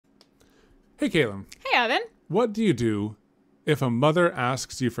Hey, Katelyn. Hey, Evan. What do you do if a mother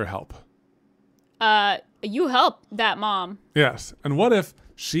asks you for help? You help that mom. Yes. And what if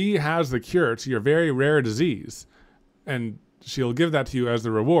she has the cure to your very rare disease and she'll give that to you as the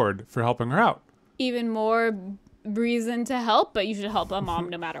reward for helping her out? Even more reason to help, but you should help a mom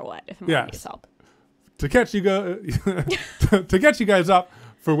no matter what if a mom needs help. To catch you to get you guys up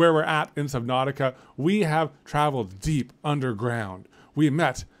for where we're at in Subnautica, we have traveled deep underground. We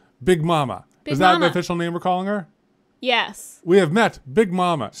met Big Mama. Is that the official name we're calling her? Yes. We have met Big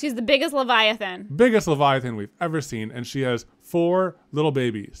Mama. She's the biggest Leviathan. Biggest Leviathan we've ever seen, and she has 4 little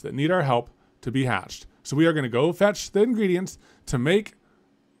babies that need our help to be hatched. So we are going to go fetch the ingredients to make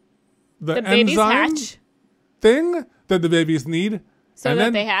the babies enzyme hatch thing that the babies need. So and that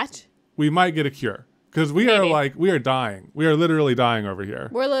then they hatch? We might get a cure. Because we are dying. We are literally dying over here.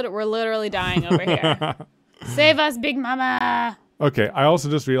 We're literally dying over here. Save us, Big Mama. Okay, I also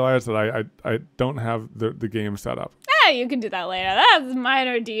just realized that I don't have the game set up. You can do that later. That's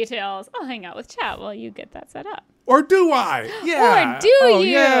minor details. I'll hang out with chat while you get that set up. Or do I? Yeah. Or do you?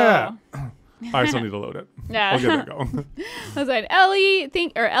 Yeah. I still need to load it. Yeah. I'll get that going. That's right.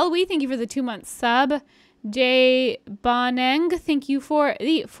 LW, thank you for the 2-month sub. Jay Boneng, thank you for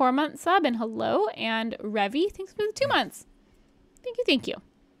the 4-month sub, and hello. And Revy, thanks for the 2 months. Thank you.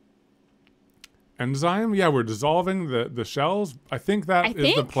 Enzyme? Yeah, we're dissolving the shells. I think that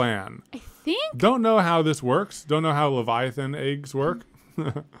is the plan. I think. Don't know how this works. Don't know how Leviathan eggs work.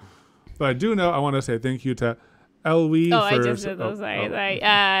 But I do know I want to say thank you to LW for... I just did those. Sorry.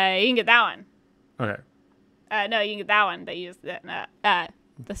 You can get that one. Okay. No, you can get that one. They used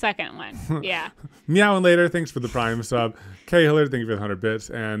the second one. Yeah. Meowing Later, thanks for the Prime sub. K Hiller, thank you for the 100 bits.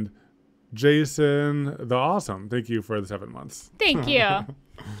 And Jason the Awesome, thank you for the 7 months. Thank you.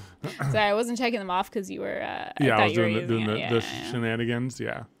 Sorry, I wasn't checking them off because you were. I was doing the shenanigans.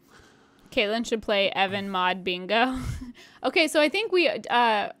 Yeah. Katelyn should play Evan mod bingo. Okay, so I think we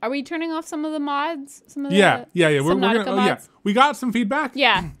are we turning off some of the mods? Some of the yeah. We're gonna. mods? Yeah, we got some feedback.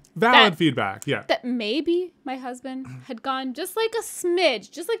 Yeah. Valid feedback. Yeah. That maybe my husband had gone just like a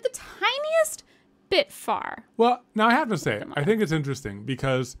smidge, just like the tiniest bit far. Well, now I have to say, I think it's interesting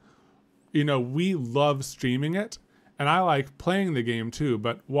because, we love streaming it. And I like playing the game too,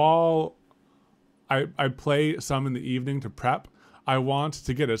 but while I play some in the evening to prep, I want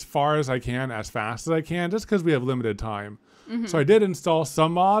to get as far as I can, as fast as I can, just because we have limited time. Mm-hmm. So I did install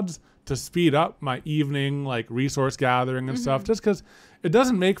some mods to speed up my evening resource gathering and stuff, just because it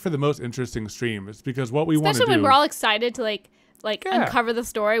doesn't make for the most interesting stream. It's because what we want to do... Especially when we're all excited to uncover the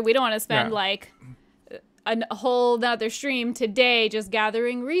story. We don't want to spend a whole other stream today just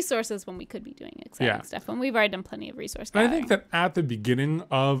gathering resources when we could be doing exciting stuff, when we've already done plenty of resource gathering. I think that at the beginning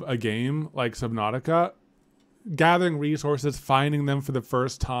of a game like Subnautica, gathering resources, finding them for the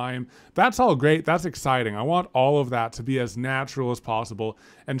first time, that's all great. That's exciting. I want all of that to be as natural as possible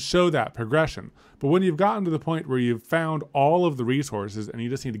and show that progression. But when you've gotten to the point where you've found all of the resources and you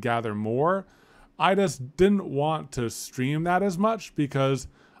just need to gather more, I just didn't want to stream that as much because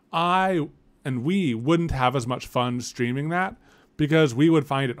we wouldn't have as much fun streaming that because we would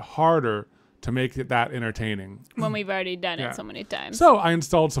find it harder to make it that entertaining. When we've already done it so many times. So I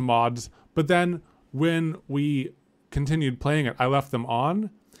installed some mods, but then when we continued playing it, I left them on.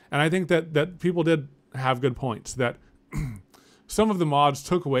 And I think that people did have good points, that some of the mods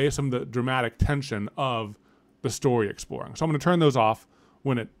took away some of the dramatic tension of the story exploring. So I'm going to turn those off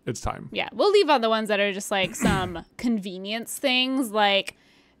when it's time. Yeah, we'll leave on the ones that are just some convenience things, like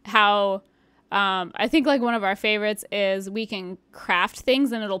how... I think one of our favorites is we can craft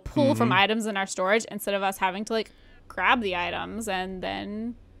things and it'll pull from items in our storage instead of us having to grab the items and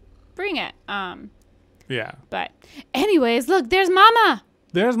then bring it. Yeah. But anyways, look, there's Mama.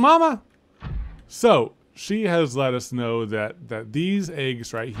 There's Mama. So she has let us know that these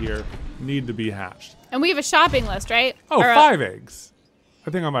eggs right here need to be hatched. And we have a shopping list, right? Oh, 5 eggs. I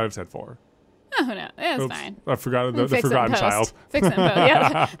think I might have said 4. Oh, no, it's fine. I forgot the forgotten child. Fix it in post.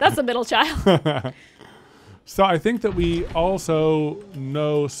 Yeah, that's the middle child. So I think that we also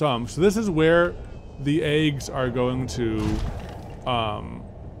know some. So this is where the eggs are going to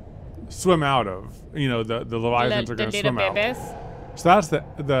swim out of. The Leviathans are going to swim out. So that's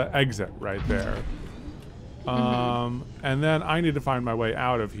the exit right there. And then I need to find my way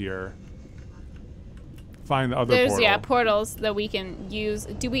out of here. Find the other portal. There's portals that we can use.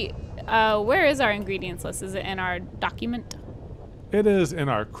 Do we... where is our ingredients list? Is it in our document? It is in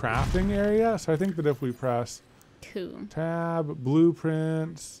our crafting area. So I think that if we press tab,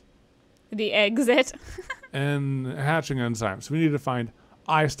 blueprints, the exit, and hatching enzymes, we need to find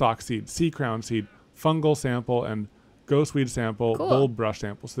eye stalk seed, sea crown seed, fungal sample, and ghostweed sample, Cool. bulb brush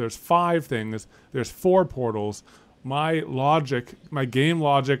sample. So there's 5 things. There's 4 portals. My game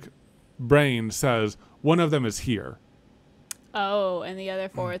logic brain says one of them is here. Oh, and the other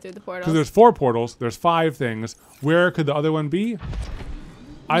 4 through the Because portal. there's 4 portals. There's 5 things. Where could the other one be?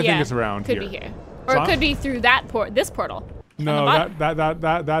 I think it's around could here. be here. Or it could be through this portal. No,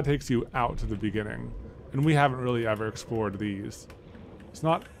 that takes you out to the beginning. And we haven't really ever explored these. It's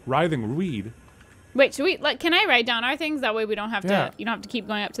not writhing weed. Wait, should we can I write down our things? That way we don't have Yeah. to you don't have to keep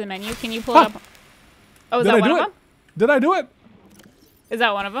going up to the menu. Can you pull it up? Oh, is Did that I one do of it? them? Did I do it? Is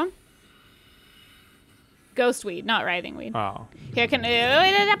that one of them? Ghost weed, not writhing weed. Oh. Here can Here,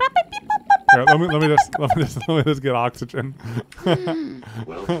 let me just get oxygen.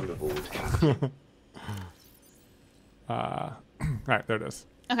 Welcome aboard, Captain. All right, there it is.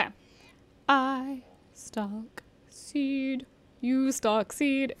 Okay. I stalk seed. You stalk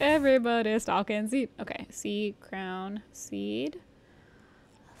seed. Everybody stalking seed. Okay. Sea crown seed.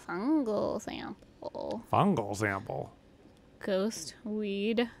 Fungal sample. Fungal sample. Ghost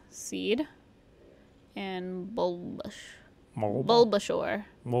weed seed. And bulbush. Bulbashore.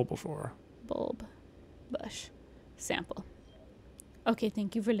 Bulbashore. Bulb bush sample. Okay,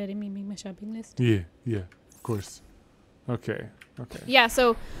 thank you for letting me make my shopping list. Yeah, of course. Okay. Yeah,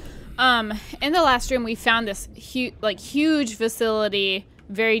 so in the last room we found this huge facility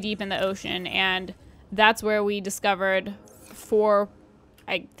very deep in the ocean, and that's where we discovered 4,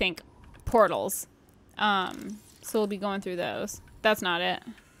 I think, portals. So we'll be going through those. That's not it.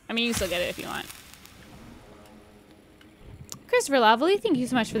 I mean, you still get it if you want. Christopher Lovely, thank you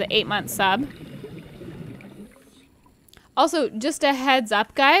so much for the 8-month sub. Also, just a heads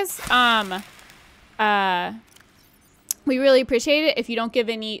up, guys. We really appreciate it if you don't give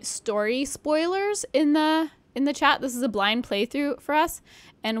any story spoilers in the chat. This is a blind playthrough for us,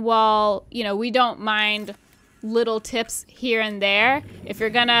 and while we don't mind little tips here and there, if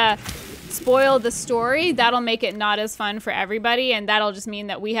you're gonna spoil the story, that'll make it not as fun for everybody, and that'll just mean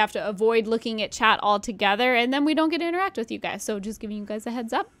that we have to avoid looking at chat altogether, and then we don't get to interact with you guys. So just giving you guys a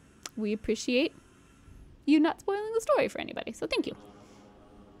heads up. We appreciate you not spoiling the story for anybody. So thank you.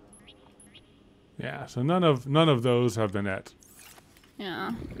 Yeah, so none of those have been it.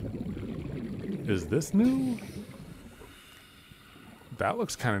 Yeah. Is this new? That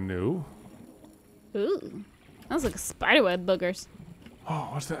looks kind of new. Ooh. That looks like spiderweb boogers. Oh,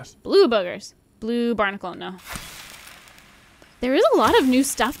 what's this? Blue boogers. Blue barnacle, no. There is a lot of new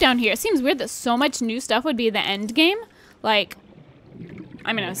stuff down here. It seems weird that so much new stuff would be the end game. Like,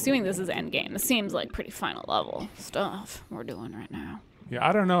 I mean, I'm assuming this is end game. This seems like pretty final level stuff we're doing right now. Yeah,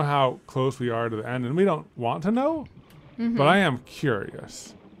 I don't know how close we are to the end, and we don't want to know, but I am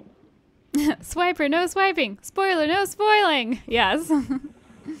curious. Swiper, no swiping. Spoiler, no spoiling. Yes.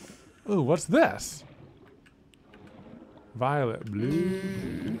 Ooh, what's this? Violet blue.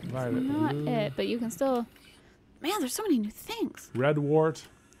 Violet Not blue. it, but you can still... Man, there's so many new things. Red wart.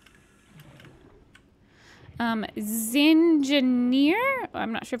 Zingineer.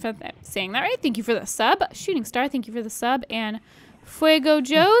 I'm not sure if I'm saying that right. Thank you for the sub. Shooting Star, thank you for the sub. And Fuego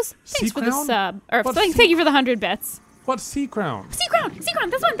Joes, thanks for the Crown? sub. Or What's thank you for the 100 bits. What's sea crown? Sea Crown, this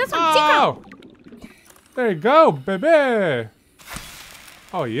one, Sea Crown. Oh! There you go, baby.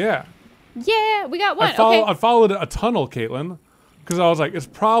 Oh, yeah. Yeah, we got one. I followed a tunnel, Katelyn, because I was like, it's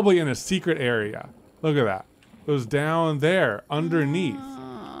probably in a secret area. Look at that. It was down there, underneath.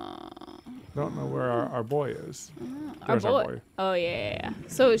 Don't know where our boy is. There's our boy. Oh, yeah.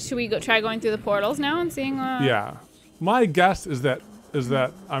 So should we try going through the portals now and seeing... Yeah. My guess is that,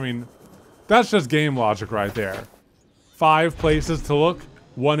 I mean, that's just game logic right there. 5 places to look,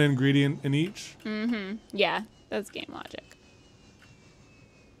 1 ingredient in each. Mm-hmm. Yeah, that's game logic.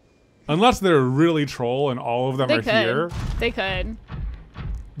 Unless they're really troll and all of them are here. They could.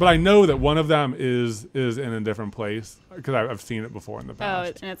 But I know that one of them is in a different place because I've seen it before in the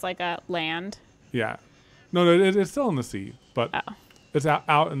past. Oh, and it's like a land. Yeah. No, it's still in the sea, but it's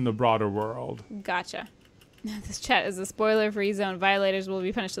out in the broader world. Gotcha. This chat is a spoiler-free zone. Violators will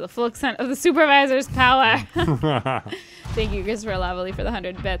be punished to the full extent of the supervisor's power. Thank you, Christopher Lavely, for the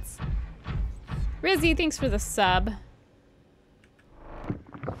 100 bits. Rizzy, thanks for the sub.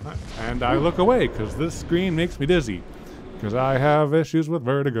 And I look away because this screen makes me dizzy because I have issues with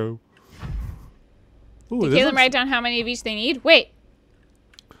vertigo. Ooh, Did Katelyn write down how many of each they need? Wait.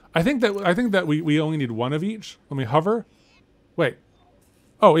 I think that we only need 1 of each. Let me hover. Wait.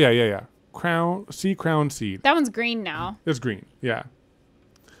 Oh yeah. Sea crown seed. That one's green now. It's green. Yeah.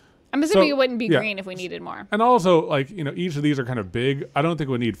 I'm assuming it wouldn't be green if we needed more. And also, like, each of these are kind of big. I don't think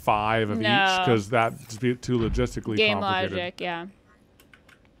we need 5 of each because that'd just be too logistically Game complicated. logic, yeah.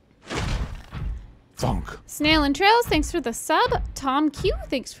 Thunk. Snail and Trails, thanks for the sub. Tom Q,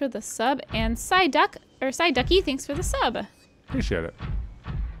 thanks for the sub. And Ducky, thanks for the sub. Appreciate it.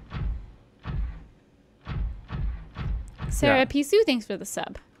 Sarah Yeah. Pisu, thanks for the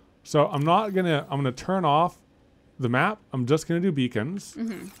sub. So I'm gonna turn off the map. I'm just gonna do beacons.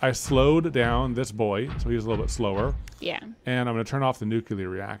 I slowed down this boy, so he's a little bit slower. Yeah. And I'm gonna turn off the nuclear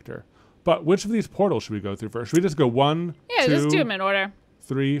reactor. But which of these portals should we go through first? Should we just go 1, Yeah, 2, just do them in order.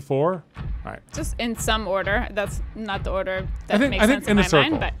 3, 4? All right. Just in some order. That's not the order that I think makes sense in in a my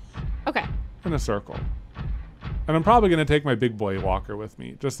circle. mind, but okay. In a circle. And I'm probably gonna take my big boy walker with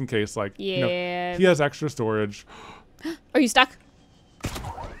me, just in case, like, Yeah. he has extra storage. Are you stuck?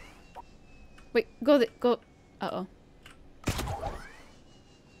 Wait, go. Uh-oh.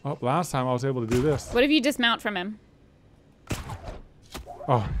 Oh, last time I was able to do this. What if you dismount from him?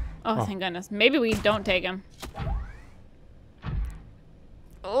 Oh, Oh, thank goodness. Maybe we don't take him.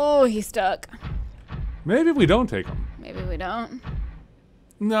 Oh, he's stuck. maybe we don't take him. Maybe we don't.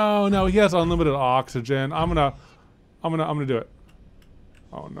 No, he has unlimited oxygen. I'm gonna do it.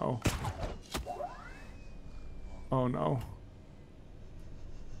 Oh no. Oh no.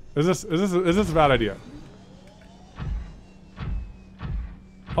 Is this a bad idea?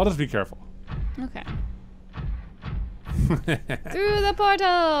 I'll just be careful. Okay. Through the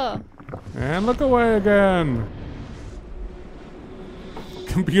portal. And look away again.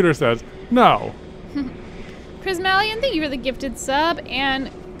 Computer says no. Prismalion, thank you for the gifted sub.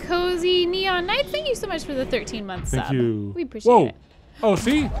 And Cozy Neon Knight, thank you so much for the 13-month sub. Thank you. We appreciate Whoa. it. Oh,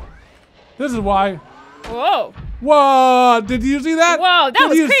 see? This is why. Whoa. Whoa! Did you see that? Whoa, that Did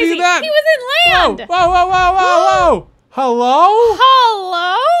was you crazy. see that? He was in land. Whoa! Hello?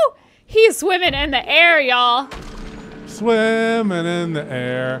 Hello? He's swimming in the air, y'all. Swimming in the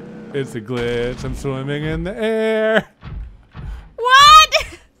air. It's a glitch. I'm swimming in the air.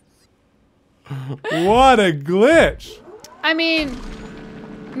 What? What a glitch. I mean,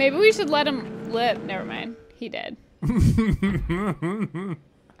 maybe we should let him live. Never mind. He did.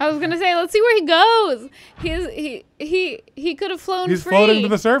 I was gonna say, let's see where he goes. He could have flown He's free. floating to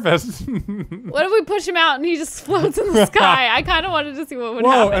the surface. What if we push him out and he just floats in the sky? I kind of wanted to see what would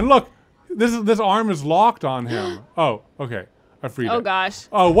Whoa, happen. and look. This arm is locked on him. Oh, okay. I freed it. Oh gosh.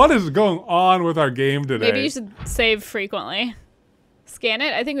 Oh, what is going on with our game today? Maybe you should save frequently. Scan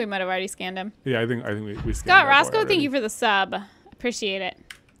it. I think we might have already scanned him. Yeah, I think we Scott Roscoe, thank you for the sub. Appreciate it.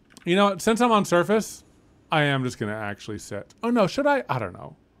 You know what? Since I'm on surface, I am just gonna actually sit. Oh no, should I? I don't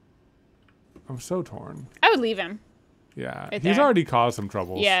know. I'm so torn. I would leave him. Yeah, Right he's there. already caused some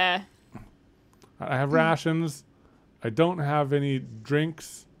troubles. Yeah. I have rations. I don't have any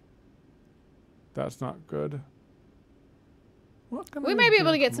drinks. That's not good. What can We I might be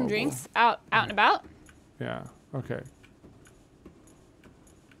able to drink get some mobile? drinks out and about. Yeah. Okay.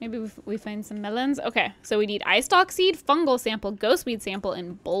 Maybe we find some melons. Okay, so we need eye stalk seed, fungal sample, ghostweed sample,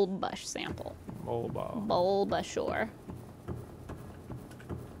 and bulbush sample. Bulbashore.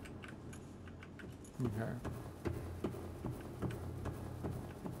 Okay.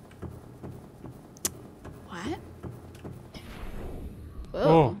 What? Whoa.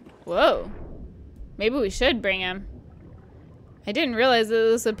 Oh. Whoa. Maybe we should bring him. I didn't realize that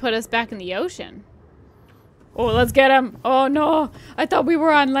this would put us back in the ocean. Oh, let's get him. Oh, no. I thought we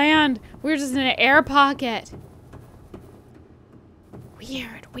were on land. We were just in an air pocket.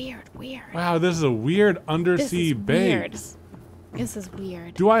 Weird. Wow, this is a weird This undersea is weird. base. This is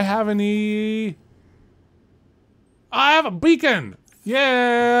weird. Do I have any? I have a beacon.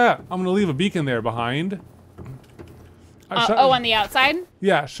 Yeah, I'm gonna leave a beacon there behind. On the outside?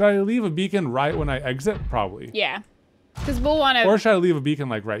 Yeah, should I leave a beacon right when I exit? Probably. Yeah. Because we'll want to... Or should I leave a beacon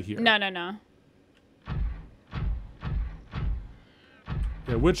like right here? No.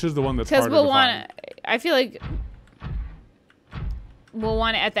 Yeah, which is the one that's Because harder we'll to want find? to... I feel like we'll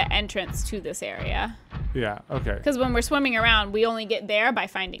want it at the entrance to this area. Yeah, okay. Because when we're swimming around, we only get there by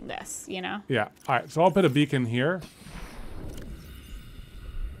finding this, you know? Yeah, all right, so I'll put a beacon here.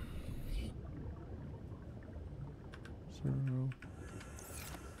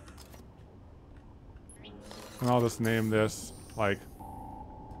 And I'll just name this, like,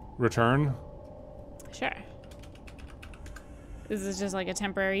 return. Sure. This is just like a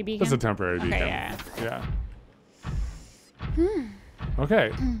temporary beacon? It's a temporary beacon. Okay, yeah. Okay.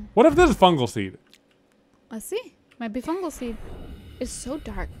 What if this is fungal seed? Let's see. Might be fungal seed. It's so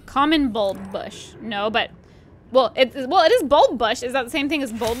dark. Common bulb bush. No, but... Well, it is bulb bush. Is that the same thing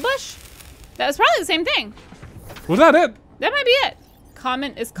as bulb bush? That was probably the same thing. Was that it? That might be it.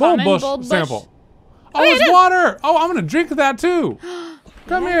 Common bulb bush. Sample. Oh, Oh, yeah, it's it is. water. Oh, I'm gonna drink that too.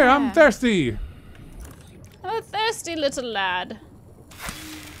 Come here, I'm Yeah. thirsty. A thirsty little lad.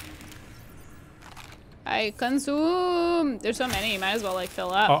 I consume. There's so many. You might as well like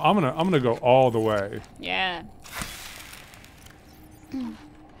fill up. Oh, I'm gonna go all the way. Yeah.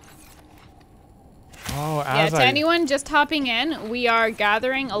 Oh, Yeah, to anyone just hopping in, we are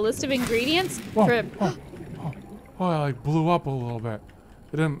gathering a list of ingredients for... Oh, I like blew up a little bit.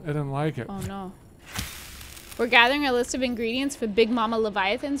 It didn't like it. Oh no. We're gathering a list of ingredients for Big Mama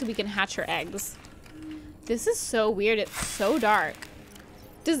Leviathan so we can hatch her eggs. This is so weird. It's so dark.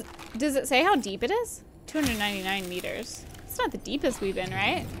 Does it say how deep it is? 299 meters. It's not the deepest we've been,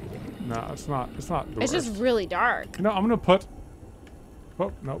 right? No, it's not. It's not. It's just really dark. You know, I'm gonna put.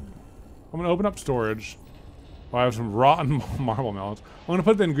 Oh nope. I'm gonna open up storage. I have some rotten marble melons. I'm gonna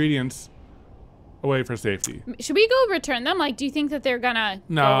put the ingredients away for safety. Should we go return them? Like, do you think that they're gonna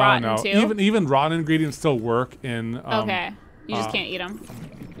No, go rotten no. too? Even rotten ingredients still work in. Okay. You just can't eat them.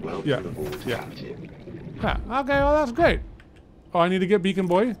 Yeah. Yeah. Yeah. Okay. Well, that's great. Oh, I need to get Beacon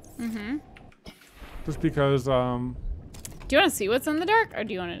Boy. Mm-hmm. Just because. Do you want to see what's in the dark, or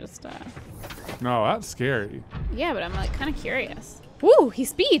do you want to just? No, that's scary. Yeah, but I'm like kind of curious. Woo, he's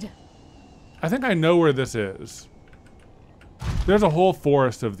speed. I think I know where this is. There's a whole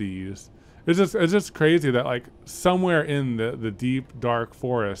forest of these. It's just crazy that like somewhere in the deep dark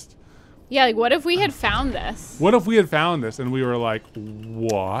forest. Yeah, like what if we had found this? What if we had found this and we were like,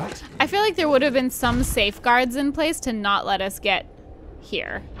 what? I feel like there would have been some safeguards in place to not let us get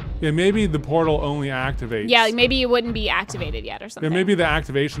here. Yeah, maybe the portal only activates. Yeah, like maybe it wouldn't be activated yet or something. Yeah, maybe the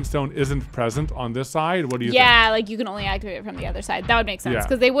activation stone isn't present on this side. What do you think? Yeah, like you can only activate it from the other side. That would make sense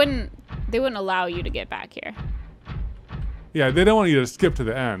because they wouldn't allow you to get back here. Yeah, they don't want you to skip to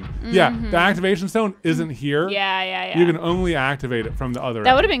the end. Mm-hmm. Yeah, the activation stone isn't here. Yeah. You can only activate it from the other end.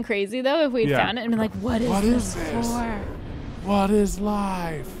 That would have been crazy though if we'd found it and been like, what is this for? What is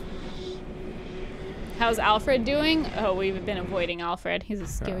life? How's Alfred doing? Oh, we've been avoiding Alfred. He's a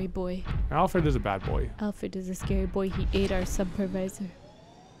scary boy. Alfred is a bad boy. Alfred is a scary boy. He ate our supervisor.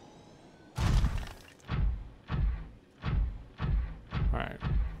 Alright.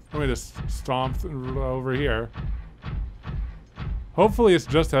 Let me just stomp over here. Hopefully it's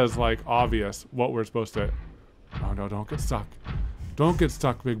just as like obvious what we're supposed to... Oh no, don't get stuck. Don't get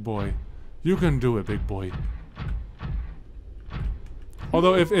stuck, big boy. You can do it, big boy.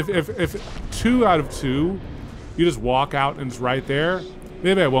 Although if 2 out of 2, you just walk out and it's right there,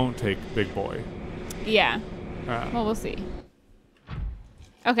 maybe I won't take big boy. Yeah. Well, we'll see.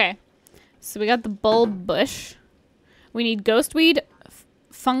 Okay. So we got the bulb bush. We need ghostweed,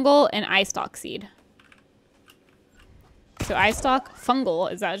 fungal, and eye stalk seed. So eye stalk,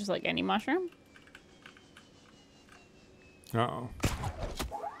 fungal, is that just like any mushroom? Uh-oh.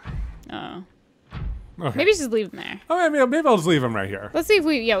 Oh. Okay. Maybe just leave him there. Oh, maybe I'll just leave him right here. Let's see if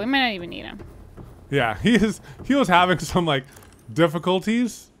we might not even need him. Yeah, he was having some like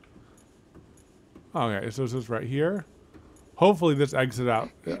difficulties. Okay, so it's just right here. Hopefully this exits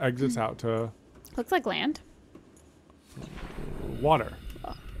out to Looks like land. water.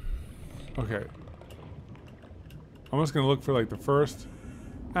 Okay. I'm just gonna look for like the first.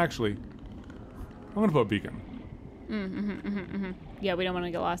 Actually, I'm gonna put a beacon. Yeah, we don't want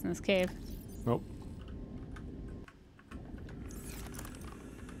to get lost in this cave. Nope.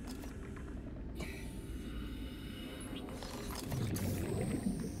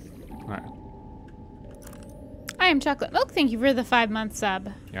 Alright. I am Chocolate Milk. Thank you for the 5-month sub.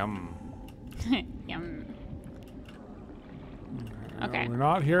 Yum. Yum. Okay. We're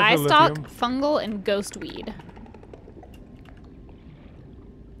not here for Eye stalk, lithium. fungal, and ghostweed.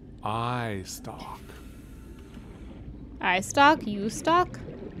 Eye stalk. Eye stalk, you stalk.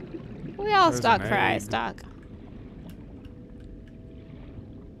 We all There's stalk an for eye egg. stalk.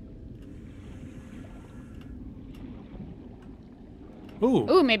 Ooh.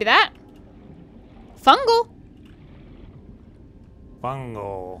 Ooh, maybe that. Fungal.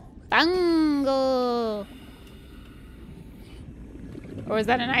 Fungal. Fungal. Or is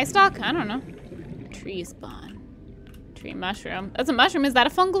that an eye stalk? I don't know. Tree spawn. Tree mushroom. That's a mushroom. Is that a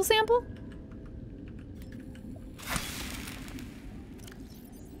fungal sample?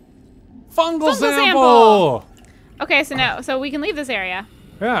 Fungal sample! Okay, so we can leave this area.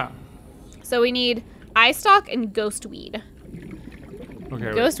 Yeah. So we need eye stalk and ghostweed. Okay.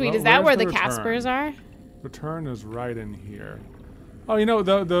 Ghostweed, is that where the Caspers are? Return is right in here. Oh, you know,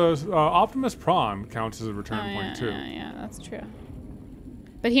 the Optimus Prawn counts as a return point too. Yeah, that's true.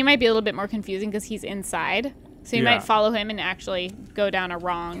 But he might be a little bit more confusing because he's inside. So you Yeah. might follow him and actually go down a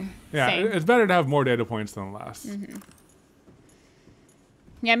wrong Yeah, thing. it's better to have more data points than less.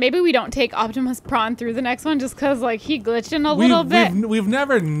 Yeah, maybe we don't take Optimus Prawn through the next one just because like he glitched in a little bit. We've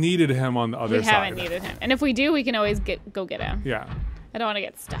never needed him on the other We side. haven't needed him. And if we do, we can always go get him. Yeah. I don't want to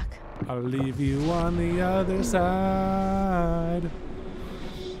get stuck. I'll leave you on the other side.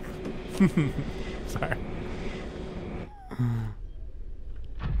 Sorry.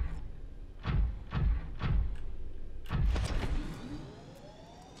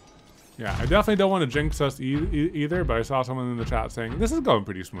 Yeah, I definitely don't want to jinx us either, but I saw someone in the chat saying, this is going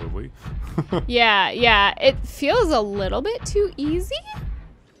pretty smoothly. Yeah. It feels a little bit too easy.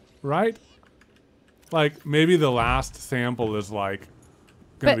 Right? Like, maybe the last sample is, like,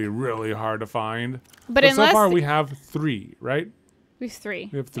 going to be really hard to find. But so far we have 3, right? We have 3.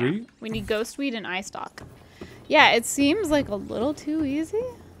 We have 3? Yeah. We need Ghostweed and Eye Stalk. Yeah, it seems like a little too easy.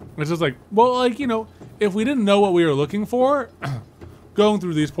 It's just like, well, like, you know, if we didn't know what we were looking for, going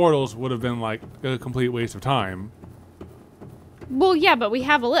through these portals would have been like a complete waste of time. Well, yeah, but we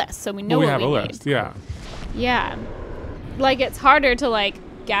have a list, so we know we what have we a need. list, yeah. Yeah. Like, it's harder to, like,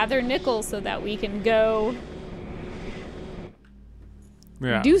 gather nickels so that we can go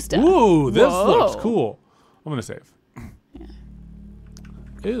do stuff. Ooh, this Whoa. looks cool. I'm going to save. Yeah.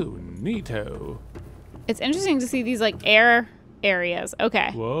 Ooh, neato. It's interesting to see these, like, air areas. Okay.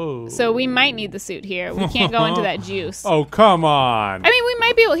 Whoa. So we might need the suit here. We can't go into that juice. Oh, come on. I mean, we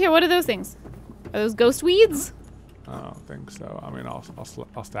might be able... Here, what are those things? Are those ghost weeds? I don't think so. I mean,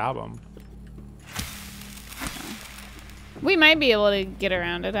 I'll stab them. We might be able to get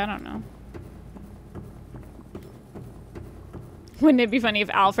around it. I don't know. Wouldn't it be funny if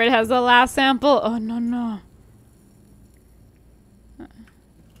Alfred has the last sample? Oh, no.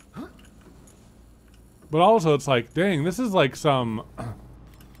 But also, it's like, dang, this is like some,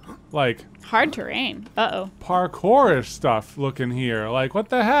 like... Hard terrain. Uh-oh. Parkourish stuff looking here. Like, what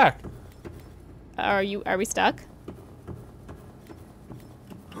the heck? Are we stuck?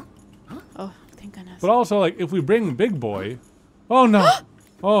 Oh, thank goodness. But also, like, if we bring Big Boy... Oh, no.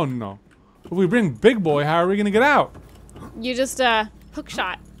 Oh, no. If we bring Big Boy, how are we going to get out? You just, hook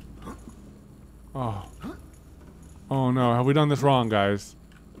shot. Oh. Oh, no. Have we done this wrong, guys?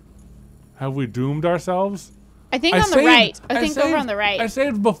 Have we doomed ourselves? I think on the right. I think over on the right. I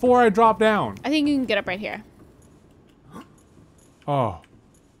saved before I dropped down. I think you can get up right here. Oh.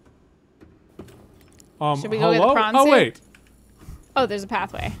 Should we go get the prawn Oh, suit? wait. Oh, there's a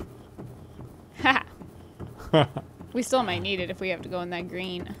pathway. Ha. We still might need it if we have to go in that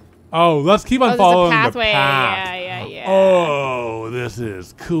green. Oh, let's keep on there's following a pathway. the path. Yeah. Oh, this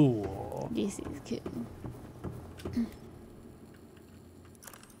is cool. This is cool.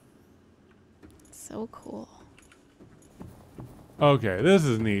 So cool. Okay, this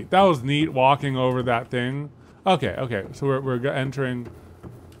is neat. That was neat walking over that thing. Okay. So we're entering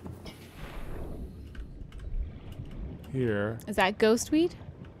here. Is that ghostweed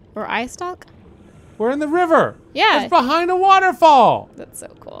or eye stalk? We're in the river. Yeah. It's behind a waterfall. That's so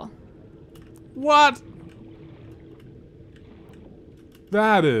cool. What?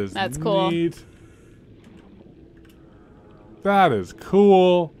 That's cool. Neat. That is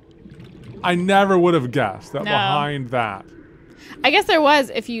cool. I never would have guessed that behind that. I guess there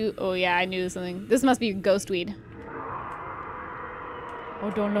was if you... Oh, yeah, I knew something. This must be ghostweed. Oh,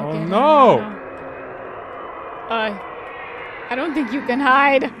 don't look at it. No. I don't think you can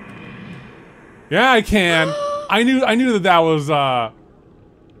hide. Yeah, I can. I knew that was...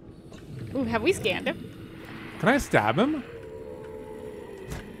 Ooh, have we scanned him? Can I stab him?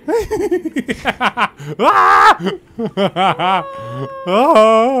 Ah!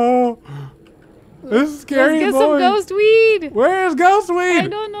 Oh! This is scary. Let's get some ghostweed. Where's ghostweed? I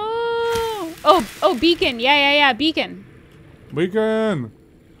don't know. Oh, beacon. Yeah, beacon. Beacon.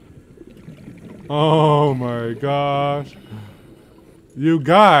 Oh my gosh. You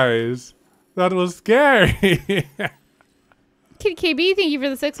guys, that was scary. Kid KB, thank you for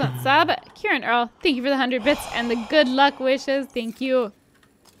the 6-month sub. Kieran Earl, thank you for the 100 bits and the good luck wishes. Thank you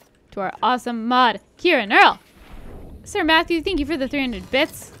to our awesome mod, Kieran Earl. Sir Matthew, thank you for the 300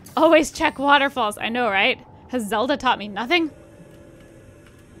 bits. Always check waterfalls. I know, right? Has Zelda taught me nothing?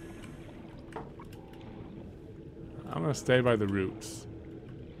 I'm gonna stay by the roots.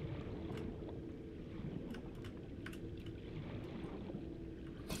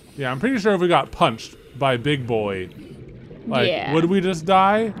 Yeah, I'm pretty sure if we got punched by Big Boy, like, yeah. Would we just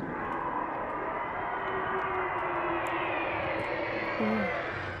die?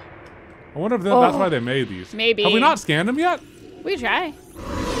 I wonder if that's why they made these. Maybe. Have we not scanned them yet? We try.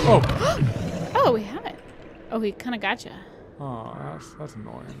 Oh. Oh, we have it. Oh, he kind of gotcha. Oh, that's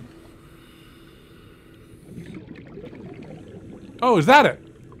annoying. Oh, is that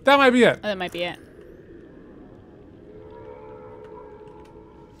it? That might be it. Oh, that might be it.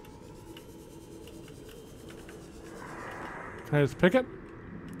 Can I just pick it?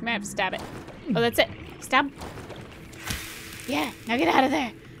 You might have to stab it. Oh, that's it. Stab. Yeah, now get out of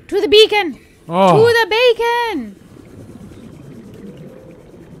there. To the beacon! Oh. To the beacon!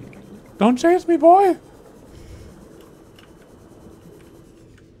 Don't chase me, boy.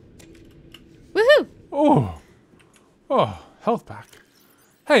 Woohoo! Oh. Oh, health pack.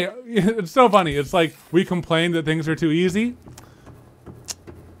 Hey, it's so funny. It's like we complain that things are too easy.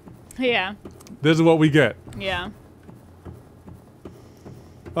 Yeah. This is what we get. Yeah.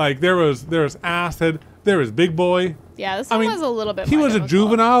 Like there was acid, there was big boy. Yeah, this one was a little bit He more was a difficult.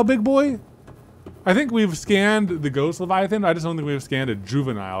 juvenile big boy. I think we've scanned the Ghost Leviathan. I just don't think we've scanned a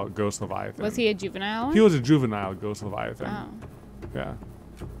juvenile Ghost Leviathan. Was he a juvenile one? He was a juvenile Ghost Leviathan. Oh. Yeah.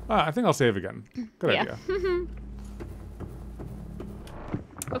 I think I'll save again. Good Yeah. idea.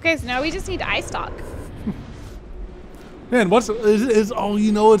 Okay, so now we just need eye stock. Man, oh,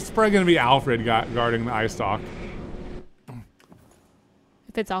 you know, it's probably going to be Alfred guarding the eye stalk.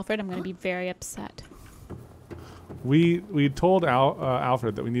 If it's Alfred, I'm going to be very upset. We told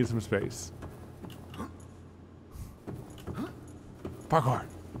Alfred that we need some space. Parkour.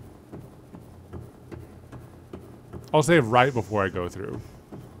 I'll save right before I go through.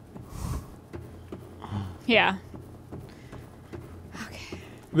 Yeah.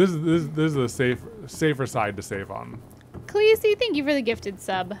 This is the safer side to save on. Khaleesi, thank you for the gifted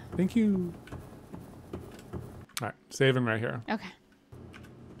sub. Thank you. All right, saving right here. Okay.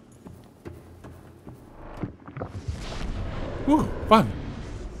 Ooh, fun.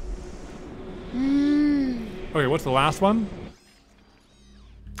 Okay, what's the last one?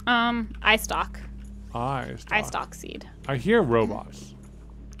 Eye stock. Eye stalk. Eye stock seed. I hear robots.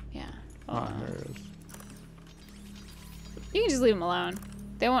 Yeah. There it is. You can just leave them alone.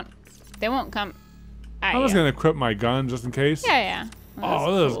 They won't come. I was gonna equip my gun just in case. Yeah.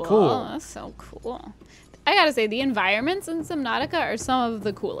 Oh, this is cool. That's so cool. I gotta say, the environments in Subnautica are some of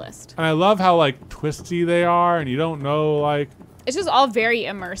the coolest. And I love how like twisty they are, and you don't know like. It's just all very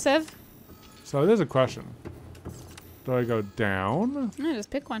immersive. So there's a question. Do I go down No, just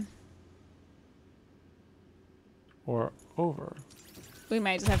pick one. or over? We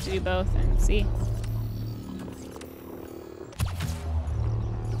might just have to do both and see.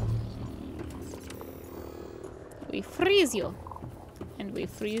 We freeze you. And we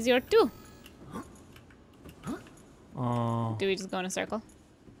freeze you too. Oh. Do we just go in a circle?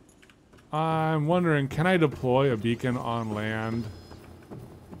 I'm wondering, can I deploy a beacon on land?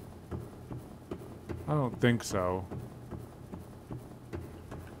 I don't think so.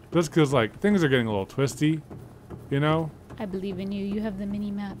 Just because, like, things are getting a little twisty, you know? I believe in you. You have the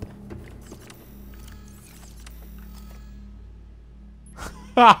mini map.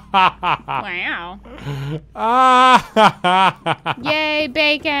 Wow. Yay,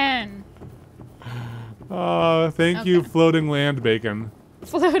 bacon. Thank you, floating land bacon.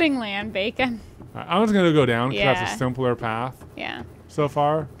 Floating land bacon. I was going to go down because that's Yeah. a simpler path Yeah. so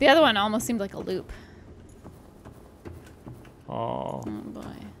far. The other one almost seemed like a loop. Oh. Oh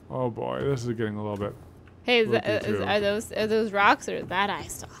boy. Oh boy, this is getting a little bit. Hey, Loopy too. are those rocks or is that eye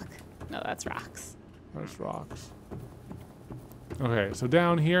stalk? No, that's rocks. That's rocks. Okay, so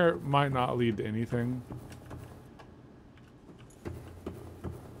down here might not lead to anything.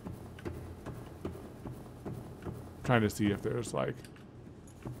 Trying to see if there's like.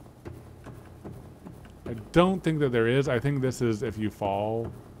 I don't think that there is. I think this is if you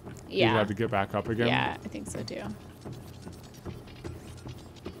fall, you Yeah. have to get back up again. Yeah, I think so too.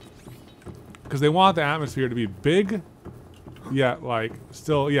 Because they want the atmosphere to be big, yet like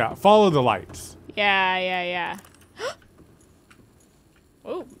still, yeah, follow the lights. Yeah.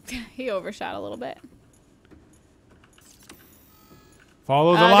 Oh, he overshot a little bit.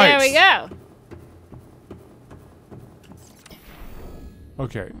 Follow the lights. There we go.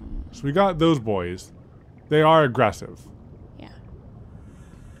 Okay, so we got those boys. They are aggressive. Yeah.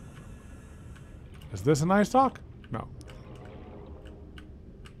 Is this an eye stalk? No.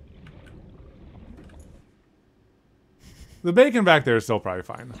 The bacon back there is still probably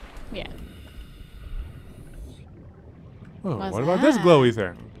fine. Yeah. Oh, What's what about this that? glowy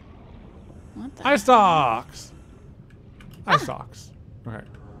thing? What the? Eye stalks. Eye stalks. Okay.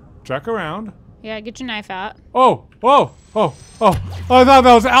 Check around. Yeah, get your knife out. Oh, oh, oh, oh. I thought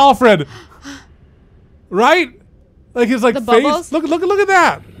that was Alfred. Right? Like his like The face. bubbles? Look at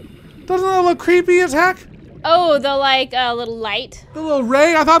that. Doesn't that look creepy as heck? Oh, the like little light. The little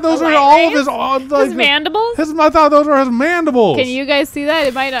ray. I thought those The were light all of rays? his. Like, His mandibles? I thought those were his mandibles. Can you guys see that?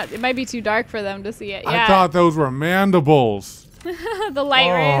 It might not. It might be too dark for them to see it. Yeah. I thought those were mandibles. The light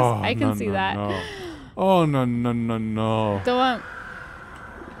rays. Oh, I can no, see no, that. no. Oh no no no no. The one.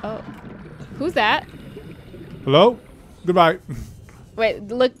 Oh, who's that? Hello. Goodbye. Wait,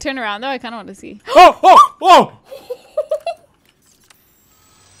 look. Turn around though. I kind of want to see. Oh oh oh.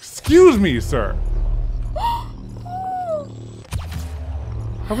 Excuse me, sir.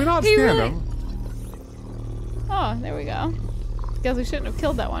 Have we not He scanned really- him? Oh, there we go. Guess we shouldn't have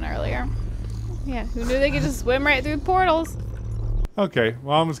killed that one earlier. Yeah, who knew they could just swim right through portals? Okay,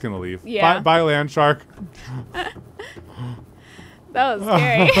 well, I'm just gonna leave. Yeah. Bye, land shark. That was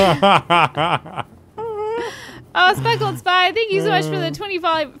scary. Oh, Speckled Spy, thank you so much for the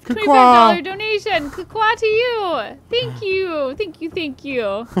 $25 donation. Kukwa to you. Thank you. Thank you. Thank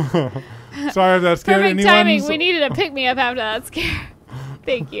you. Sorry if that scared Perfect anyone. timing. We needed a pick-me-up after that scare.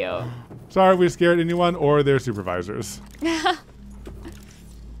 Thank you. Sorry if we scared anyone or their supervisors.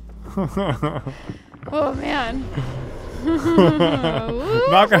 Oh, man.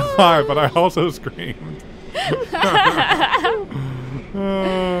 Not gonna lie, but I also screamed.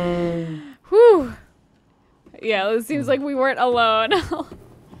 Whew. Yeah, it seems like we weren't alone.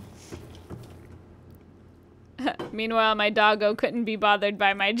 Meanwhile, my doggo couldn't be bothered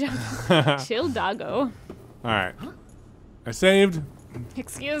by my jump. Chill, doggo. All right. I saved.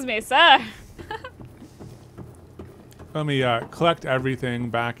 Excuse me, sir. Let me collect everything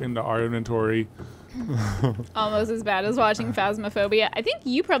back into our inventory. Almost as bad as watching Phasmophobia. I think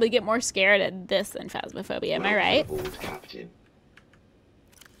you probably get more scared at this than Phasmophobia. Am I right? Welcome aboard, Captain.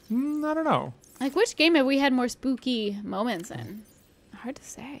 I don't know. Like, which game have we had more spooky moments in? Hard to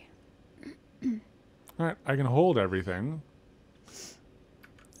say. All right, I can hold everything.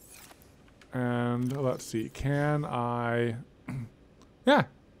 And let's see, can I? Yeah,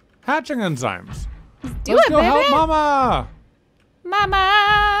 hatching enzymes. Do Let's it, go baby. help Mama.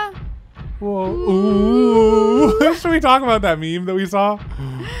 Mama. Whoa. Ooh. Should we talk about that meme that we saw?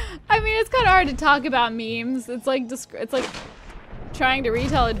 I mean, it's kind of hard to talk about memes. It's like it's like trying to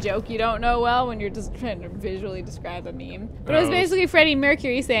retell a joke you don't know well when you're just trying to visually describe a meme. But it was basically Freddie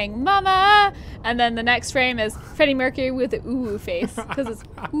Mercury saying "Mama," and then the next frame is Freddie Mercury with the ooh face because it's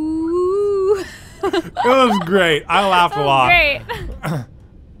ooh. It was great. I laughed a lot. Great.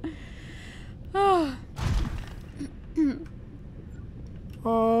 Oh,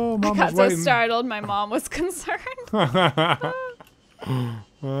 Oh, I Mama's got so waiting. startled. My mom was concerned.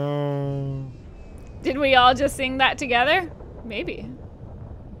 Did we all just sing that together? Maybe.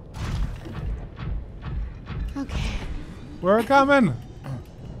 Okay. We're coming.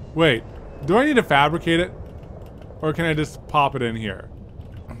 Wait, do I need to fabricate it? Or can I just pop it in here?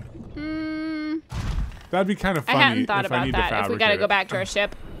 That'd be kind of funny I hadn't thought if I about need to that. If we fabricate gotta go it. back to our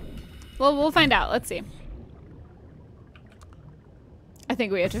ship. Well, we'll find out. Let's see. I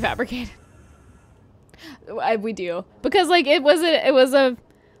think we have to fabricate it. We do. Because like it was a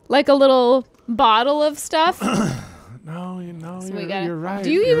like a little bottle of stuff. No, So you're right. Do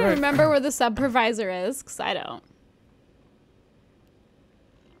you you're even right. remember where the supervisor is? Because I don't.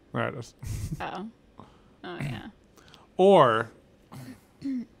 There it is. Oh. Oh, yeah. Or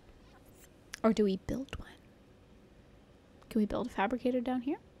Or do we build one? Can we build a fabricator down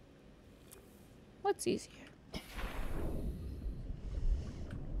here? What's easier?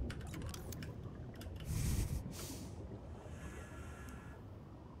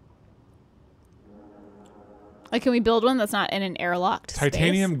 Like, can we build one that's not in an airlocked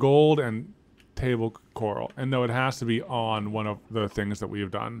titanium, space? gold, and table coral. And no, it has to be on one of the things that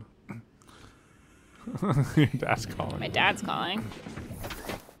we've done. Your dad's calling. My dad's calling.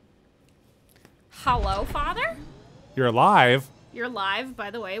 Hello, Father? You're live. You're live,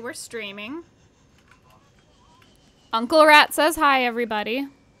 by the way. We're streaming. Uncle Rat says hi, everybody.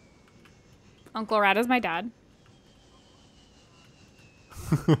 Uncle Rat is my dad.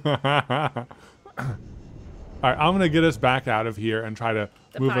 All right, I'm going to get us back out of here and try to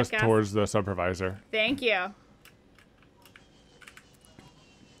The move us podcast? towards the supervisor. Thank you.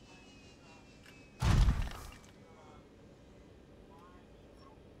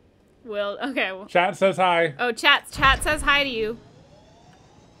 Will, okay. Chat says hi. Oh, chat says hi to you.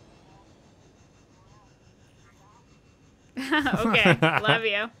 Okay, love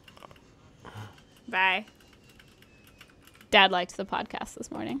you. Bye. Dad liked the podcast this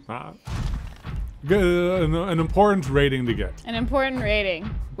morning. Good, an important rating to get. An important rating.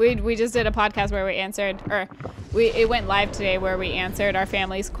 We just did a podcast where we answered, or it went live today where we answered our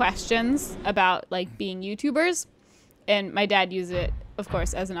family's questions about like being YouTubers, and my dad used it, of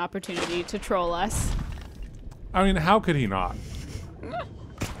course, as an opportunity to troll us. I mean, how could he not?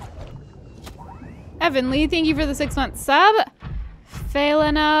 Evan Lee, thank you for the 6-month sub.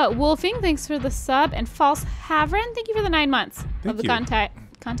 Phalena Wolfing, thanks for the sub. And False Havren, thank you for the 9 months of the you. content.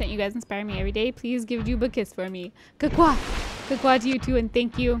 You guys inspire me every day. Please give Juba a kiss for me. Kakwa. Kakwa to you too, and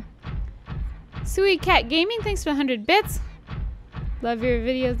thank you. Sweet Cat Gaming, thanks for 100 bits. Love your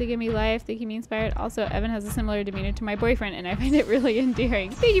videos. They give me life. They keep me inspired. Also, Evan has a similar demeanor to my boyfriend, and I find it really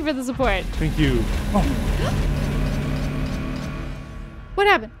endearing. Thank you for the support. Thank you. Oh. What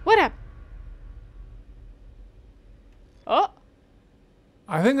happened? What happened? Oh.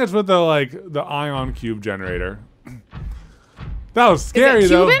 I think that's with the ion cube generator. That was scary,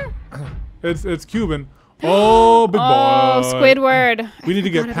 Is it though. Cuban? It's Cuban. Oh, big boy. Oh, Squidward. We need to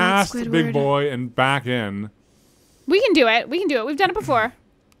get forgot about past Squidward. big boy and back in. We can do it. We can do it. We've done it before.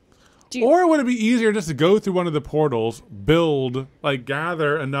 Or would it be easier just to go through one of the portals, build,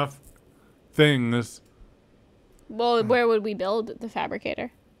 gather enough things? Well, where would we build the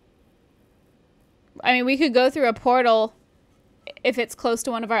fabricator? I mean, we could go through a portal if it's close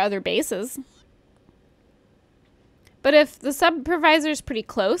to one of our other bases. But if the supervisor's pretty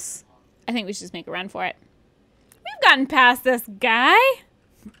close, I think we should just make a run for it. We've gotten past this guy.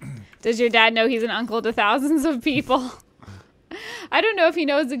 Does your dad know he's an uncle to thousands of people? I don't know if he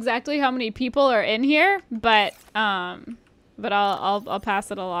knows exactly how many people are in here, but I'll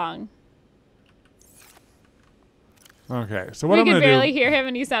pass it along. Okay, so what We I'm could gonna barely do? hear him,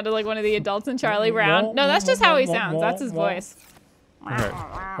 and he sounded like one of the adults in Charlie Brown. No, that's just how he sounds. That's his voice. Okay,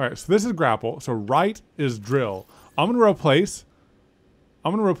 all right. So this is grapple. So right is drill. I'm gonna replace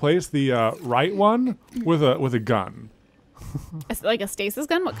the right one with a gun. It's like a stasis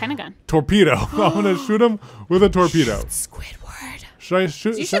gun? What kind of gun? Torpedo. I'm gonna shoot him with a torpedo. Squidward. Should I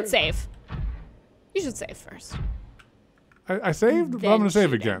shoot? You should save. You should save first. I saved, but Then I'm gonna save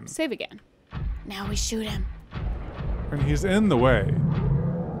shoot him. again. Save again. Now we shoot him. And he's in the way.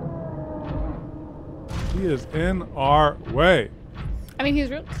 He is in our way. I mean, he's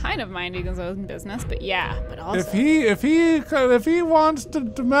real kind of minding his own business, but yeah, but also If he wants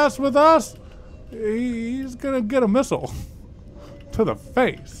to mess with us, he's gonna get a missile to the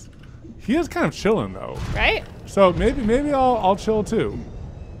face. He is kind of chilling though. right? So maybe I'll chill too.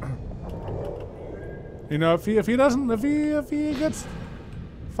 You know, if he gets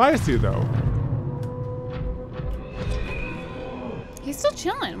feisty though. He's still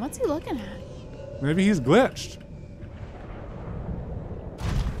chilling. What's he looking at? Maybe he's glitched.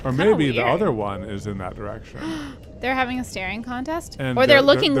 Or Kinda maybe the weird. other one is in that direction. They're having a staring contest? And Or they're they're-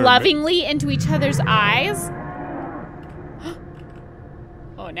 looking they're- lovingly into each other's eyes?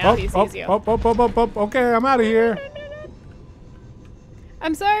 Oh, now he sees you. Okay, I'm out of here.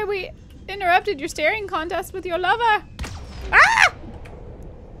 I'm sorry we interrupted your staring contest with your lover. Ah!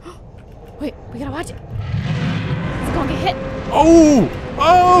 Wait, we gotta watch it. It's gonna get hit. Oh,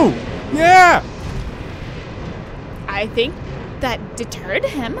 yeah. I think that deterred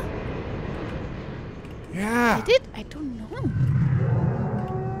him. Yeah. I don't know.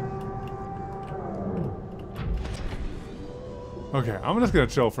 Okay, I'm just gonna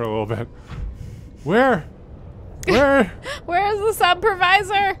chill for a little bit. Where? Where's the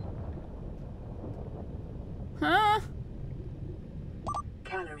supervisor? Huh?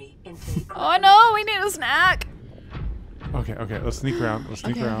 Calorie intake. Oh no, we need a snack. Okay, let's sneak around. Let's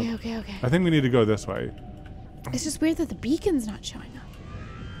sneak around. Okay. I think we need to go this way. It's just weird that the beacon's not showing up.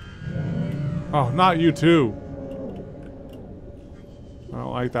 Oh, not you too. I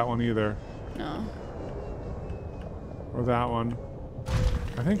don't like that one either. No. Or that one.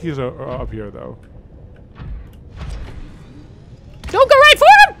 I think he's up here though. Don't go right for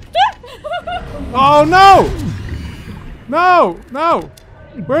him! Oh no! No!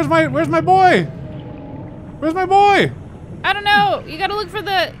 Where's my boy? Where's my boy? I don't know. You gotta look for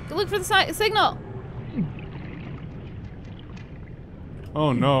the signal.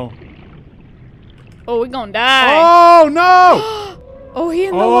 Oh no! Oh, we're gonna die. Oh no! Oh, he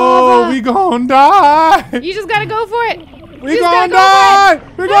in the Oh, lava. we gonna die! You just gotta go for it. We gonna die!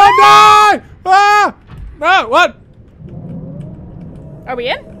 We gonna die! Ah! No! What? Are we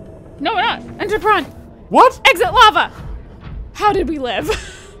in? No, we're not. Enter prawn. What? Exit lava. How did we live?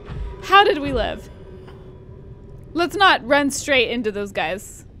 How did we live? Let's not run straight into those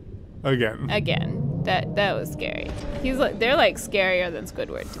guys Again. again. That was scary. They're like scarier than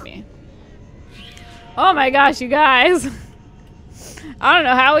Squidward to me. Oh my gosh, you guys. I don't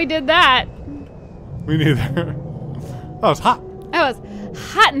know how we did that. Me neither. That was hot. That was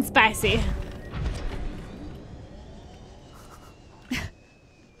hot and spicy.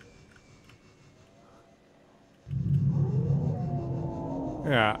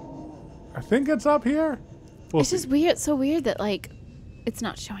 Yeah. I think it's up here. We'll It's see. just weird, so weird that like it's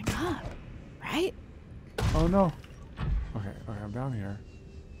not showing up, right? Oh no. Okay, I'm down here.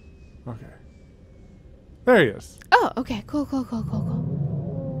 Okay. There he is. Oh, okay, cool.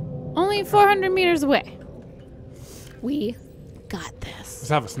 Only 400 meters away. We got this. Let's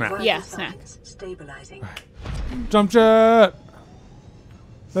have a snack. Yeah, snack. Stabilizing. Jump jet!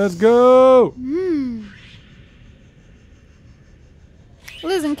 Let's go.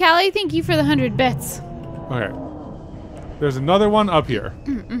 Liz and Callie, thank you for the 100 bits. Okay. There's another one up here.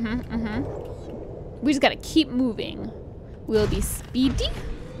 We just gotta keep moving. We'll be speedy.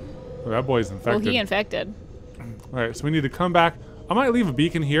 Oh, that boy's infected. Oh, he infected. All right, so we need to come back. I might leave a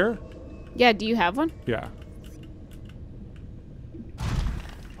beacon here. Yeah, do you have one? Yeah.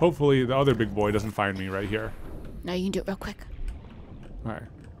 Hopefully the other big boy doesn't find me right here. No, you can do it real quick. All right.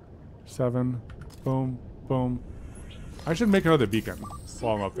 7. Boom. Boom. I should make another beacon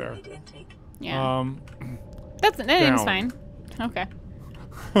while I'm up there. Yeah. That fine. Okay.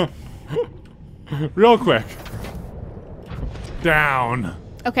 Real quick. Down.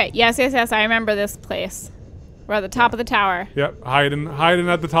 Okay. Yes. I remember this place. We're at the top of the tower. Yep. Hiding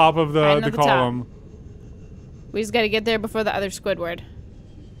at the top of the column. We just got to get there before the other Squidward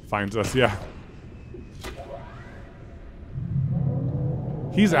finds us. Yeah.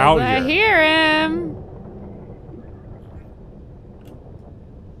 He's out here. I hear him.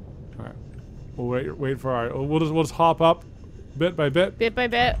 All right. We'll wait for our. We'll just hop up, bit by bit. Bit by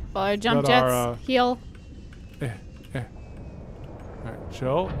bit, while our jump jets heal. All right,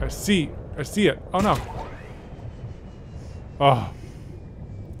 chill. I see it. Oh no. Oh.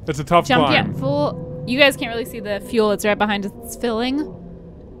 It's a tough Jump climb. yet full. You guys can't really see the fuel. It's right behind us. It's filling.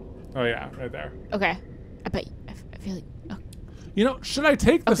 Oh yeah, right there. Okay. I feel like. Oh. You know, should I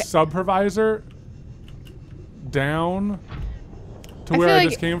take the supervisor down to where I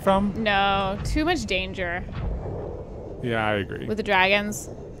just came from? No, too much danger. Yeah, I agree. With the dragons.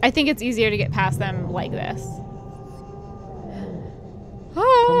 I think it's easier to get past them like this.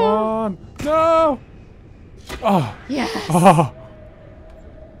 Oh. Come on. No. Oh. Yes. Oh.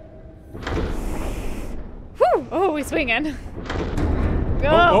 Whew. Oh, we're swinging.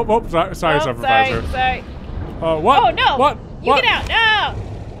 Oh. Sorry, supervisor. Sorry. What? Oh, no. What? You get out.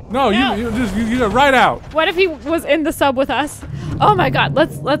 No. No, you get right out. What if he was in the sub with us? Oh my god.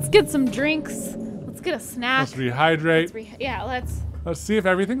 Let's get some drinks. Let's get a snack. Let's rehydrate. Let's see if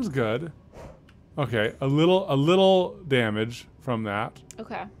everything's good. Okay, a little damage from that.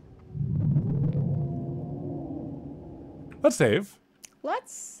 Okay. Let's save.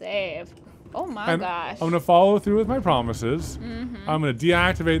 Oh my gosh. I'm gonna follow through with my promises. I'm gonna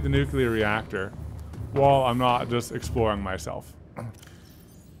deactivate the nuclear reactor while I'm not just exploring myself.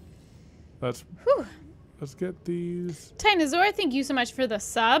 Let's get these. Tinozor, thank you so much for the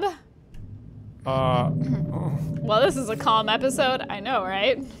sub. Well, this is a calm episode. I know,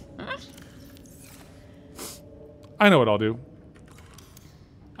 right? I know what I'll do.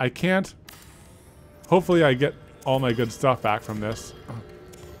 I can't. Hopefully I get all my good stuff back from this.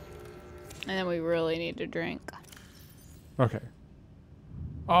 And then we really need to drink. Okay.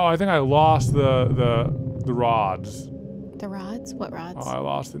 Oh, I think I lost the rods. The rods? What rods? Oh, I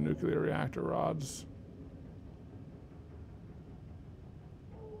lost the nuclear reactor rods.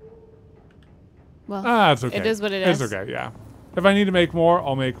 Well, it's okay. It is what it is. It's okay, yeah. If I need to make more,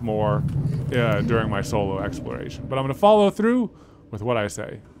 I'll make more during my solo exploration. But I'm going to follow through with what I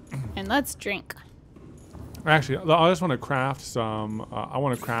say. And let's drink. Actually, I just want to craft some... I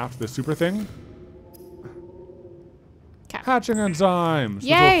want to craft the super thing. Hatching enzymes.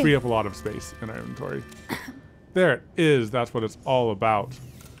 Which will free up a lot of space in our inventory. There it is. That's what it's all about.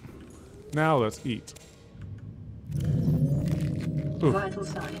 Now let's eat. Ooh. Vital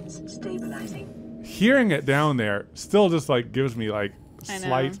signs stabilizing. Hearing it down there still just like gives me like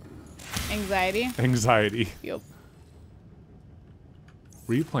slight anxiety. Yep.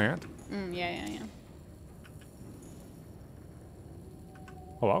 Replant. Yeah.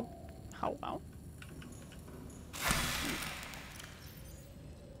 Hello? Hello.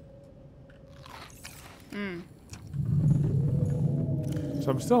 So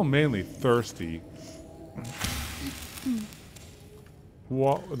I'm still mainly thirsty.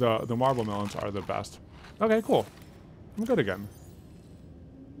 Well, the marble melons are the best. Okay, cool. I'm good again.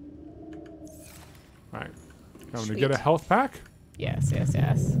 Alright. I'm gonna get a health pack. Yes.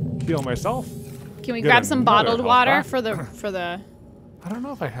 Heal myself. Can we grab some bottled water for the I don't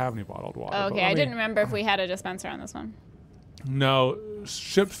know if I have any bottled water. Okay, I didn't remember if we had a dispenser on this one. No,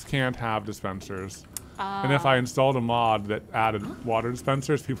 ships can't have dispensers. And if I installed a mod that added water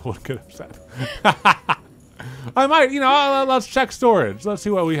dispensers, people would get upset. I might, let's check storage. Let's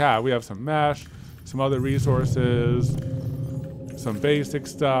see what we have. We have some mesh, some other resources, some basic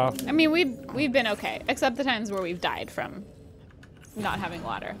stuff. I mean, we've been okay, except the times where we've died from not having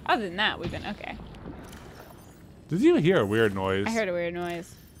water. Other than that, we've been okay. Did you hear a weird noise? I heard a weird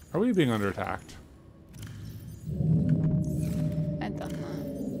noise. Are we being under attacked? I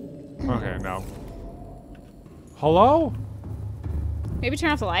don't know. Okay, no. Hello? Maybe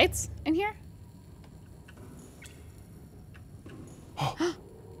turn off the lights in here?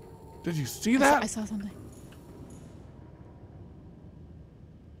 Did you see that? I saw something.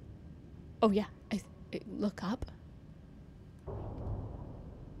 Oh yeah, look up.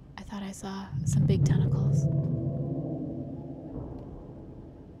 I thought I saw some big tentacles.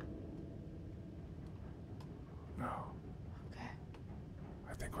 No. Okay.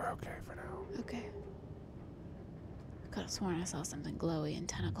 I think we're okay for now. Okay. I could have sworn I saw something glowy and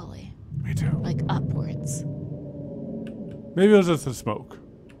tentacle-y. Me too. Like upwards. Maybe it was just the smoke.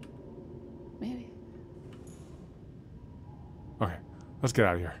 Maybe. Okay, let's get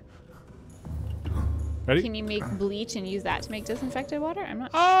out of here. Ready? Can you make bleach and use that to make disinfected water? I'm not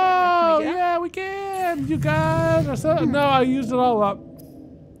Oh, sure. Can we do that? yeah, we can. You guys are so... No, I used it all up.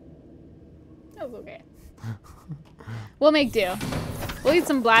 That was okay. We'll make do. We'll eat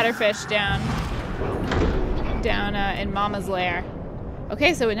some bladderfish down in Mama's lair.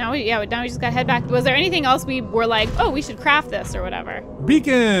 Okay, so now we just gotta head back. Was there anything else we were like, oh, we should craft this or whatever?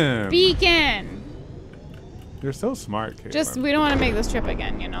 Beacon. Beacon. You're so smart, Katelyn. Just we don't want to make this trip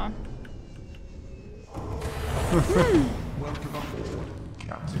again, you know. Welcome aboard,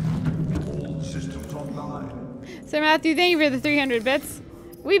 Captain. All systems online. So Matthew, thank you for the 300 bits.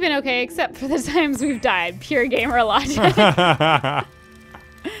 We've been okay, except for the times we've died. Pure gamer logic.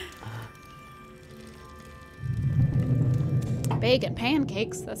 Bacon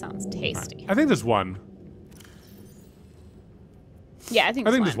pancakes. That sounds tasty. I think this one. Yeah, I think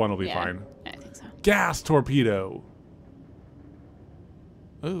this one will be fine. I think so. Gas torpedo.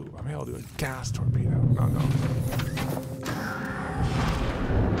 Ooh, I may I'll do a gas torpedo. No.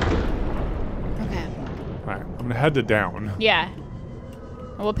 Okay. All right, I'm gonna head to down. Yeah.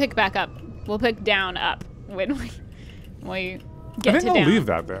 We'll pick back up. We'll pick down up when we get I to think I'll down. leave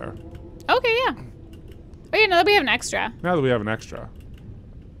that there. Okay, yeah. Oh yeah, now that we have an extra. Now that we have an extra.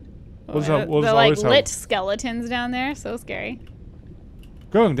 We'll just The like always lit skeletons down there, so scary.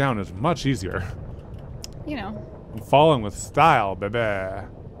 Going down is much easier. You know. I'm falling with style, baby.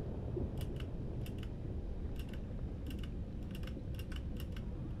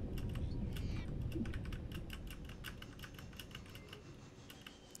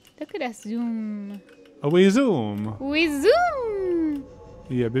 Look at us zoom. Oh, we zoom. We zoom.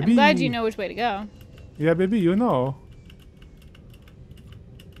 Yeah, baby. I'm glad you know which way to go. Yeah, baby, you know.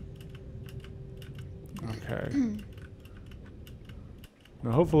 Okay.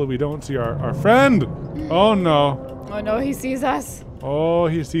 Now, hopefully we don't see our friend. Oh, no. Oh no, he sees us. Oh,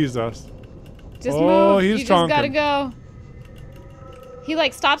 he sees us. Just Oh, move. he's You just gotta chonking. go. He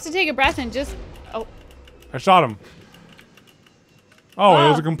like stops to take a breath and just. Oh. I shot him. Oh, it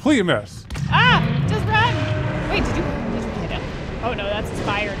was a Oh. complete miss. Ah! Just run! Wait, did you hit him? Oh no, that's his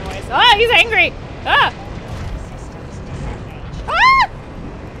fire noise. Ah! He's angry! Ah! Ah!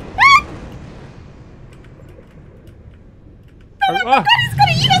 Ah! Oh my god, he's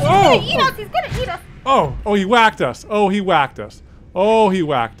gonna eat us! He's gonna eat us! He's gonna eat us! Oh, he whacked us. Oh, he whacked us. Oh, he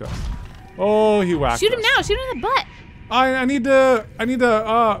whacked us. Oh, he whacked us. Shoot him now! Shoot him in the butt! I need to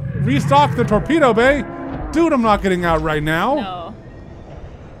restock the torpedo bay. Dude, I'm not getting out right now. No.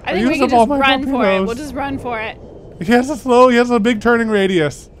 I think we used can up all just my run for it. torpedoes. We'll just run for it. He has a big turning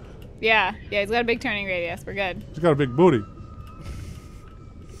radius. Yeah, he's got a big turning radius. We're good. He's got a big booty.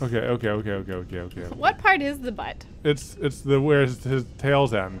 Okay. What part is the butt? It's where his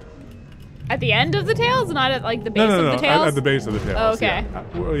tails end. At the end of the tails, not at like the base No. of the tails? At the base of the tails. Oh, okay.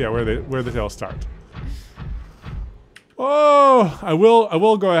 Yeah, where the tails start. Oh, I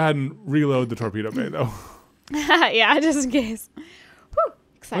will go ahead and reload the torpedo bay though. Yeah, just in case. Whew,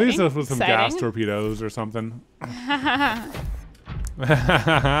 exciting. At least with some gas Exciting. torpedoes or something.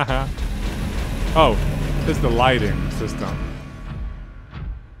 Oh, it's the lighting system.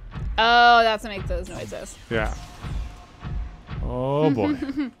 Oh, that's what makes those noises. Yeah. Oh boy.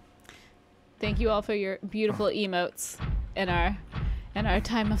 Thank you all for your beautiful emotes in our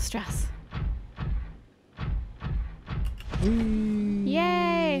time of stress.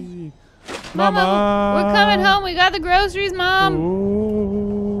 Yay! Mama, we're coming home. We got the groceries, Mom.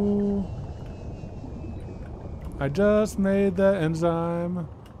 Ooh. I just made the enzyme.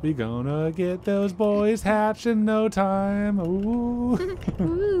 We gonna get those boys hatched in no time. Ooh.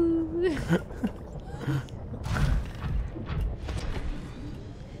 Ooh.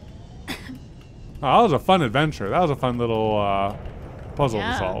 Oh, that was a fun adventure. That was a fun little puzzle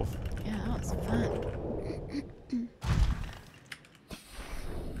Yeah. to solve. Yeah, that was fun.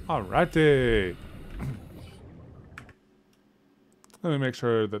 Alrighty. Let me make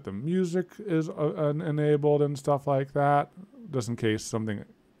sure that the music is enabled and stuff like that, just in case something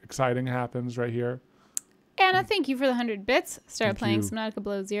exciting happens right here. Anna, thank you for the 100 bits. Started playing you. Subnautica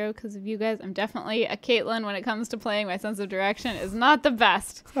Below Zero because of you guys. I'm definitely a Katelyn when it comes to playing. My sense of direction is not the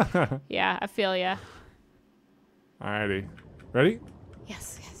best. Yeah, I feel ya. Alrighty. Ready?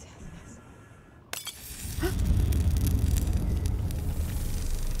 Yes, yes, yes,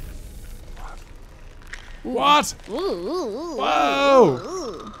 What? yes. Ooh.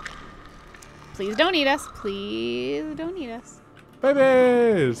 Whoa! Please don't eat us. Please don't eat us.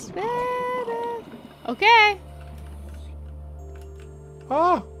 Babies! Baby. Okay.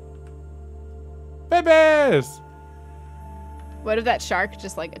 Oh! Babies! What if that shark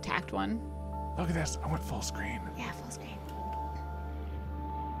just like attacked one? Look at this. I went full screen. Yeah, full screen.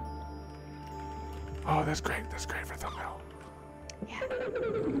 Oh, that's great. That's great for thumbnail. Yeah.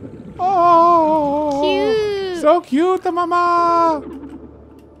 Oh! Cute. So cute, the mama!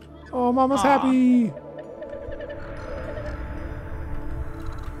 Oh, mama's happy.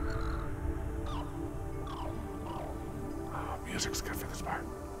 Oh, music's good for this part.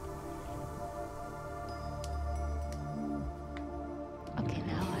 Okay,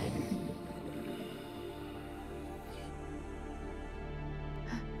 now what?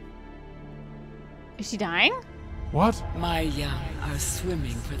 Is she dying? What? My young are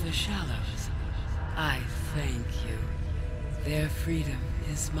swimming for the shallows. I thank you. Their freedom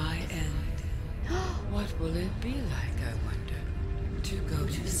is my end. What will it be like, I wonder, to go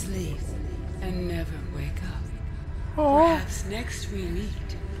to sleep and never wake up? Oh. Perhaps next we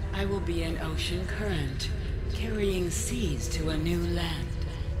meet, I will be an ocean current, carrying seas to a new land.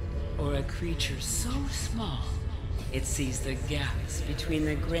 Or a creature so small, it sees the gaps between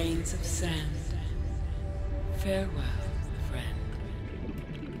the grains of sand. Farewell, friend.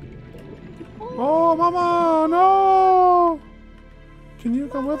 Oh, mama, no! Can you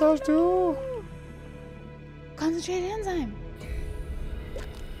come with us too? Concentrated enzyme.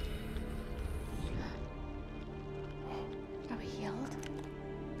 Are we healed?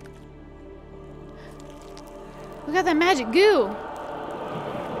 We got that magic goo.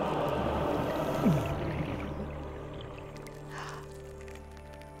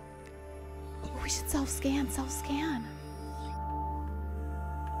 We should self-scan, self-scan.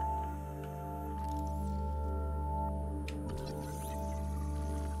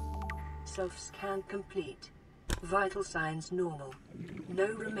 Self-scan complete. Vital signs normal. No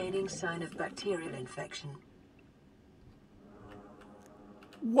remaining sign of bacterial infection.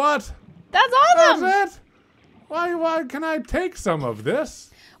 What? That's awesome. That's it? Why can I take some of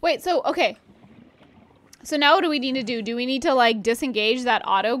this? Wait, so, okay. So now what do we need to do? Do we need to, like, disengage that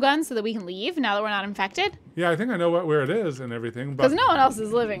auto gun so that we can leave now that we're not infected? Yeah, I think I know where it is and everything, but... Because no one else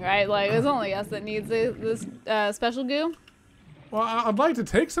is living, right? Like, it's only us that needs this special goo. Well, I'd like to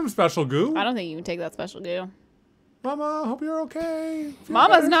take some special goo. I don't think you can take that special goo. Mama, hope you're okay.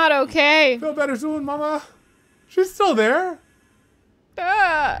 Mama's not okay. Feel better soon, Mama. She's still there.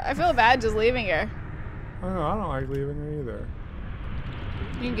 I feel bad just leaving her. I know, I don't like leaving her either.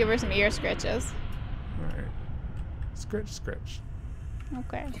 You can give her some ear scritches. Alright. Scritch, scritch.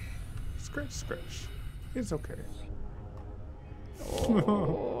 Okay. Scritch, scritch. It's okay.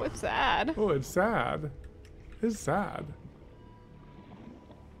 Oh, it's sad. Oh, it's sad. It's sad.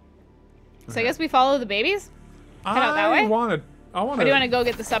 So I guess we follow the babies? Head out that way? I want to... Or do you want to go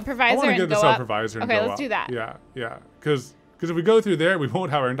get the supervisor I want to and get the go up? supervisor and Okay, go let's up. do that. Yeah, yeah. Because if we go through there, we won't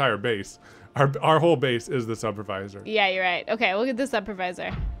have our entire base. Our whole base is the supervisor. Yeah, you're right. Okay, we'll get the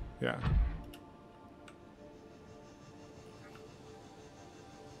supervisor. Yeah.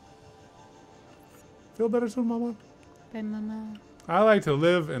 Feel better soon, Mama? Bye, Mama. I like to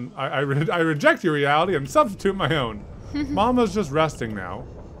live and I reject your reality and substitute my own. Mama's just resting now.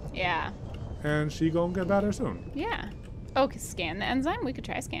 Yeah. And she gonna get better soon. Yeah. Oh, scan the enzyme? We could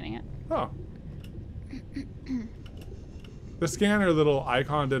try scanning it. Oh. The scanner little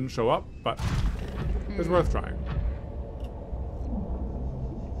icon didn't show up, but it's worth trying.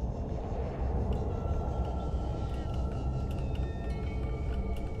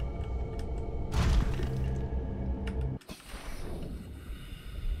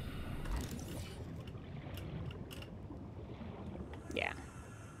 Yeah.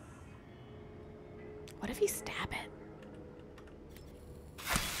 What if you stab it?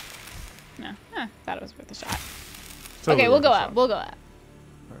 No. Huh, thought it was worth a shot. Totally Okay, we'll worth go a up. shot. We'll go up.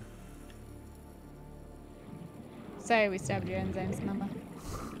 Alright. Sorry we stabbed your enzymes, Mama.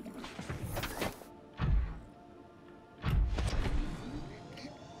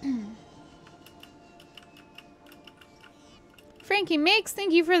 Frankie Makes,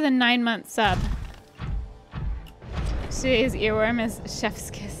 thank you for the 9-month sub. Today's earworm is chef's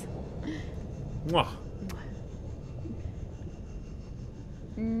kiss. Mwah.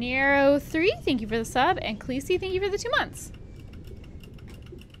 Nero3, thank you for the sub. And Khaleesi, thank you for the 2 months.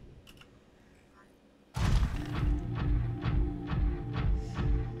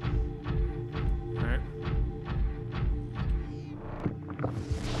 All right.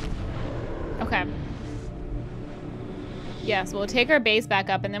 Okay. Yes, we'll take our base back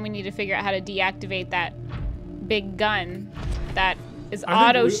up, and then we need to figure out how to deactivate that big gun that is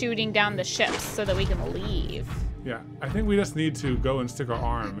auto-shooting down the ships so that we can leave. Yeah, I think we just need to go and stick our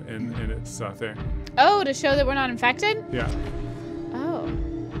arm in its thing. Oh, to show that we're not infected? Yeah. Oh.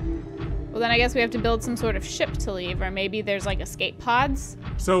 Well, then I guess we have to build some sort of ship to leave, or maybe there's like escape pods.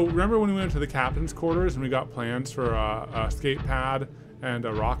 So remember when we went to the captain's quarters and we got plans for a escape pad and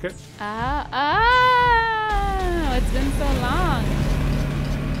a rocket? It's been so long.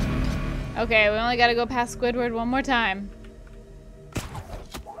 Okay, we only gotta go past Squidward one more time.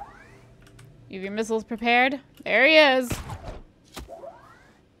 You have your missiles prepared? There he is.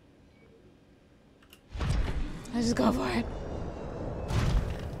 Let's just go for it.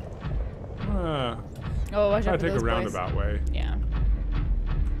 Oh, watch out for take those a roundabout way. Yeah.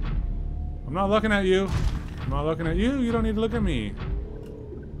 I'm not looking at you. I'm not looking at you. You don't need to look at me.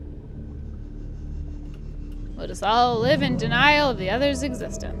 We'll just all live in denial of the other's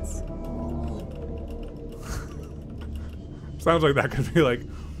existence. Sounds like that could be like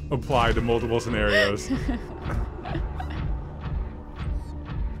applied to multiple scenarios.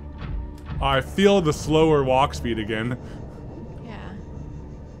 I feel the slower walk speed again. Yeah.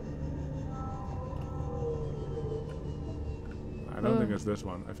 I don't think it's this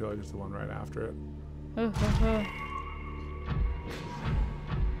one. I feel like it's the one right after it. I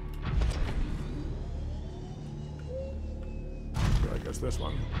feel like it's this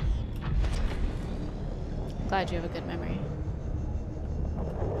one. Glad you have a good memory.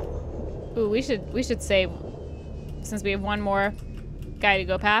 Ooh, we should save since we have one more guy to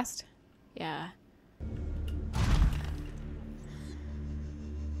go past. Yeah.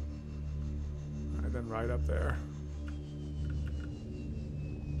 I've been right up there.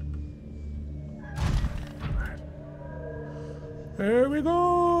 There we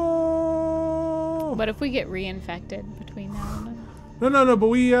go. What if we get reinfected between now and then? No, but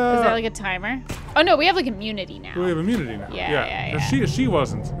we Is that like a timer? Oh no, we have like immunity now. we have immunity now. Yeah. 'Cause she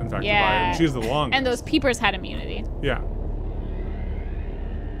wasn't infected by it, and she's the longest. And those peepers had immunity. Yeah.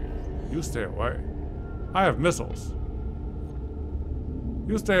 You stay away. I have missiles.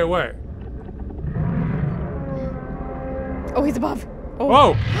 You stay away. Oh, he's above. Oh.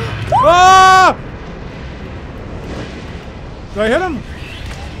 Whoa! Ah! Did I hit him?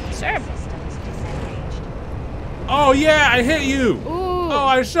 Sure. Oh yeah, I hit you! Ooh. Oh,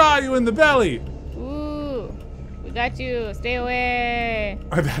 I shot you in the belly! Ooh. We got you. Stay away.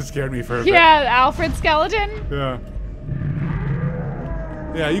 That scared me for a bit. Yeah, Alfred skeleton. Yeah.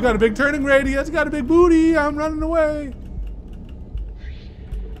 Yeah, you got a big turning radius, you got a big booty, I'm running away.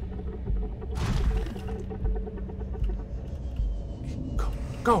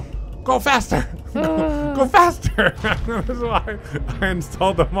 Go faster! Go faster! That's why I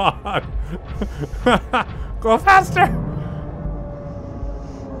installed the mod. Go faster!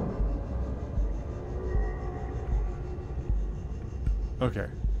 Okay.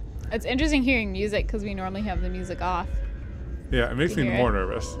 It's interesting hearing music because we normally have the music off. Yeah, it makes me hear more it?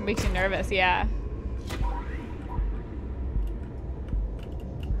 nervous. It makes you nervous, yeah.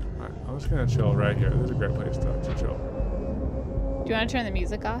 Alright, I'm just gonna chill right here. This is a great place to chill. Do you want to turn the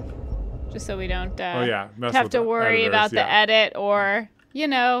music off? Just so we don't mess have with to the worry editors, about the yeah. edit or, you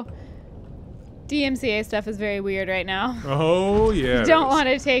know, DMCA stuff is very weird right now. Oh yeah. Don't want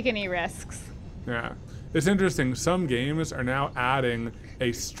to take any risks. Yeah. It's interesting. Some games are now adding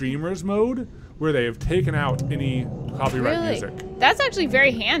a streamers mode where they have taken out any copyright music. That's actually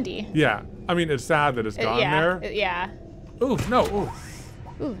very handy. Yeah. I mean, it's sad that it's gone there. Yeah. Ooh, no. Ooh.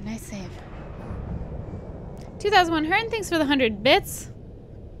 Ooh, nice save. 2001 Hearn, thanks for the 100 bits.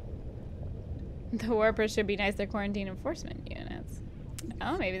 The Warpers should be nice. They're quarantine enforcement units.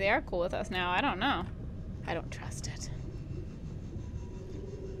 Oh, maybe they are cool with us now. I don't know. I don't trust it.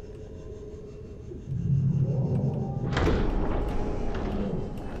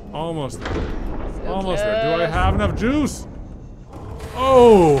 Almost there. So Almost there. Do I close. have enough juice?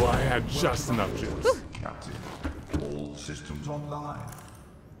 Oh, I had just enough juice. Captain, all systems online.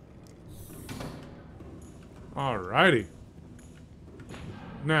 Alrighty.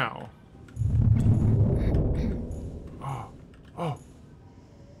 Now. Oh.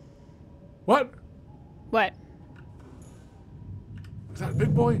 What? What? Is that a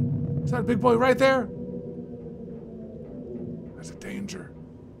big boy? Is that a big boy right there? That's a danger.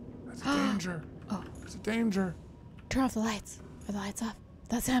 That's a danger. Oh. That's a danger. Turn off the lights. Are the lights off?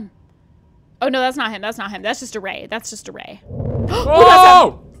 That's him. Oh, no, that's not him. That's not him. That's just a ray. That's just a ray.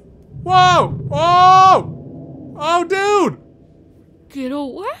 Whoa! Whoa! Whoa! Oh, dude! Get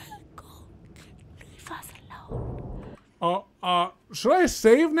away. Leave us alone. Should I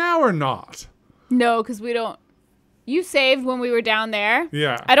save now or not? No, because we don't. You saved when we were down there.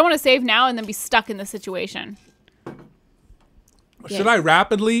 Yeah. I don't want to save now and then be stuck in the situation. Should I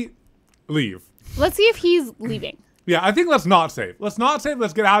rapidly leave? Let's see if he's leaving. Yeah, I think let's not save. Let's not save.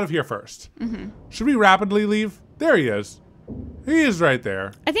 Let's get out of here first. Should we rapidly leave? There he is. He is right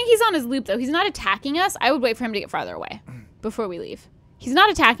there. I think he's on his loop, though. He's not attacking us. I would wait for him to get farther away before we leave. He's not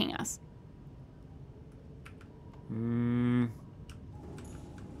attacking us.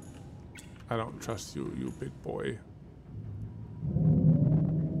 I don't trust you, you big boy.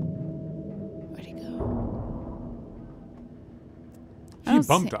 Where'd he go? He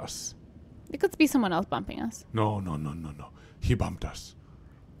bumped us. It could be someone else bumping us. No, no, no, no, no. He bumped us.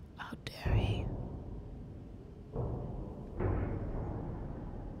 How dare he?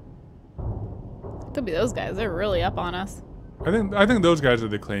 It could be those guys. They're really up on us. I think those guys are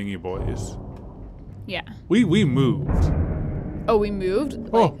the clangy boys. Yeah. We moved. Oh, we moved?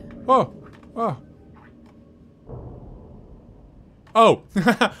 Oh, oh, oh. Oh.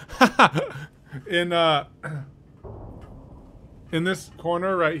 In this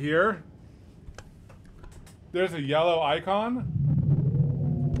corner right here, there's a yellow icon.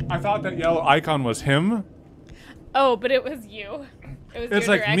 I thought that yellow icon was him. Oh, but it was you. It was It's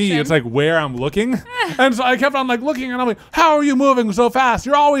your like direction. me. It's like where I'm looking. And so I kept on like looking and I'm like, how are you moving so fast?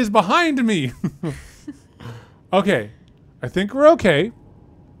 You're always behind me. Okay. I think we're okay.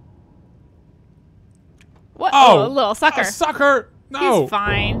 What? Oh, Oh, a little sucker. A sucker. No. He's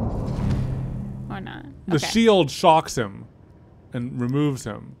fine. Or not. The Okay. shield shocks him and removes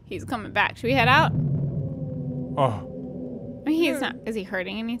him. He's coming back. Should we head out? Oh. I mean, he's not. Is he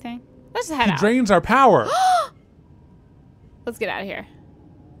hurting anything? Let's just head He out. drains our power. Let's get out of here.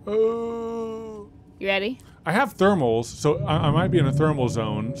 Oh. You ready? I have thermals, so I might be in a thermal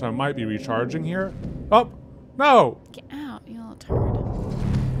zone, so I might be recharging here. Oh, no. Get out, you little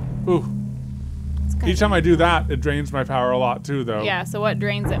turd. Ooh. This Each time I do that, it drains my power a lot too, though. Yeah, so what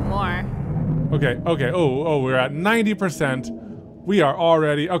drains it more? Okay, okay. Oh, we're at 90%. We are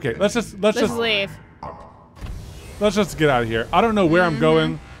already, okay, let's just Leave. Let's just get out of here. I don't know where I'm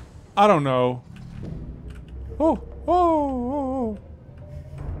going. I don't know. Oh.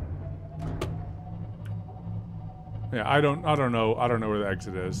 Yeah, I don't know where the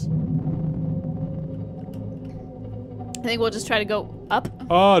exit is. I think we'll just try to go up.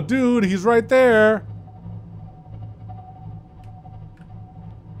 Oh, dude, he's right there.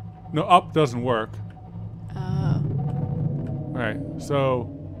 No, up doesn't work. Oh. All right, so.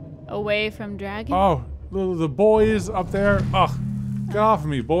 Away from dragon? Oh, the boys up there. Ugh, get off of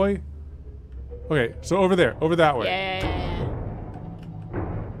me, boy. Okay, so over there, over that way. Yeah.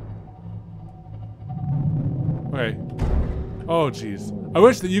 Okay. Oh, jeez. I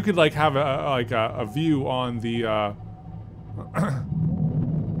wish that you could like have a view on the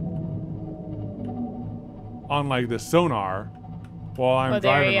on like the sonar while I'm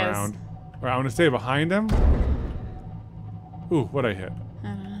there he driving is. around. All right, I'm gonna stay behind him. Ooh, what'd I hit? I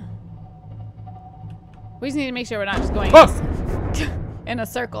don't know. We just need to make sure we're not just going in a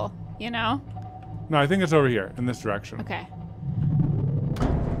circle, you know? No, I think it's over here in this direction. Okay.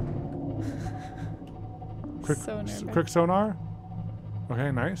 Quick sonar.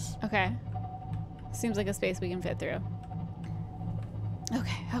 Okay, nice. Okay. Seems like a space we can fit through.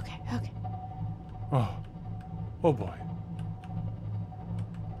 Okay. Oh boy.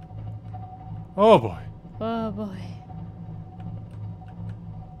 Oh boy. Oh boy.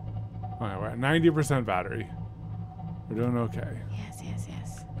 All right, we're at 90% battery. We're doing okay. Yes.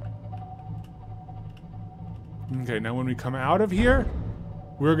 Okay, now when we come out of here,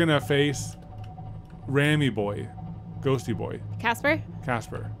 we're gonna face Rammy boy, Ghosty boy, Casper?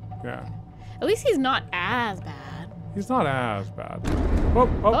 Casper. Yeah, At least he's not as bad. he's not as bad.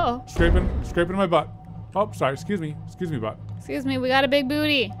 Oh, scraping my butt. Oh, sorry. Excuse me, butt. Excuse me, we got a big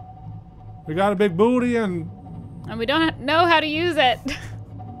booty. We got a big booty and. And we don't know how to use it.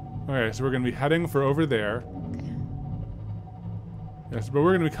 Okay, so we're gonna be heading for over there. Okay. Yes, but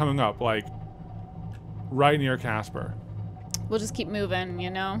we're gonna be coming up like right near Casper. We'll just keep moving, you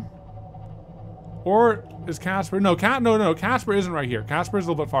know? Or is Casper? No, Casper isn't right here. Casper's a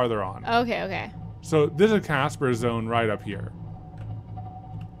little bit farther on. Okay. So this is Casper's zone right up here.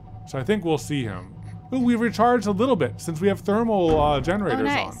 So I think we'll see him. Ooh, we've recharged a little bit since we have thermal generators Oh,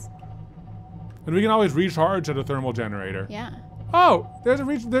 nice. on. And we can always recharge at a thermal generator. Yeah. Oh, there's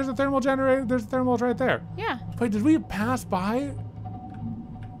a thermal generator. There's a thermal right there. Yeah. Wait, did we pass by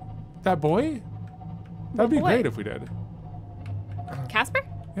That boy? That'd be boy? great if we did. Casper?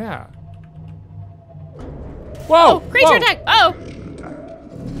 Yeah. Whoa! Oh, creature whoa. attack! Oh!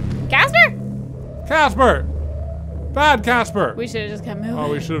 Casper? Casper! Bad Casper! We should have just kept moving.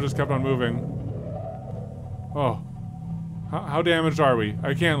 Oh, we should have just kept on moving. Oh. How damaged are we?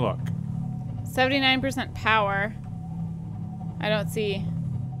 I can't look. 79% power. I don't see.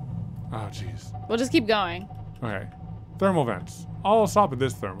 Oh, jeez. We'll just keep going. Okay. Thermal vents. I'll stop at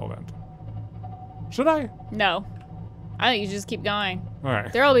this thermal vent. Should I? No. I think you should just keep going. All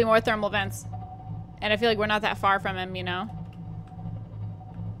right. There will be more thermal vents. And I feel like we're not that far from him, you know?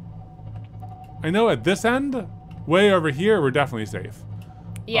 I know at this end, way over here, we're definitely safe.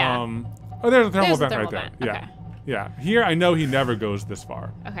 Yeah. Oh, there's a thermal There's a vent thermal right there. vent. Yeah. Okay. Yeah. Here, I know he never goes this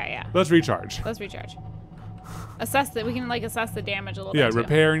far. Okay, yeah. Let's recharge. Let's recharge. Assess that. We can like assess the damage a little Yeah, bit. Too.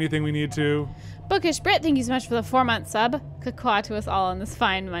 repair anything we need to. Bookish Brit, thank you so much for the 4-month sub. Kakwa to us all on this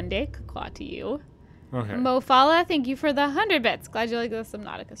fine Monday. Kakwa to you. Okay. Mofala, thank you for the 100 bits. Glad you like the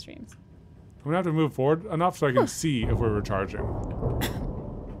Subnautica streams. I'm gonna have to move forward enough so I can see if we're recharging.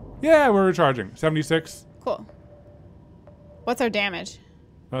 Yeah, we're recharging. 76. Cool. What's our damage?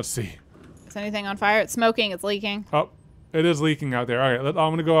 Let's see. Is anything on fire? It's smoking. It's leaking. Oh, it is leaking out there. All right, I'm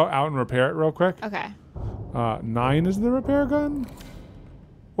gonna go out and repair it real quick. Okay. 9 is the repair gun?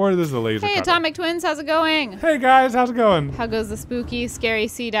 Or this is the laser Hey, cutter? Atomic Twins, how's it going? Hey guys, how's it going? How goes the spooky, scary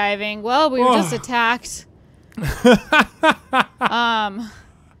sea diving? Well, we were just attacked.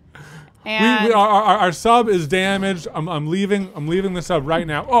 And Our sub is damaged. I'm leaving the sub right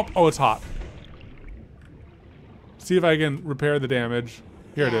now. Oh, it's hot. See if I can repair the damage.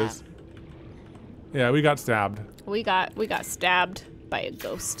 Here it Yeah. is. Yeah, we got stabbed. we got stabbed by a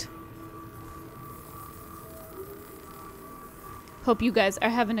ghost. Hope you guys are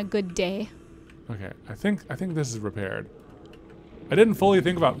having a good day. Okay, I think this is repaired. I didn't fully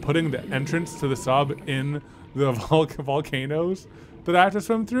think about putting the entrance to the sub in the volcanoes that I have to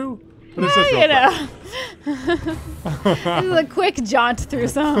swim through, but it's just real quick. This is a quick jaunt through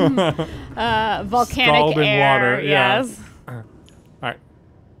some volcanic Scalding air. water, yeah. Yes. All right,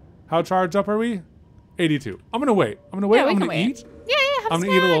 how charged up are we? 82. I'm gonna wait. Yeah, I'm we gonna can wait. eat. Yeah, have I'm a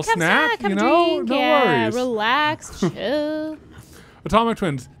gonna eat a little have snack, have you a know? drink, No yeah, worries. relax, chill. Atomic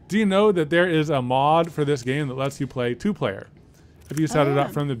Twins, do you know that there is a mod for this game that lets you play 2-player? If you set it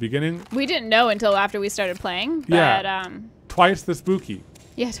up from the beginning, We didn't know until after we started playing, but Yeah. Twice the spooky.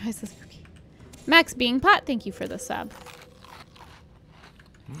 yeah, twice as spooky. Max Being Pot, thank you for the sub.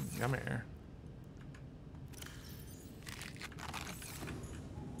 Yummy.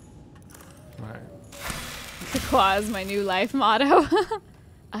 Right. Kakwa is my new life motto.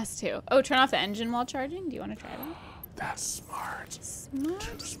 Us too. Oh, turn off the engine while charging. Do you want to try that? That's smart.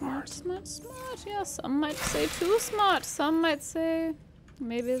 Smart. Yeah, some might say too smart. Some might say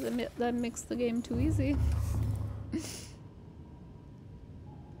maybe that makes the game too easy.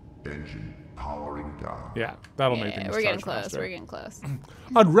 Engine powering down. Yeah, that'll make Yeah, things we're getting charge close. faster. We're getting close.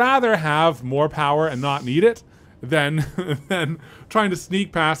 I'd rather have more power and not need it than than trying to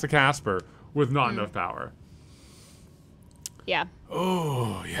sneak past a Casper with not enough power. Yeah.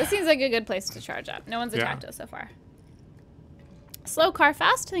 Oh, yeah. This seems like a good place to charge up. No one's Yeah. attacked us so far. Slow Car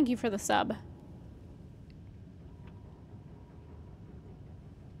Fast, thank you for the sub.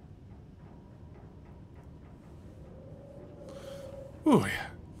 Ooh, yeah.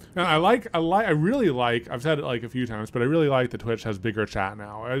 And I really like, I've said it like a few times, but I really like that Twitch has bigger chat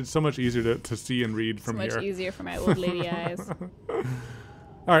now. It's so much easier to see and read from Much here. easier for my old lady eyes.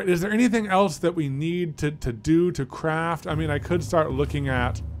 All right, is there anything else that we need to do to craft? I mean, I could start looking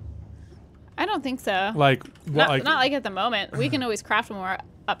at I don't think so. like what Not like at the moment. We can always craft more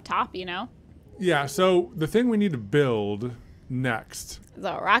up top, you know? Yeah, so the thing we need to build next Is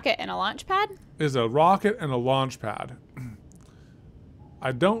a rocket and a launch pad? is a rocket and a launch pad.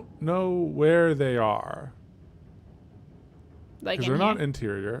 I don't know where they are Like because in they're here? not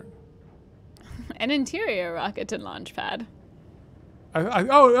interior. An interior rocket and launch pad.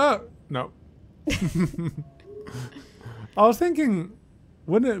 No. I was thinking,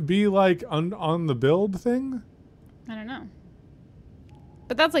 wouldn't it be like on the build thing? I don't know.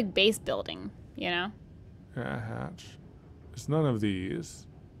 But that's like base building, you know? Yeah, hatch. It's none of these.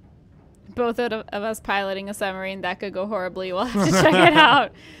 Both of us piloting a submarine, that could go horribly. We'll have to check it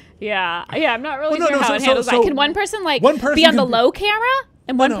out. Yeah, I'm not really Well, no, sure no, how it handles that. Can one person be on the low camera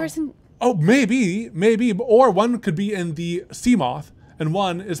and one person? Oh, maybe, or one could be in the Seamoth and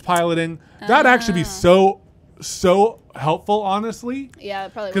one is piloting. That'd actually be so helpful, honestly. Yeah,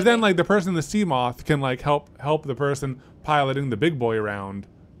 it probably. Because would then, be. like, the person in the Seamoth can like help the person piloting the big boy around.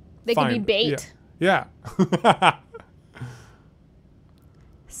 They could be bait. Yeah.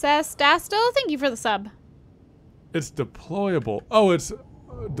 Sestastil, thank you for the sub. It's deployable. Oh, it's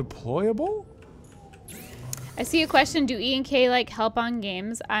deployable? I see a question. Do E and K like help on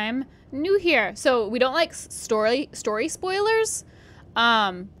games? I'm new here. So we don't like story spoilers.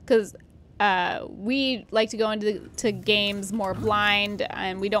 Because we like to go into games more blind,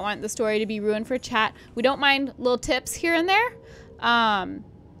 and we don't want the story to be ruined for chat. We don't mind little tips here and there.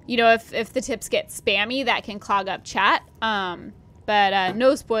 You know, if the tips get spammy, that can clog up chat. But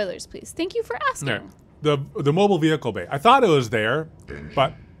no spoilers, please. Thank you for asking. Yeah. The mobile vehicle bay. I thought it was there,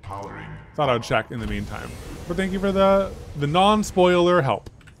 but thought I'd check in the meantime. But thank you for the non-spoiler help.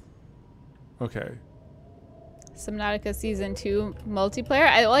 Okay. Subnautica Season 2 multiplayer.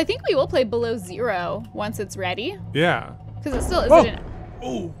 I think we will play Below Zero once it's ready. Yeah. Because it still Oh! isn't.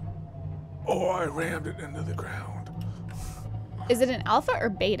 Oh, I rammed it into the ground. Is it an alpha or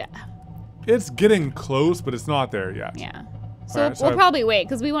beta? It's getting close, but it's not there yet. Yeah. So, Alright, so we'll probably wait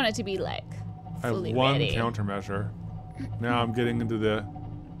because we want it to be like I have fully one ready. countermeasure. Now I'm getting into the...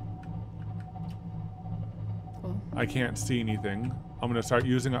 Cool. I can't see anything. I'm gonna start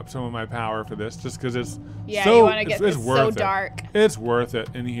using up some of my power for this, just because it's Yeah, so, you want to get it's this worth so it. dark. It's worth it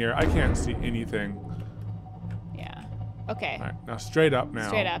in here. I can't see anything. Yeah. Okay. All right, now straight up now.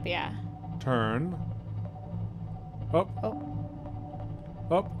 Straight up, yeah. Turn. Up. Oh.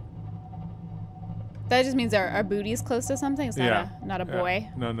 Up. That just means our booty's close to something. It's not Yeah. not a Yeah. boy.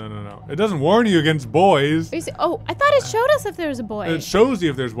 No. It doesn't warn you against boys. Oh, I thought it showed us if there was a boy. It shows you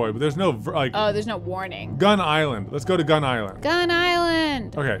if there's boy, but there's no like. Oh, there's no warning. Gun Island. Let's go to Gun Island. Gun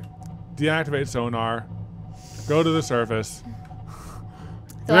Island. Okay. Deactivate sonar. Go to the surface.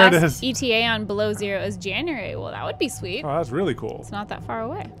 The There it last is. ETA on Below Zero is January. Well, that would be sweet. Oh, that's really cool. It's not that far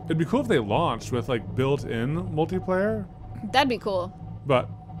away. It'd be cool if they launched with like built-in multiplayer, That'd be cool. but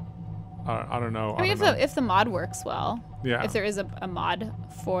I don't know. I mean, don't know. if the mod works well. Yeah. If there is a mod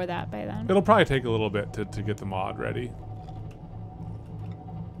for that by then. It'll probably take a little bit to get the mod ready.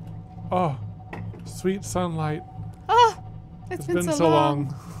 Oh, sweet sunlight. Oh, It's been so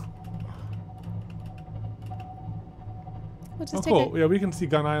long. We'll just Oh, take cool. Yeah, we can see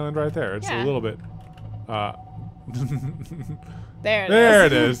Gun Island right there. It's Yeah. a little bit. There it is. There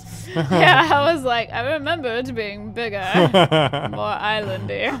it is. Yeah, I was like, I remember it being bigger, more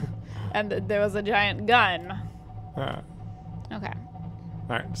islandy, and there was a giant gun. Okay. All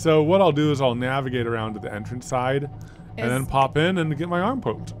right. So what I'll do is I'll navigate around to the entrance side, and then pop in and get my arm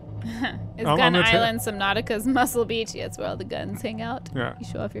poked. Is I'm Gun gonna Island Subnautica's Muscle Beach? Yeah, it's where all the guns hang out. Yeah. You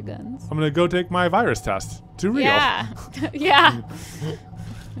show off your guns. I'm gonna go take my virus test. To real. Yeah. Yeah.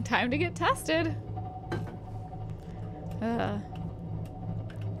 Time to get tested.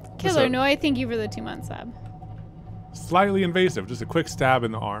 Killer up? Noi, thank you for the 2-month sub. Slightly invasive, just a quick stab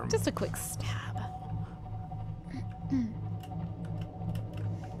in the arm. Just a quick stab.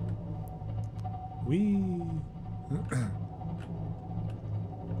 Wee.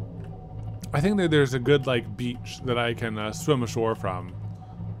 I think that there's a good like beach that I can swim ashore from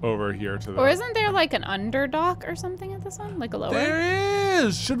over here to the. Or isn't there like an underdock or something at this one? Like a lower? There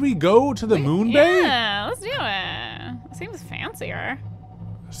is. Should we go to the moon bay? Yeah, let's do it. Seems fancier.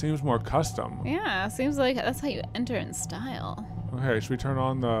 Seems more custom. Yeah, seems like that's how you enter in style. Okay, should we turn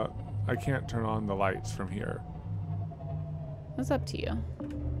on the? I can't turn on the lights from here. It's up to you.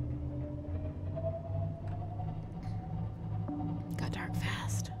 Got dark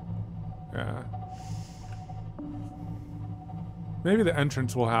fast. Yeah. Maybe the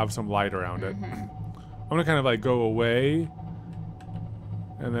entrance will have some light around it. I'm gonna kind of like go away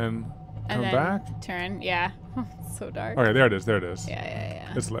and then come back. Turn, yeah. It's so dark. Okay, there it is. There it is.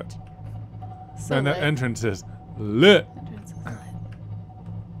 Yeah. It's lit. So And lit. the entrance is lit. Entrance is lit.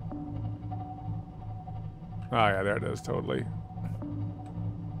 Oh yeah, there it is. Totally.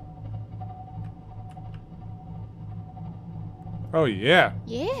 Oh yeah.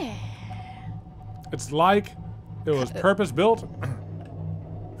 Yeah. It's like it was purpose built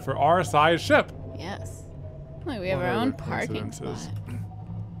for our size ship. Yes. Like we have What our are own the parking spot. coincidences?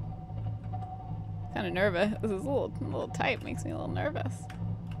 Kind of nervous. This is a little tight. Makes me a little nervous.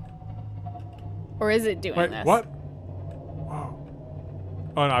 Or is it doing Wait, this? what? Whoa.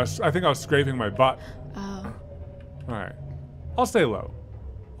 Oh no, I think I was scraping my butt. Oh. All right. I'll stay low.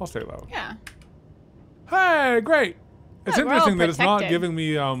 I'll stay low. Yeah. Hey, great. It's Yeah, we're all interesting that it's not protected. giving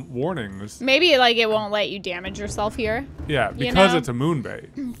me warnings. Maybe like it won't let you damage yourself here Yeah, You because know? it's a moon bay.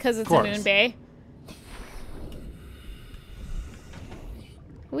 because it's a course. moon bay.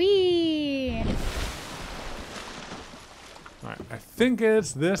 Whee! All right, I think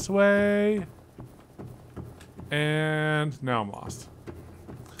it's this way. And now I'm lost.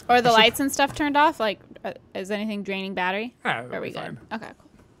 Or the lights and stuff turned off. Like, is anything draining battery? Ah, Are that'll we be good? fine. Okay, cool.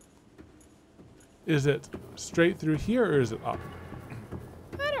 Is it straight through here or is it up?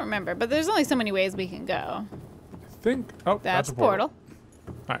 I don't remember, but there's only so many ways we can go. I think. Oh, That's a a portal.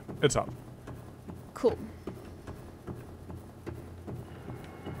 All right, it's up. Cool.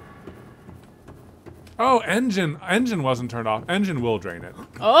 Oh, engine wasn't turned off. Engine will drain it.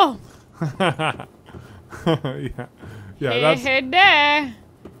 Oh. Yeah, yeah. Hey there.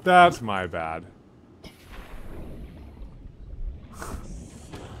 That's my bad.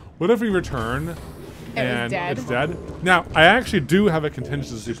 What if we return and it's dead? Now, I actually do have a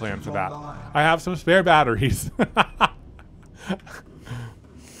contingency plan for that. I have some spare batteries.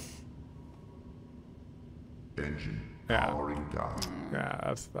 Engine Yeah. powering down.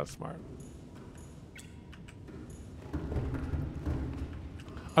 Yeah, that's smart.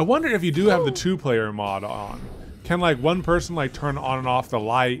 I wonder if you do have the 2-player mod on. Can like one person like turn on and off the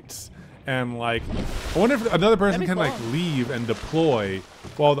lights and like I wonder if another person can like leave and deploy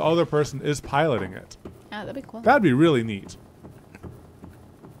while the other person is piloting it. Yeah, that'd be cool. That'd be really neat.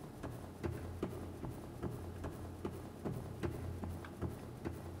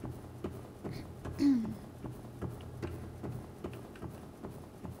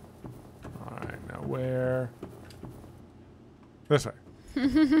 Alright, now where? This way.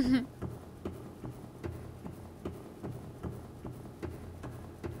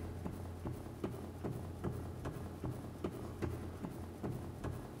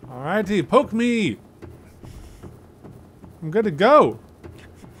 Alrighty, poke me! I'm good to go.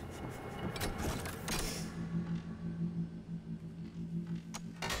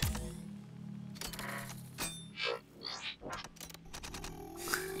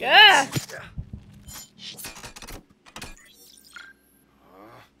 Yeah.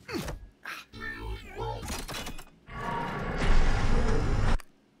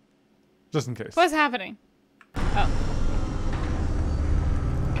 Just in case. What's happening? Oh.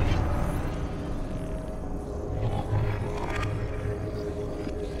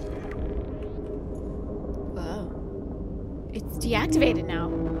 Whoa. It's deactivated now.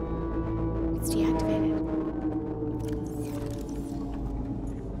 It's deactivated.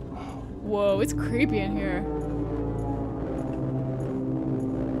 Whoa, it's creepy in here.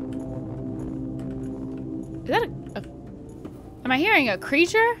 Is that a am I hearing a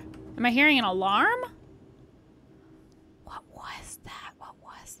creature? Am I hearing an alarm? What was that? What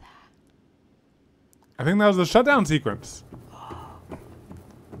was that? I think that was the shutdown sequence.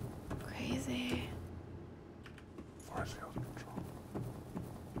 Crazy. Force field control.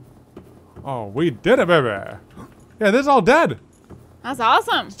 Oh, we did it, baby. Yeah, this is all dead. That's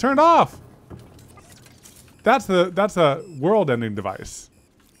awesome. It's turned off. That's a world-ending device.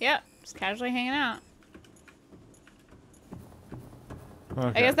 Yep, just casually hanging out. Okay.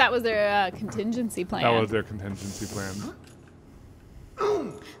 I guess that was their contingency plan. That was their contingency plan.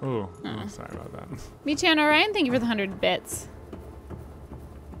 Oh, sorry about that. Michan Orion, thank you for the 100 bits.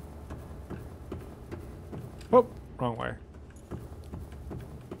 Oh, wrong way.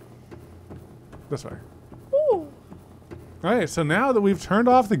 This way. Ooh. Alright, so now that we've turned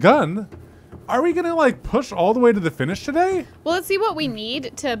off the gun, are we gonna like push all the way to the finish today? Well, let's see what we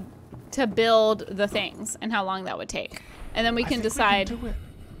need to build the things and how long that would take. And then we can decide.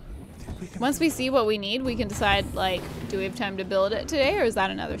 Once we see what we need, we can decide, like, do we have time to build it today, or is that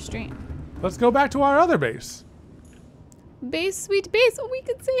another stream? Let's go back to our other base. Base, sweet base. Oh, we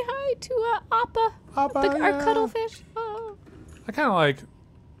could say hi to Appa. Appa, Our yeah. cuttlefish. Oh. I kind of like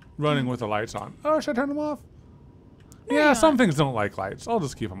running with the lights on. Oh, should I turn them off? No, Yeah, you're some not. things don't like lights. I'll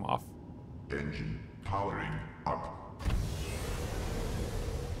just keep them off. Engine powering up.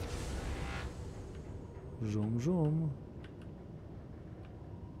 Zoom, zoom.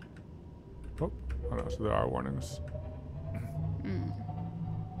 Oh, oh no, so there are warnings.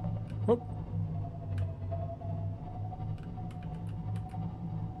 Oh.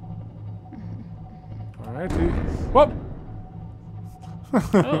 Alrighty. Whoop!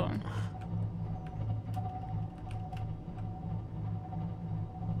 Oh.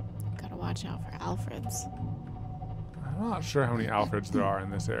 Gotta watch out for Alfreds. I'm not sure how many Alfreds there are in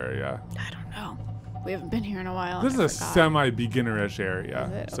this area. I don't know. We haven't been here in a while. This and is I a forgot. semi-beginnerish area,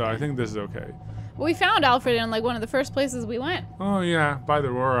 Is it? so I Okay. think this is okay. Well, we found Alfred in like one of the first places we went. Oh yeah, by the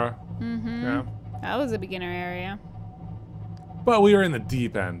Aurora. Mm-hmm. Yeah. That was a beginner area. But we were in the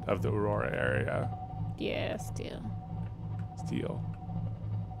deep end of the Aurora area. Yeah, still. Steel.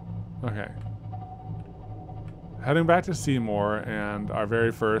 Okay. Heading back to Seymour and our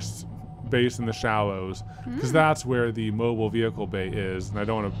very first base in the shallows, because that's where the mobile vehicle bay is, and I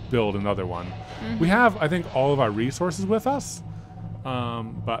don't want to build another one. We have, I think, all of our resources with us,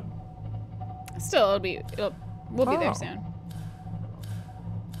 but Still, we'll be there Oh. soon.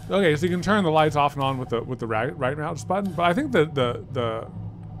 Okay, so you can turn the lights off and on with the right mouse button, but I think the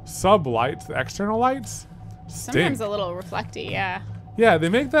sub lights, the external lights, stink. Sometimes a little reflecty, yeah. Yeah, they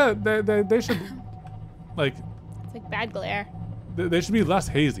make that they should like It's like bad glare. they should be less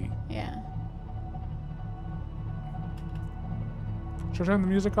hazy. Yeah. Should I turn the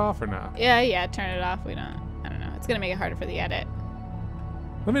music off or not? Yeah, turn it off. I don't know. It's gonna make it harder for the edit.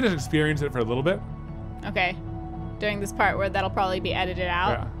 Let me just experience it for a little bit. Okay. During this part where that'll probably be edited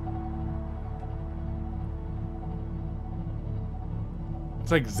out. Yeah.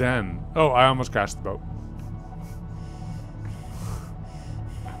 It's like Zen. Oh, I almost crashed the boat.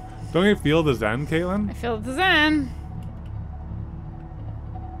 Don't you feel the Zen, Katelyn? I feel the zen.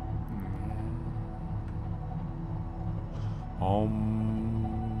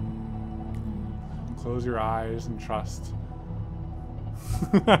 Close your eyes and trust.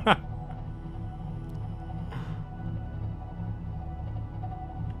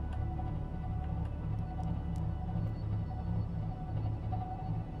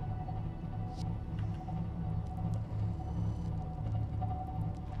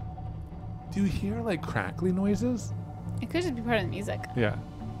 Do you hear like crackly noises? It could just be part of the music. Yeah.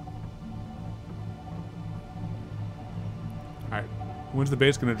 Alright. When's the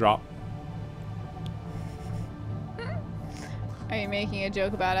bass gonna drop? Are you making a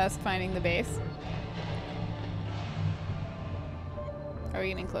joke about us finding the base? Are we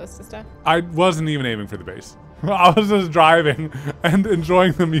getting close to stuff? I wasn't even aiming for the bass. I was just driving and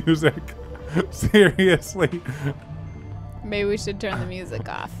enjoying the music. Seriously. Maybe we should turn the music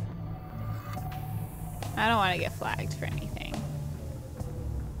off. I don't want to get flagged for anything.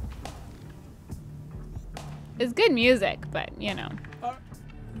 It's good music, but you know.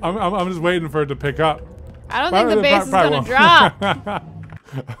 I'm just waiting for it to pick up. I don't think the bass is gonna drop.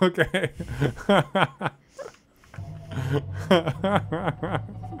 Okay.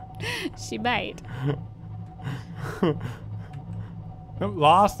 She might.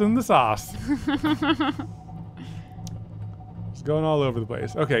 Lost in the sauce. It's going all over the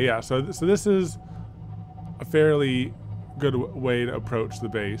place. Okay, yeah. So this is a fairly good way to approach the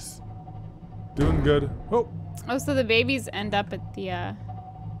base. Doing good. Oh. Oh, so the babies end up at the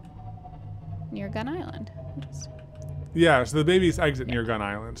near Gun Island. Interesting. Yeah, so the babies exit near Gun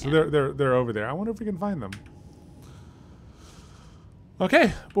Island. So they're over there. I wonder if we can find them.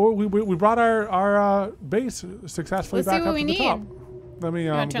 Okay, well, we brought our base successfully back up to the top. Let me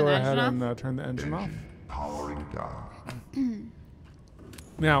go ahead and turn the engine off. Powering down.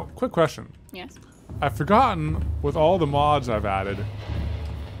 Now, quick question. Yes. I've forgotten with all the mods I've added.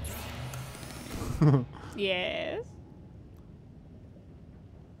 Yes.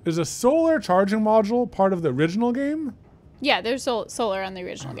 Is a solar charging module part of the original game? Yeah, there's solar on the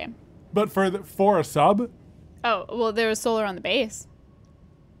original game. But for a sub? Oh, well, there was solar on the base.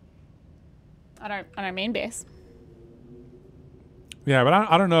 On our main base. Yeah, but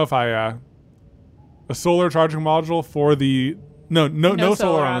I don't know if a solar charging module for the no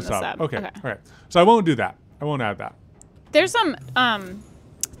solar on the sub. Okay. All right. So I won't do that. I won't add that. There's some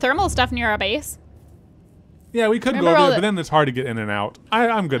thermal stuff near our base. Yeah, we could go there, but then it's hard to get in and out.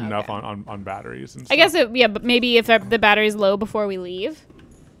 I'm good enough on batteries and stuff. I guess but maybe if the battery's low before we leave,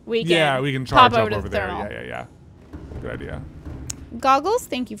 we can charge pop up over there. thermal. Yeah. Good idea. Goggles,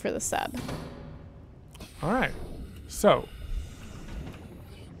 thank you for the sub. All right. So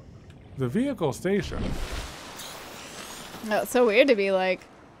the vehicle station. Oh, it's so weird to be like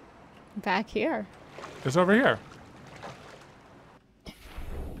back here. It's over here.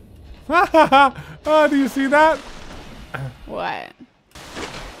 Oh, do you see that? What?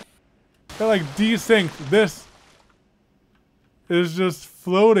 They're like desynced. This is just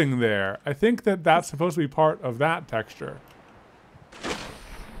floating there. I think that's supposed to be part of that texture.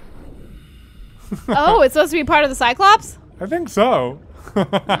 Oh, it's supposed to be part of the Cyclops? I think so.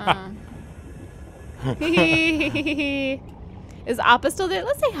 Is Appa still there?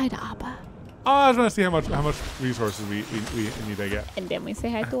 Let's say hi to Appa. Oh, I just want to see how much resources we need to get. And then we say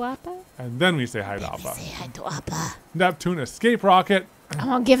hi to Appa. And then we say hi to Appa. Say hi to Appa. Neptune escape rocket. I'm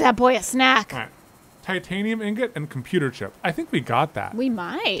gonna give that boy a snack. All right. Titanium ingot and computer chip. I think we got that. We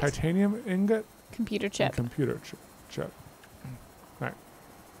might. Titanium ingot. Computer chip. Computer chip. All right.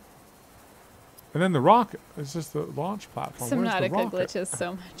 And then the rocket. It's just the launch platform. Subnautica glitches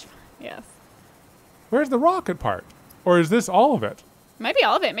so much fun. Yes. Where's the rocket part? Or is this all of it? Might be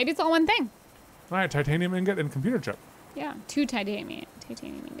all of it. Maybe it's all one thing. All right, titanium ingot and computer chip. Yeah, 2 titanium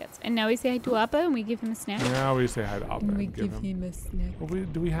ingots. And now we say hi to Appa and we give him a snack. Now we say hi to Appa and we give him a snack. Well,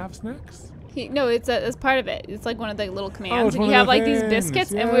 do we have snacks? No, it's part of it. It's like one of the little commands. And you have like these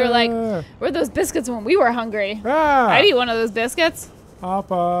biscuits, and we were like, where are those biscuits when we were hungry? Ah. I'd eat one of those biscuits.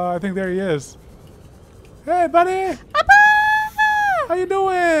 Appa, I think there he is. Hey, buddy. Appa! How you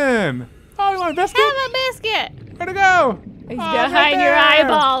doing? Oh, you want a biscuit? Have a biscuit. Where'd it go? He's Oh, right behind your there.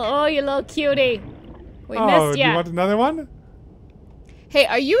 eyeball. Oh, you little cutie. We Oh, missed do you ya. want another one? Hey,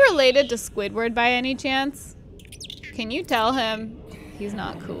 are you related to Squidward by any chance? Can you tell him he's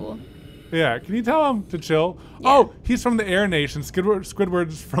not cool? Yeah, can you tell him to chill? Oh, he's from the Air Nation.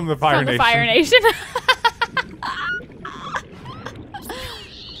 Squidward's from the Fire From the Nation. Fire Nation.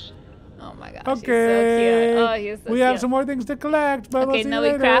 Oh my gosh, he's so Okay. cute. Oh, he's so we cute. have some more things to collect, but we'll Okay, see now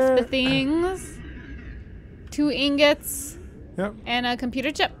you we craft later. the things. 2 ingots Yep, and a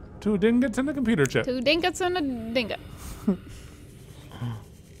computer chip. 2 dingots and a computer chip. 2 dingots and a dingot.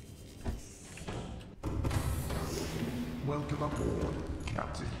 Welcome aboard,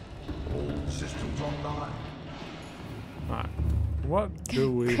 Captain. All systems online. Alright, what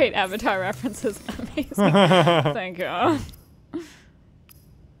do we... Great Avatar references. Amazing. Thank you.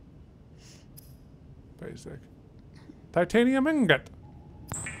 Basic. Titanium ingot.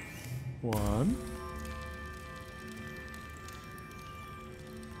 1.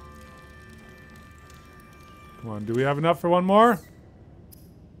 Come on, do we have enough for one more?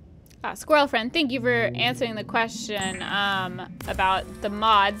 Squirrel friend, thank you for answering the question about the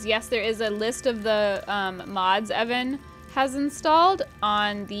mods. Yes, there is a list of the mods Evan has installed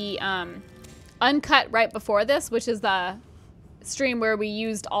on the Uncut right before this, which is the stream where we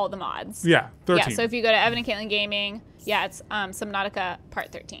used all the mods. Yeah, 13. Yeah, so if you go to Evan and Katelyn Gaming, yeah, it's Subnautica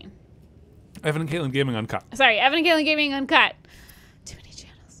Part 13. Evan and Katelyn Gaming Uncut. Sorry, Evan and Katelyn Gaming Uncut. Too many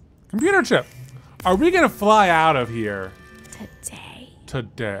channels. Computer chip. Are we gonna fly out of here Today.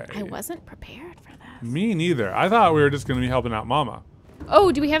 today? I wasn't prepared for this. Me neither. I thought we were just gonna be helping out Mama.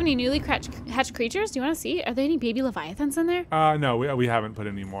 Oh, do we have any newly hatched creatures? Do you want to see? Are there any baby leviathans in there? No, we haven't put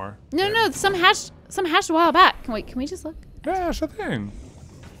any more. No, some hatched a while back. Can we just look? Yeah, sure thing.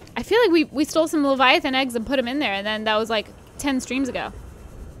 I feel like we stole some leviathan eggs and put them in there, and then that was like 10 streams ago.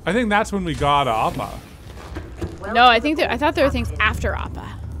 I think that's when we got Appa. No, I thought there were things after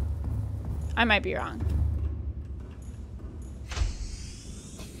Appa. I might be wrong.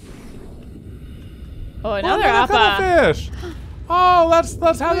 Oh, another Appa. cuttlefish. Oh, let's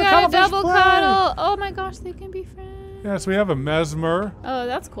have We the got a cuttlefish double play. cuddle. Oh my gosh, they can be friends. Yes, we have a mesmer. Oh,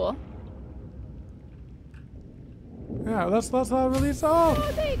 that's cool. Yeah, let's release. Oh,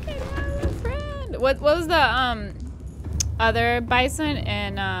 Oh, they can have a friend. What was the other bison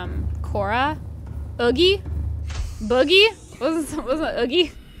in Korra? Oogie? Boogie? Wasn't it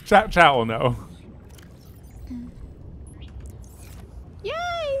Oogie? chat will know. Yay!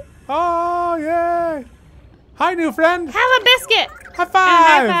 Oh, yay! Hi, new friend. Have a biscuit! High And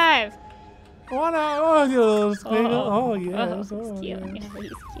five. a high five! Oh, you little squiggle. Oh, yes. Oh, Oh, he's cute. yes. Yeah,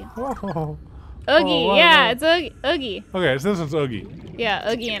 he's cute. Oh. Oogie, wow. yeah, it's Oogie. Okay, so this one's Oogie.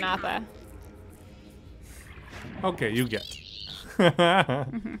 Yeah, Oogie and Appa. Okay, you get.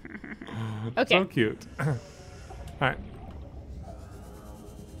 Okay. So cute. Alright.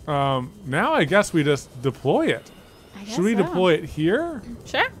 Now I guess we just deploy it. I guess Should we so. deploy it here?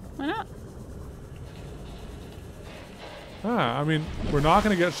 Sure, why not? I mean, we're not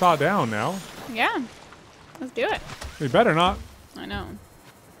going to get shot down now. Yeah, let's do it. We better not. I know.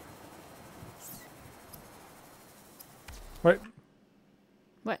 Wait,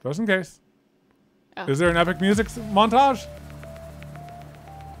 What? just in case. Oh. Is there an epic music montage?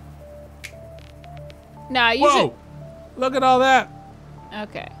 Nah, you Whoa! Look at all that. should.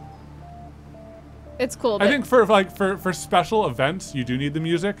 Okay. It's cool, I but think for special events, you do need the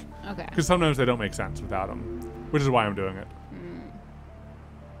music. okay. Because sometimes they don't make sense without them. Which is why I'm doing it.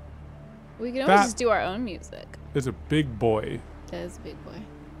 We can that- always just do our own music. It's a big boy. That is a big boy.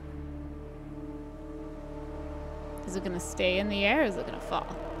 Is it gonna stay in the air or is it gonna fall?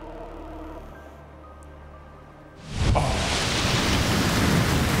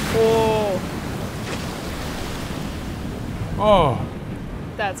 Oh, Oh,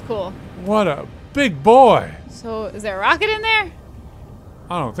 that's cool. what a big boy. So, is there a rocket in there?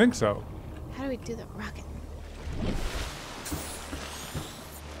 I don't think so. How do we do the rocket?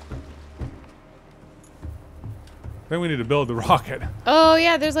 Then we need to build the rocket. Oh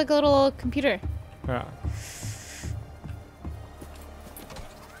yeah, there's like a little computer. Yeah.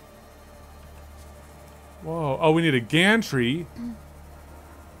 Whoa. Oh, we need a gantry.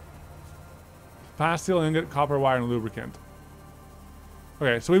 Plasteel ingot, copper wire, and lubricant.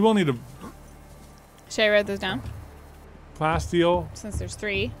 Okay, so we will need a Should I write those down? plasteel. Since there's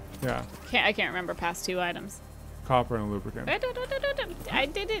 3. Yeah. I can't remember past 2 items. Copper and lubricant. I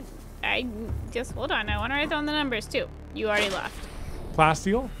did it. I just hold on. I want to write down the numbers too. You already left.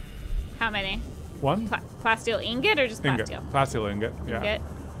 Plasteel? How many? 1. Plasteel ingot or just Ingot. plasteel? Plasteel ingot. Yeah. Ingot.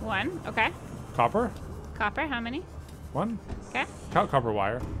 1. Okay. Copper. Copper. How many? 1. Okay. Copper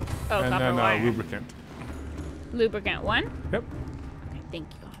wire. Oh, and copper then wire. lubricant. Lubricant 1. Yep. Thank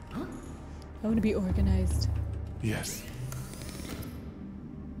you. I want to be organized. Yes.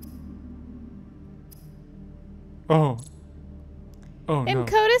 Oh. Oh And no.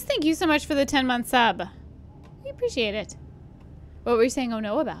 Codus, thank you so much for the 10-month sub. We appreciate it. What were you saying oh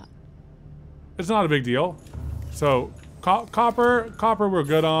no about? It's not a big deal. So copper we're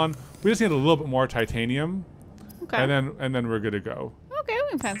good on. We just need a little bit more titanium. Okay. And then we're good to go. Okay, we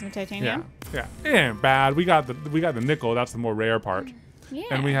can find some titanium. Yeah. It ain't bad. We got the nickel, that's the more rare part. Yeah.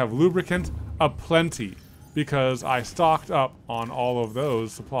 And we have lubricant aplenty because I stocked up on all of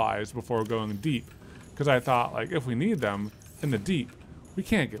those supplies before going deep. Because I thought, like, if we need them in the deep, we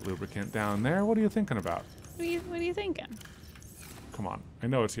can't get lubricant down there. What are you thinking about? What are you thinking? Come on. I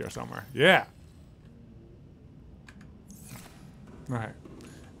know it's here somewhere. Yeah. All right.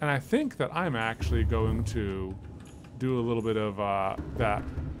 And I think that I'm actually going to do a little bit of that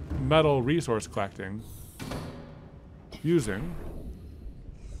metal resource collecting using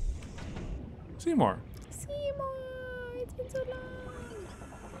Seymour. Seymour, it's been so long.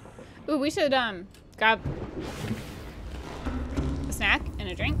 Ooh, we should grab a snack and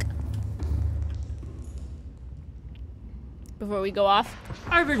a drink before we go off.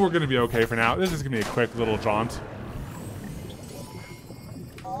 I think we're going to be okay for now. This is going to be a quick little jaunt.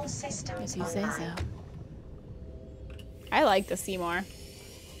 All systems If you say online. so. I like the Seymour.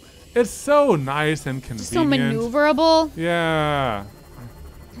 It's so nice and convenient. Just so maneuverable. Yeah.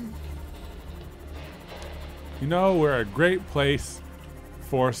 You know, we're a great place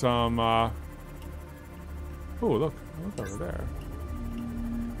for some, oh, look over there.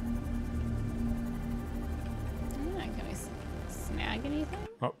 Yeah, can we snag anything?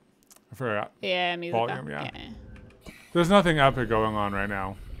 Oh, I forgot. Yeah, music. Volume, yeah. There's nothing epic going on right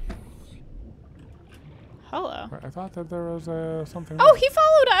now. Hello. I thought that there was something. Oh, he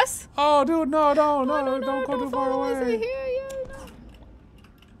followed us. Oh, dude, no, don't go too far follow us away. here. Yeah,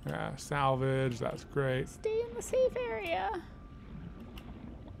 no. Yeah, salvage, that's great. Stay in the safe area.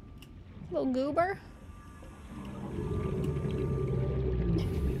 Little goober.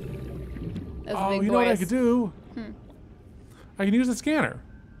 That's a Oh, big you know what I voice. could do? I can use the scanner.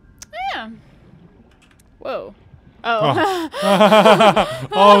 Yeah. Whoa. Oh.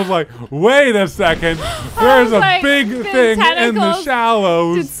 I was like, wait a second. There's a like, big the thing in the tentacles. Did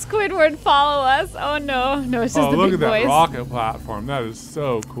shallows. Squidward follow us? Oh no. No, it's just Oh, the look big at that voice. rocket platform. That is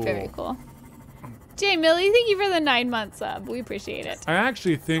so cool. Very cool. Jay Millie, thank you for the 9-month sub. We appreciate it. I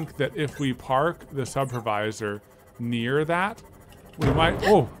actually think that if we park the supervisor near that, we might.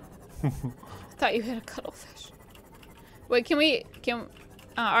 Oh, Thought you hit a cuttlefish. Wait, can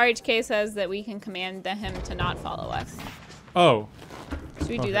RHK says that we can command him to not follow us. oh, Should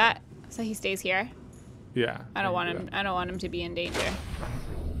we do Okay. that so he stays here? yeah. I don't want him. I don't want him to be in danger.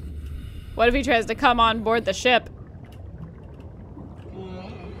 What if he tries to come on board the ship?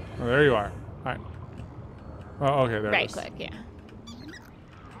 Oh, there you are. All right. Oh, okay. There it Right is. click, yeah.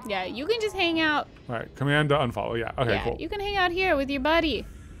 Yeah, you can just hang out. All right. Command to unfollow. Yeah. Okay. Yeah, Cool. you can hang out here with your buddy,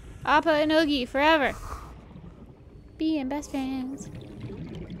 Appa and Oogie, forever. Being best friends.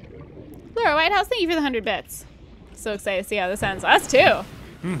 Laura Whitehouse, thank you for the 100 bits. So excited to see how this ends. Us too.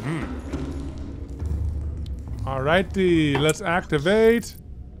 Alrighty, let's activate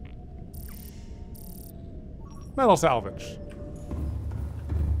metal salvage.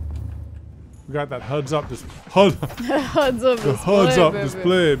 We got that HUDs up HUDs up display. HUDs up baby.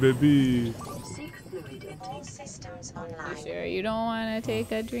 display, baby. Seek fluid All intake. systems You online. sure you don't want to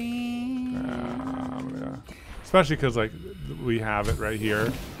take a drink? Yeah. Especially because like we have it right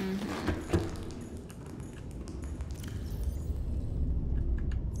here.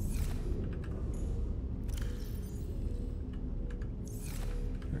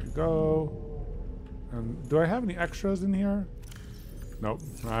 There you go. And do I have any extras in here? Nope.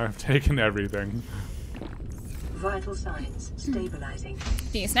 I've taken everything. Vital signs stabilizing.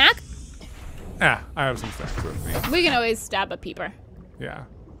 Do you snack? Yeah, I have some snacks with me. We can always stab a peeper. Yeah.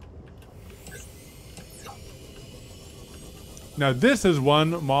 Now this is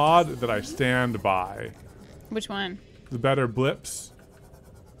one mod that I stand by. Which one? The better blips.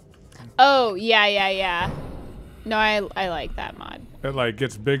 Oh, yeah. No, I like that mod. It like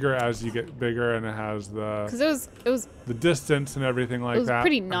gets bigger as you get bigger, and it has Because the it was distance and everything like it was that.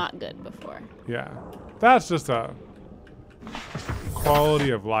 pretty not good before. Yeah, that's just a quality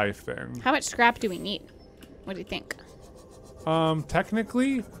of life thing. How much scrap do we need? What do you think?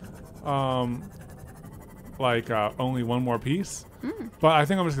 Technically, like only one more piece. But I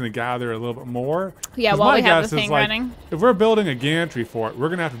think I'm just going to gather a little bit more. Yeah, 'Cause while my we have guess the is, thing like, running. if we're building a gantry for it, we're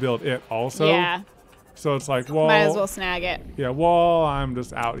going to have to build it also. Yeah. So it's like, well, Might as well snag it. yeah, while I'm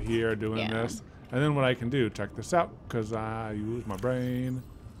just out here doing Yeah. this. And then what I can do, check this out, because I use my brain.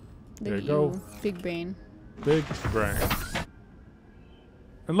 There you go. Big brain. Big brain.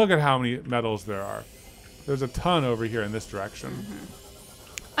 And look at how many metals there are. There's a ton over here in this direction.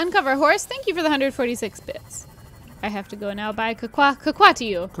 Uncover horse, thank you for the 146 bits. I have to go now buy Kaqua to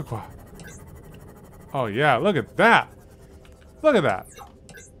you. Kaqua. Oh yeah, look at that. Look at that.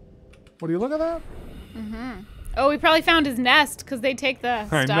 What do you look at that? Oh, we probably found his nest because they take the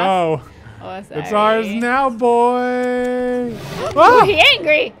I stuff. know. Oh, sorry. It's ours now, boy. Oh, he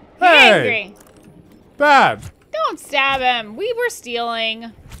angry. He Hey. angry. Bad. Don't stab him. We were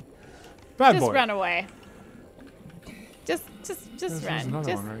stealing. Bad Just boy. run away. Just There's run.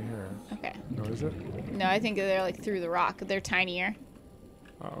 another Just one right here. okay. No, is it? No, I think they're like through the rock. They're tinier.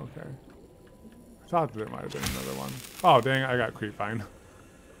 Oh, okay. Thought there might have been another one. Oh, dang, I got creep vine.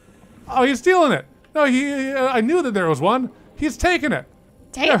 Oh, he's stealing it. No, I knew that there was one. He's taking it.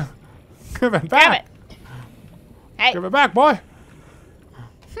 Take it. Give it Grab back. it. Hey. Give it back, boy.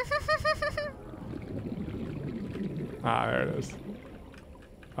 Ah, there it is.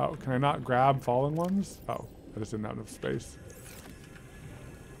 Oh, can I not grab fallen ones? Oh, I just didn't have enough space.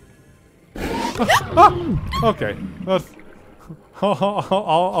 Ah, okay, let's.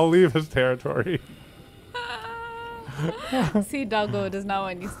 I'll leave his territory. See, Doggo does not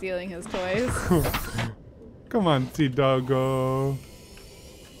want you stealing his toys. Come on, T-Doggo.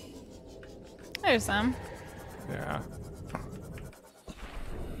 There's some. Yeah.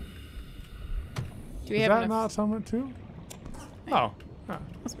 Do we Is have that enough? not someone too? Oh,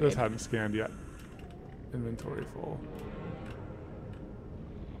 That's this weird. hadn't scanned yet. Inventory full.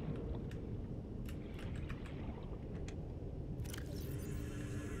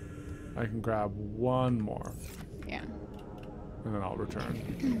 I can grab one more, Yeah, and then I'll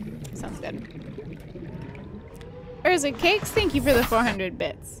return. sounds good. Urza Cakes, thank you for the 400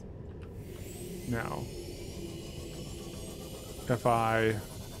 bits. Now, if I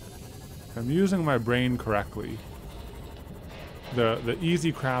am using my brain correctly, the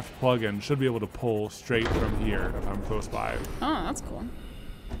Easy Craft plugin should be able to pull straight from here if I'm close by. Oh, that's cool.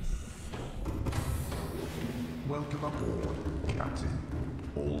 Welcome aboard, Captain.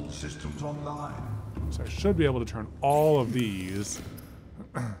 All systems online. So I should be able to turn all of these.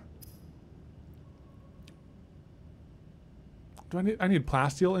 I need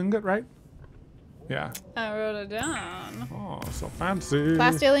plasteel ingot, right? Yeah. I wrote it down. Oh, so fancy.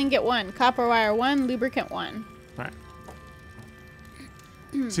 Plasteel ingot 1, copper wire 1, lubricant 1. Right.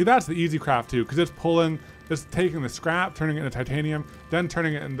 See, that's the Easy Craft too, because it's taking the scrap, turning it into titanium, then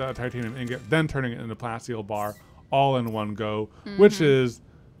turning it into a titanium ingot, then turning it into plasteel bar, all in one go, which is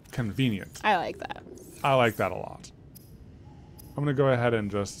convenient. I like that. I like that a lot. I'm gonna go ahead and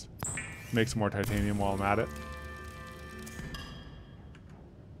just make some more titanium while I'm at it.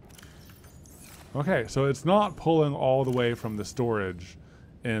 Okay, so it's not pulling all the way from the storage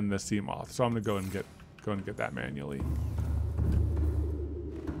in the Seamoth, so I'm gonna go and get that manually.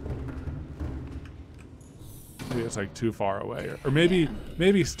 Maybe it's like too far away, or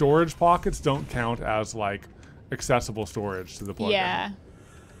maybe storage pockets don't count as like accessible storage to the plugin. Yeah.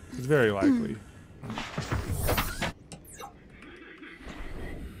 It's very likely.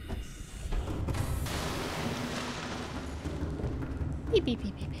 Beep, beep,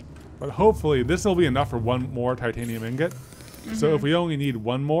 beep, beep, beep. But hopefully this will be enough for one more titanium ingot. So if we only need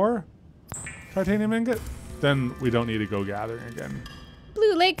one more titanium ingot, then we don't need to go gathering again.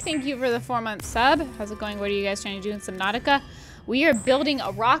 Blue Lake, thank you for the 4-month sub. How's it going? What are you guys trying to do in Subnautica? We are building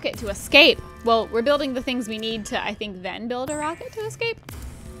a rocket to escape. Well, we're building the things we need to, I think, then build a rocket to escape.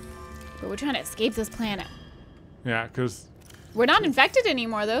 But we're trying to escape this planet. Yeah, because... We're not infected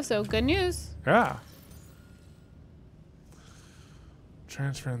anymore, though, so good news. Yeah.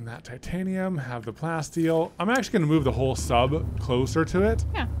 Transferring that titanium, have the plasteel. I'm actually going to move the whole sub closer to it.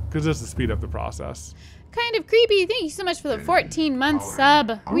 Yeah. Because this will speed up the process. Kind of creepy. Thank you so much for the 14-month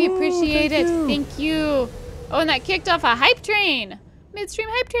sub. We appreciate it. Thank you. Oh, and that kicked off a hype train. Midstream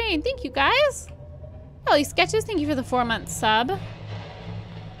hype train. Thank you, guys. Ellie Sketches, thank you for the 4-month sub.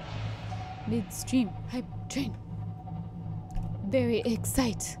 Midstream hype train. Very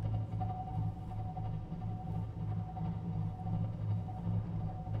excited.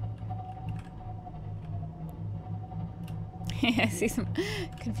 I see some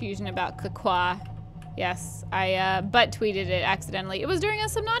confusion about Kaqua. Yes, I butt tweeted it accidentally. It was during a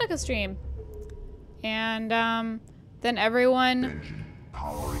Subnautica stream. And then everyone... Engine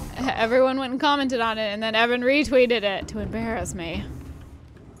powering Everyone went and commented on it, and then Evan retweeted it to embarrass me.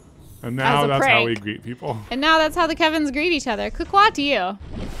 And now As a that's how we prank. greet people. And now that's how the Kevins greet each other. Kukwat to you.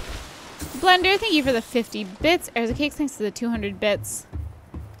 Blender, thank you for the 50 bits. Erza Cakes, thanks for the 200 bits.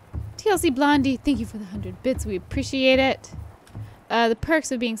 TLC Blondie, thank you for the 100 bits. We appreciate it. The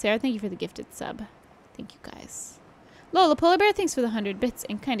Perks of Being Sarah, thank you for the gifted sub. Thank you, guys. Lola Polar Bear, thanks for the 100 bits.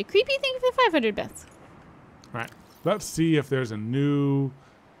 And Kinda Creepy, thank you for the 500 bits. All right. Let's see if there's a new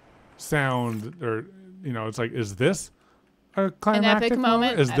sound or, you know, it's like, is this a climactic epic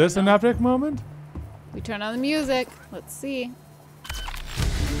moment? Is I this don't an know. epic moment? We turn on the music. Let's see.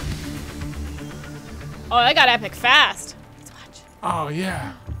 Oh, that got epic fast. Let's watch. Oh,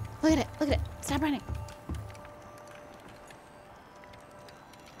 yeah. Look at it. Look at it. Stop running.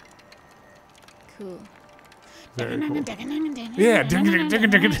 Cool. Very cool. Yeah.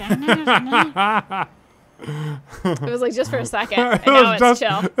 It was like just for a second, and It now was it's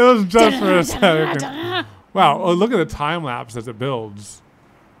chill. It was just for a second. Wow. Oh, look at the time lapse as it builds.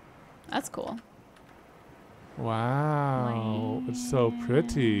 That's cool. Wow. It's so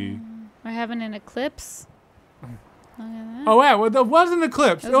pretty. We're having an eclipse. Look at that. Oh, yeah. Well, that was an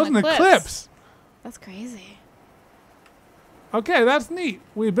eclipse. It was an eclipse. That's crazy. Okay, that's neat.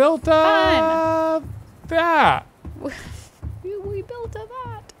 We built Fun. that. We built a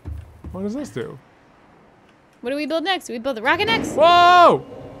that. What does this do? What do we build next? Do we build the rocket next? Whoa!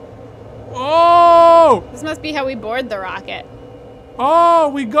 Oh! This must be how we board the rocket. Oh,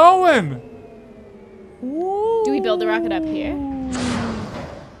 we going. Woo. Do we build the rocket up here?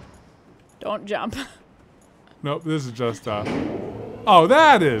 Don't jump. Nope, this is just oh,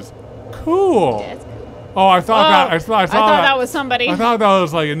 that is cool. Yeah, it's cool. Oh, I thought I thought that was somebody. I thought that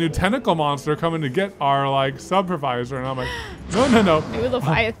was like a new tentacle monster coming to get our like supervisor, and I'm like, no. New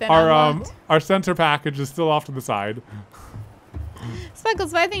Leviathan unlocked. Our sensor package is still off to the side.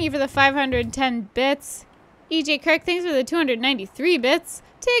 Speckles 5, thank you for the 510 bits. EJ Kirk, thanks for the 293 bits.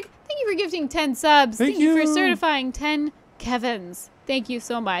 Tig, thank you for gifting 10 subs. Thank you for you. certifying 10 Kevins. Thank you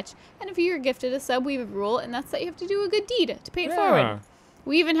so much. And if you're gifted a sub, we have a rule, and that's that you have to do a good deed to pay it forward.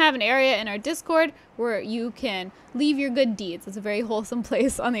 We even have an area in our Discord where you can leave your good deeds. It's a very wholesome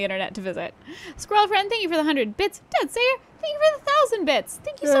place on the internet to visit. Squirrel Friend, thank you for the 100 bits. Dead Sayer, thank you for the 1,000 bits.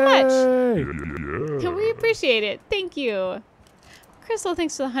 Thank you so much. Yay. We appreciate it. Thank you. Crystal,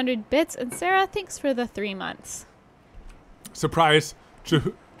 thanks for the 100 bits. And Sarah, thanks for the 3 months. Surprise,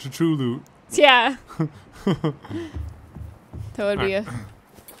 Chulu. Yeah. That would be a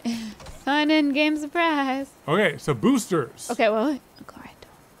fun in-game surprise. Okay, so boosters. Okay, well, go right.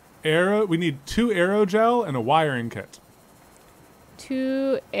 Arrow. We need 2 aerogel and a wiring kit.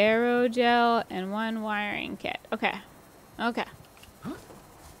 2 aerogel and 1 wiring kit. Okay. Okay. Let's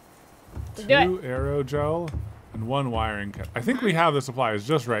do 2 it. aerogel and 1 wiring kit. I think we have the supplies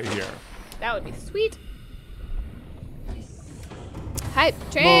just right here. That would be sweet. Hype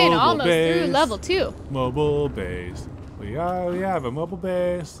train Mobile almost base. through level 2. Mobile base. We have a mobile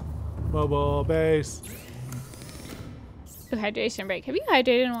base. Mobile base. Ooh, hydration break. Have you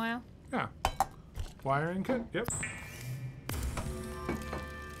hydrated in a while? Yeah. Wiring kit. Yep.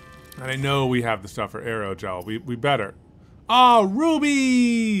 And I know we have the stuff for aerogel. We better. Oh,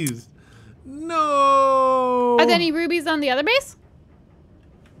 rubies! No! Are there any rubies on the other base?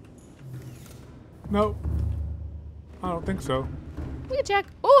 Nope. I don't think so. We can check.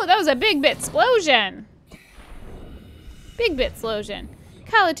 Oh, that was a big bit explosion. Big bit explosion.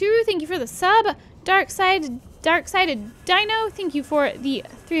 Kalaturu, thank you for the sub. Dark-sided Dino, thank you for the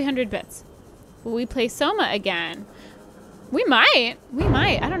 300 bits. Will we play Soma again? We might.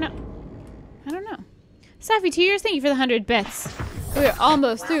 I don't know. Safi Tears, thank you for the 100 bits. We're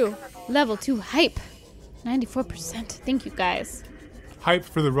almost through level 2 hype. 94%. Thank you, guys. Hype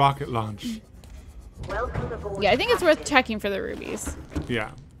for the rocket launch. Welcome aboard. Yeah, I think it's worth checking for the rubies.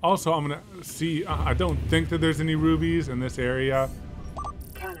 Yeah. Also, I'm gonna see. I don't think that there's any rubies in this area.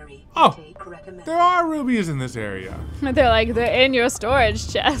 Calorie Oh, intake recommended. there are rubies in this area. They're in your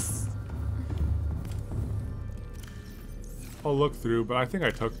storage chest. I'll look through, but I think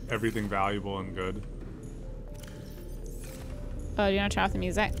I took everything valuable and good. Oh, do you want to turn off the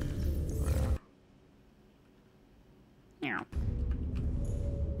music? Yeah.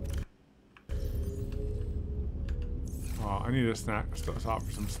 Oh, I need a snack. Stop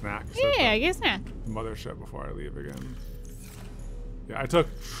for some snacks. Yeah, get a snack. Mothership before I leave again. Yeah, I took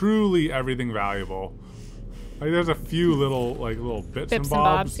truly everything valuable. Like, there's a few little bits and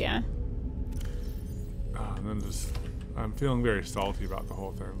bobs. Yeah. And then I'm feeling very salty about the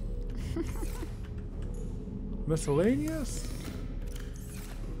whole thing. Miscellaneous?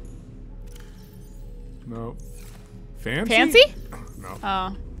 No. Fancy? Fancy? No.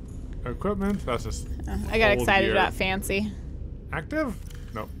 Oh. Equipment. That's just. I got old excited gear. about fancy. Active?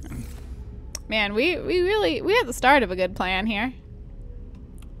 Nope. Man, we had the start of a good plan here.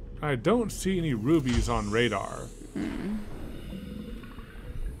 I don't see any rubies on radar.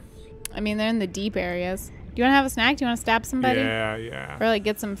 I mean, they're in the deep areas. Do you want to have a snack? Do you want to stab somebody? Yeah, yeah. Or like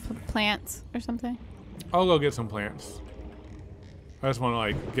get some plants or something? I'll go get some plants. I just want to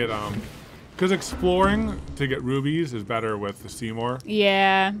like get because exploring to get rubies is better with the Seymour.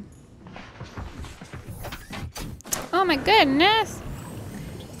 Yeah. Oh my goodness.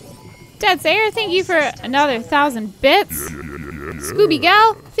 Dead Sayer, thank you for another 1,000 bits. Scooby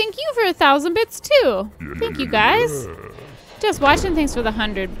Gal, thank you for 1,000 bits too. Thank you guys. Just watching, thanks for the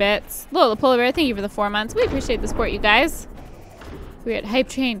 100 bits. Lola Polar Bear, thank you for the 4 months. We appreciate the support, you guys. We're at Hype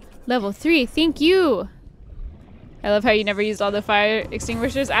Train level 3. Thank you. I love how you never used all the fire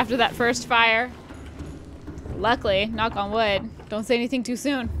extinguishers after that first fire. Luckily, knock on wood. Don't say anything too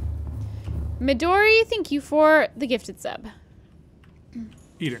soon. Midori, thank you for the gifted sub.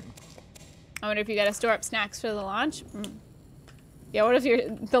 Eating. I wonder if you gotta store up snacks for the launch. Yeah, what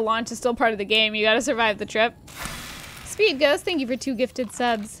if the launch is still part of the game? You gotta survive the trip. Speed Ghost, thank you for 2 gifted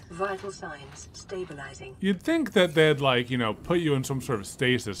subs. Vital signs stabilizing. You'd think that they'd like, you know, put you in some sort of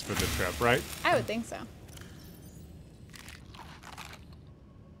stasis for the trip, right? I would think so.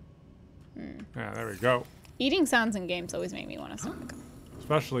 Yeah, there we go. Eating sounds in games always make me want to smoke.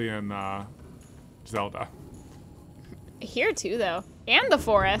 Especially in Zelda. Here too, though. And the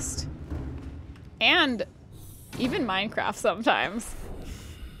forest. And even Minecraft sometimes.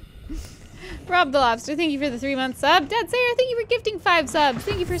 Rob the Lobster, thank you for the 3-month sub. Dead Sayer, thank you for gifting 5 subs.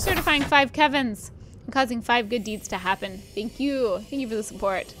 Thank you for certifying 5 Kevins and causing 5 good deeds to happen. Thank you. Thank you for the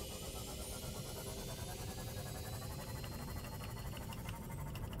support.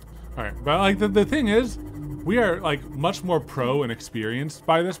 All right, but like the thing is, we are like much more pro and experienced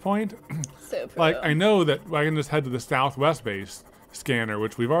by this point. So pro. Like I know that I can just head to the southwest base scanner,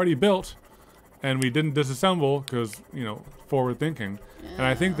 which we've already built, and we didn't disassemble because, you know, forward thinking. And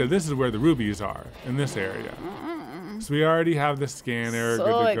I think that this is where the rubies are, in this area. So we already have the scanner, so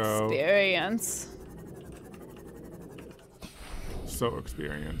good to go. experience. So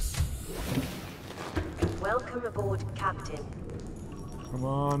experienced. Welcome aboard, Captain. Come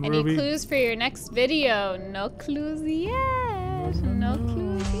on, Any Ruby. clues for your next video? No clues yet. No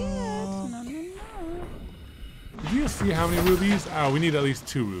clues yet. No, no, no. Did you see how many rubies? Oh, we need at least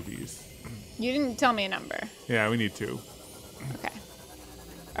 2 rubies. You didn't tell me a number. Yeah, we need 2. Okay.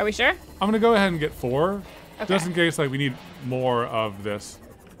 Are we sure? I'm gonna go ahead and get 4, Okay. just in case like we need more of this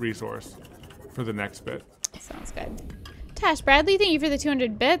resource for the next bit. Sounds good. Tash Bradley, thank you for the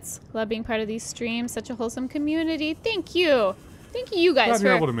 200 bits. Love being part of these streams. Such a wholesome community. Thank you. Thank you guys Glad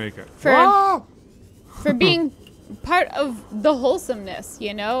you're able to make it. for being part of the wholesomeness,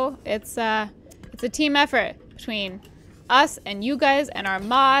 you know? It's a team effort between us and you guys and our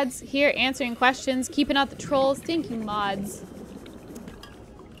mods here answering questions, keeping out the trolls. Thank you, mods,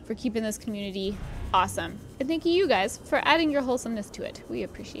 for keeping this community awesome. And thank you guys for adding your wholesomeness to it. We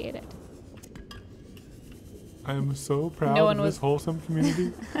appreciate it. I'm so proud No of one this was- wholesome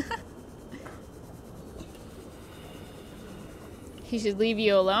community. He should leave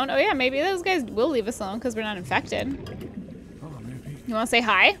you alone. Oh yeah, maybe those guys will leave us alone because we're not infected. Oh, maybe. You want to say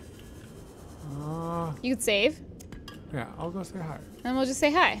hi? Uh, You could save, yeah, I'll go say hi. and we'll just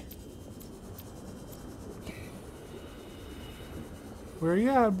say hi. Where you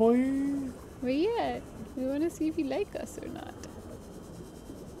at, boy? Where you at? We want to see if you like us or not.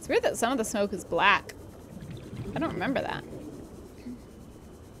 It's weird that some of the smoke is black. I don't remember that.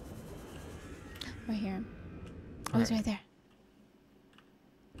 Right here. Oh, he's right there.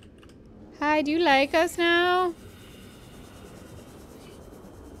 Hi, do you like us now?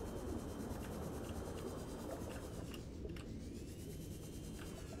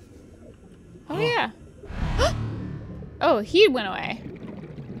 Oh, yeah. Oh, he went away.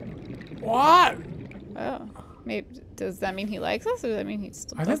 What? Oh. Maybe, does that mean he likes us, or does that mean he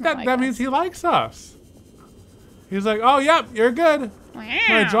still I think doesn't that, like that us? means he likes us. He's like, oh, yep, you're good. My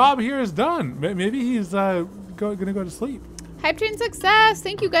Wow. job here is done. Maybe he's gonna go to sleep. Hype Train success!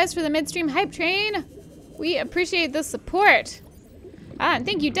 Thank you guys for the midstream Hype Train. We appreciate the support. And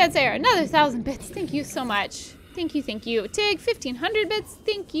thank you, Dead Sayer. Another 1,000 bits. Thank you so much. Thank you, thank you. Tig, 1,500 bits.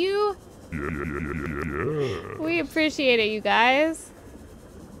 Thank you. We appreciate it, you guys.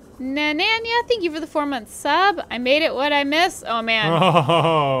 Nananya, thank you for the 4-month sub. I made it. What I miss? Oh, man.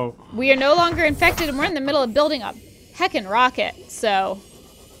 Oh. We are no longer infected, and we're in the middle of building a heckin' rocket. So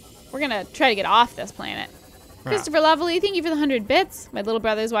we're going to try to get off this planet. Christopher Lovely, thank you for the 100 bits. My little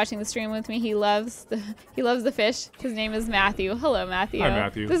brother's watching the stream with me. He loves the fish. His name is Matthew. Hello, Matthew. Hi,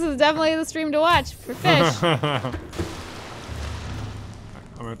 Matthew. This is definitely the stream to watch for fish. I'm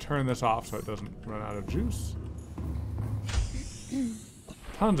gonna turn this off so it doesn't run out of juice.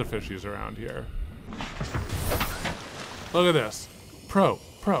 Tons of fishies around here. Look at this. Pro.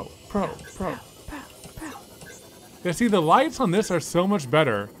 Yeah, see, the lights on this are so much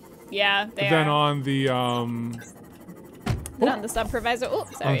better Yeah, they than are. on the Than on the supervisor. Oh,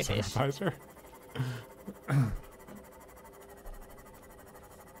 sorry, fish. supervisor.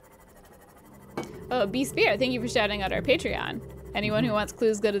 Oh, B Spear, thank you for shouting out our Patreon. Anyone who wants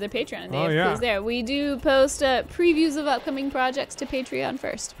clues, go to their Patreon. And they have clues there. We do post previews of upcoming projects to Patreon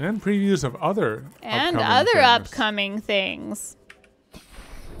first. And previews of other upcoming things.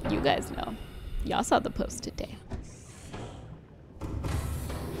 You guys know. Y'all saw the post today.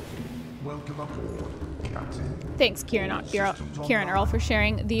 Welcome aboard, Captain. Thanks, Kieran Earl, for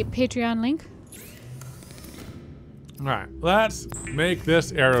sharing the Patreon link. All right, let's make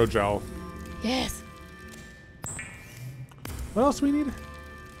this aerogel. Yes. What else do we need?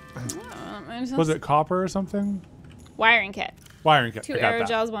 Was it copper or something? Wiring kit. Wiring kit. 2 I got that.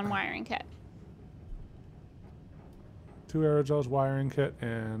 aerogels, 1 wiring kit. 2 aerogels, wiring kit,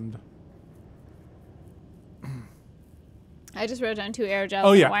 and... I just wrote down 2 aerogels.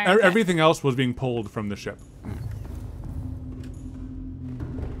 Oh and yeah, a wiring kit. everything else was being pulled from the ship.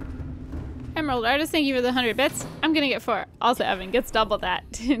 Emerald Artist, thank you for the 100 bits. I'm gonna get 4. Also, Evan gets double that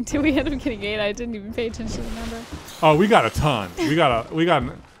until we end up getting 8. I didn't even pay attention to the number. Oh, we got a ton.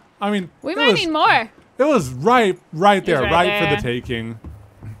 I mean, We might need more. It was right there, right right there. for the taking.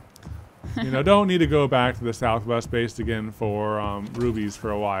 You know, don't need to go back to the Southwest base again for rubies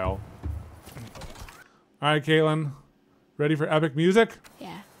for a while. All right, Katelyn, ready for epic music?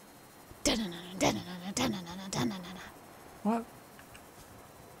 Yeah. What?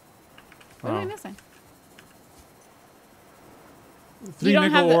 What am I missing? 3 don't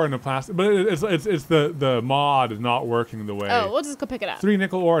have nickel the- ore and a plastic, but it's the mod is not working the way. Oh, we'll just go pick it up. 3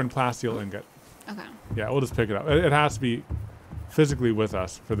 nickel ore and plasteel ingot. Okay. Yeah, we'll just pick it up. It has to be physically with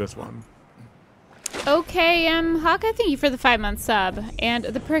us for this one. Okay, Hawkeye, thank you for the 5-month sub. And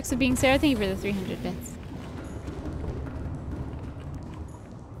the perks of being Sarah, thank you for the 300 bits.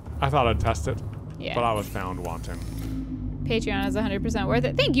 I thought I'd test it, Yeah. but I was found wanting. Patreon is 100% worth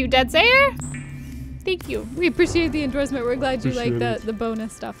it. Thank you, Dead Sayer. Thank you. We appreciate the endorsement. We're glad you like Appreciate the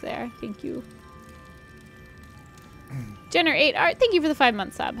bonus stuff there. Thank you. Generate Art, thank you for the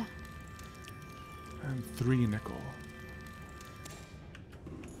 5-month sub. And 3 nickel.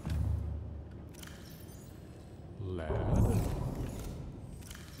 Lead.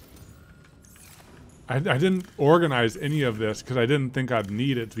 I didn't organize any of this because I didn't think I'd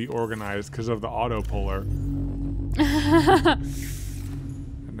need it to be organized because of the auto puller. And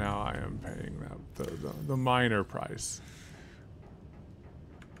now I am paying the minor price.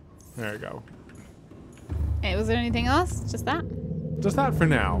 There you go. Hey, was there anything else? Just that? Just that for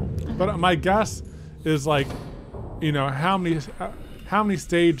now. But my guess is like, you know, how many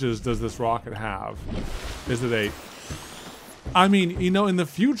stages does this rocket have? Is it 8? I mean, you know, in the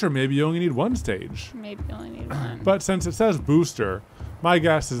future, maybe you only need 1 stage. Maybe you only need 1. But since it says booster, my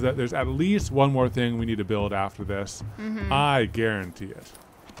guess is that there's at least 1 more thing we need to build after this. I guarantee it.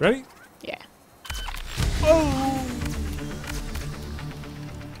 Ready? Yeah. Oh!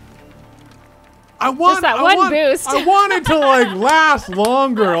 I want Just that one boost. I want it to like last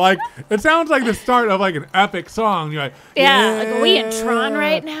longer. Like it sounds like the start of like an epic song. You're like, Yeah, like, are we in Tron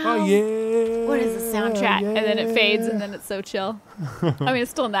right now? Oh yeah. What is the soundtrack? And then it fades, and then it's so chill. I mean, it's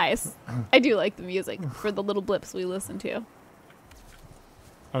still nice. I do like the music for the little blips we listen to.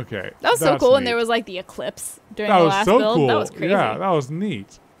 Okay. That was so that's cool. And neat. there was like the eclipse during That the was last so build. cool. That was crazy. Yeah, that was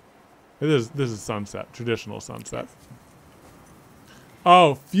neat. This is sunset, traditional sunset.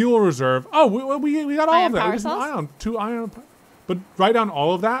 Oh, fuel reserve. Oh, we got all Ion of that. power We just cells? 2 ion. But write down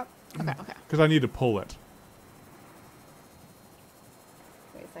all of that Okay. because I need to pull it.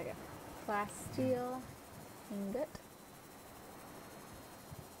 Wait a second. Plasteel ingot.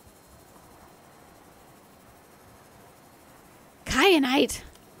 Kyanite.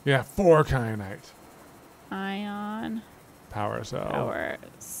 Yeah, 4 kyanite. Ion Power cell. power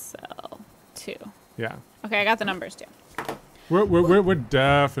cell 2. Yeah. Okay, I got the numbers too. We're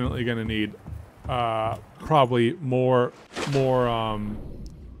definitely gonna need probably more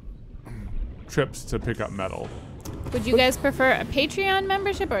trips to pick up metal. Would you guys prefer a Patreon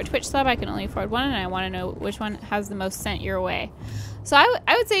membership or a Twitch sub? I can only afford one, and I want to know which one has the most sent your way. So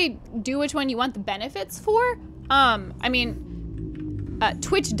I would say do which one you want the benefits for. I mean,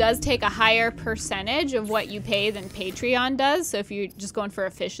 Twitch does take a higher percentage of what you pay than Patreon does. So if you're just going for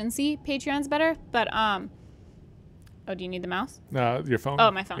efficiency, Patreon's better. But oh, do you need the mouse? Your phone.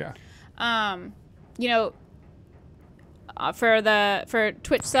 Oh, my phone. Yeah. You know, for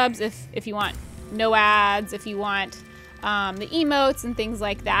Twitch subs, if you want no ads, if you want the emotes and things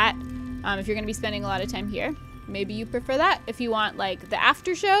like that, if you're gonna be spending a lot of time here, maybe you prefer that. If you want like the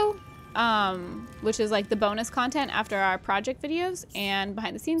after show, which is like the bonus content after our project videos and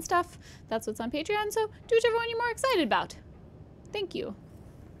behind the scenes stuff, that's what's on Patreon. So do whichever one you're more excited about. Thank you.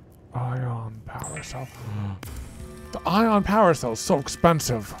 Ion power cell. The ion power cell is so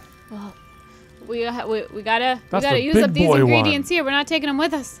expensive. Well, we gotta the use up big these boy ingredients here. We're not taking them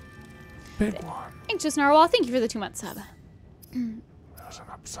with us. Big one. Anxious Narwhal, thank you for the 2-month sub. Using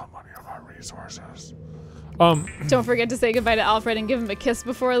up so many of our resources. Don't forget to say goodbye to Alfred and give him a kiss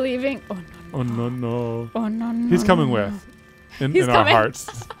before leaving. Oh no. Oh no. He's coming with. In our coming. hearts.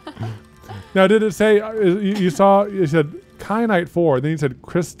 Now, did it say, you said kyanite 4, then you said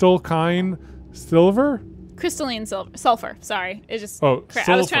crystalline silver? Crystalline sulfur. Sorry. It just. Oh,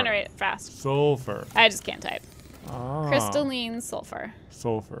 I was trying to write it fast. Sulfur. I just can't type. Ah. Crystalline sulfur.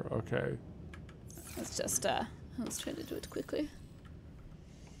 Sulfur, okay. Let's just, let's try to do it quickly.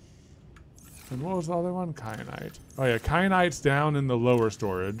 And what was the other one? Kyanite. Oh yeah, kyanite's down in the lower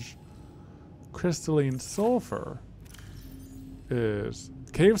storage. Crystalline sulfur is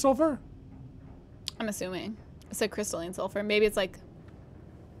cave sulfur? I'm assuming. It said crystalline sulfur. Maybe it's like.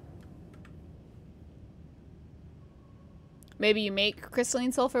 Maybe you make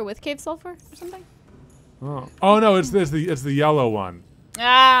crystalline sulfur with cave sulfur or something? Oh no, it's the yellow one.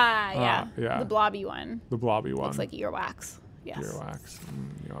 Ah, yeah. Yeah. The blobby one. The blobby one. Looks like earwax. Yes. Earwax.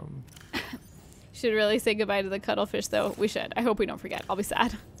 Yum. Should really say goodbye to the cuttlefish, though. We should. I hope we don't forget. I'll be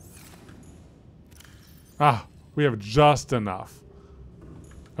sad. Ah, we have just enough.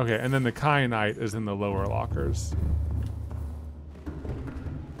 Okay, and then the kyanite is in the lower lockers.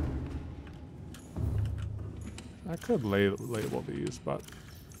 I could label these, but.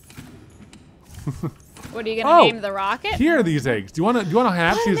 What are you gonna name the rocket? Here are these eggs. Do you wanna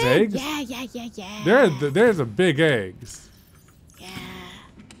hatch these eggs? Yeah. There's a big eggs. Yeah.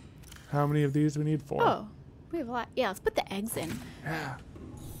 How many of these we need? 4. Oh, we have a lot. Yeah, let's put the eggs in. Yeah.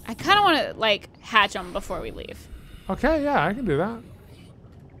 I kind of want to like hatch them before we leave. Okay, yeah, I can do that.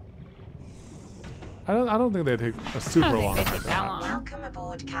 I don't think they take a super long They time. take that long. Welcome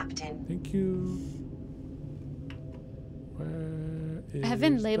aboard, Captain. Thank you. Where is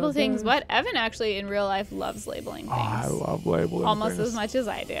Evan, label the things. bag? What? Evan actually in real life loves labeling things. Oh, I love labeling almost things. as much as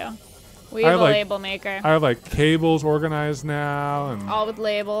I do. We have a label maker. I have like cables organized now, and All with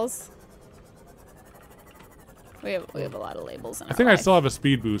labels. We have a lot of labels in our I think I life. still have a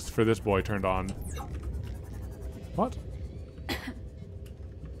speed boost for this boy turned on. What?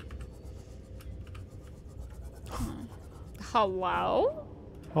 Hello?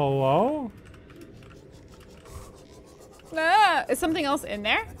 Hello? Ah, is something else in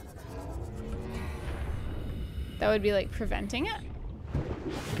there? That would be like preventing it?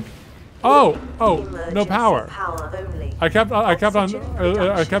 Oh, no power. Power only. I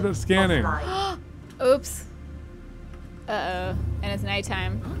kept it scanning. Oops. Uh-oh. And it's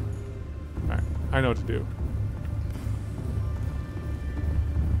nighttime. Alright, I know what to do.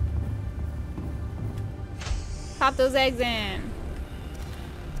 Pop those eggs in.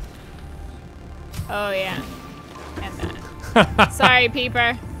 Oh, yeah. And that. Sorry,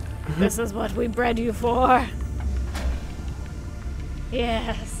 Peeper. This is what we bred you for.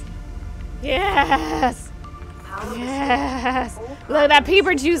 Yes. Yes. Yes. Look at that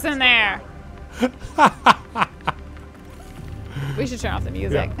Peeper juice in there. We should turn off the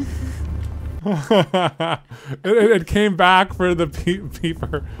music. Yeah. it came back for the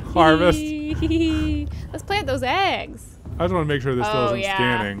peeper harvest. Let's plant those eggs. I just want to make sure this still isn't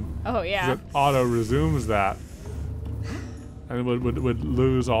scanning. Oh, yeah. It auto resumes that. And it would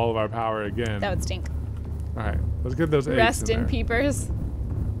lose all of our power again. That would stink. Alright, let's get those eggs Rest in there. peepers.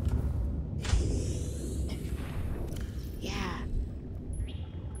 Yeah.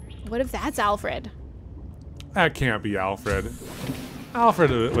 What if that's Alfred? That can't be Alfred.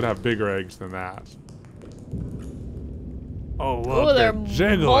 Alfred would have bigger eggs than that. Oh, look, Oh, they're they're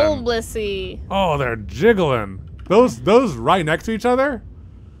jiggling. bulbousy. Oh, they're jiggling. Those right next to each other?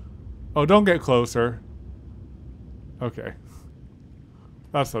 Oh, don't get closer. Okay.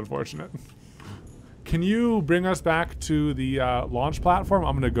 That's unfortunate. Can you bring us back to the launch platform?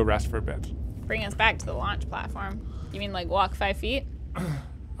 I'm going to go rest for a bit. Bring us back to the launch platform. You mean like walk 5 feet?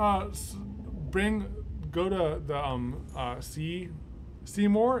 Go to the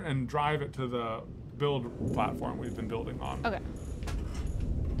Seymour and drive it to the build platform we've been building on. Okay.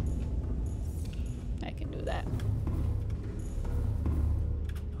 do that.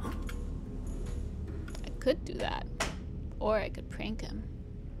 I could do that. Or I could prank him.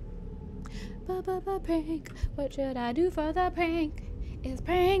 Prank. What should I do for the prank? It's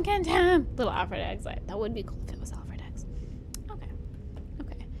pranking time. Little Alfred Eggs. That would be cool if it was Alfred Eggs. Okay.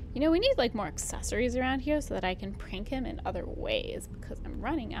 Okay. You know, we need like more accessories around here so that I can prank him in other ways because I'm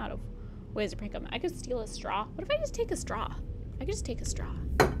running out of ways to prank him. I could steal a straw. What if I just take a straw? I could just take a straw.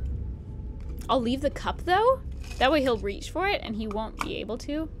 I'll leave the cup though. That way he'll reach for it and he won't be able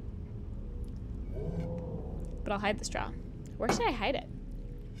to. But I'll hide the straw. Where should I hide it?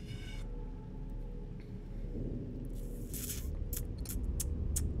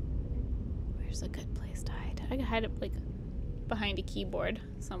 Where's a good place to hide it? I could hide it like behind a keyboard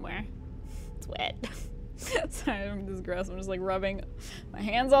somewhere. It's wet. Sorry, I'm just gross. I'm just like rubbing my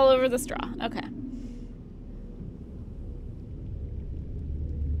hands all over the straw. Okay.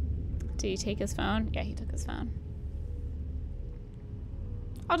 Did he take his phone? Yeah, he took his phone.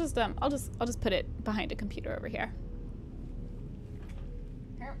 I'll just put it behind a computer over here.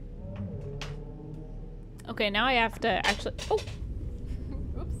 Okay, now I have to actually. Oh.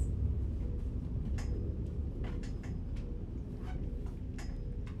 Oops.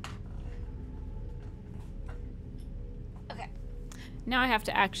 Okay. Now I have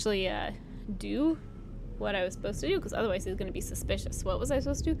to actually do what I was supposed to do, because otherwise he's going to be suspicious. What was I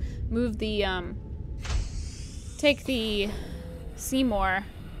supposed to do? Move the take the Seymour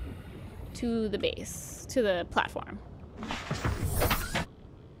to the base, to the platform.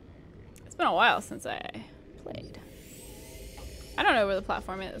 It's been a while since I played. I don't know where the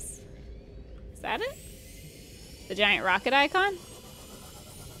platform is. Is that it? The giant rocket icon?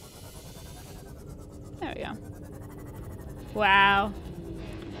 There we go. Wow.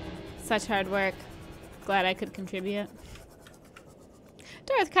 Such hard work. Glad I could contribute.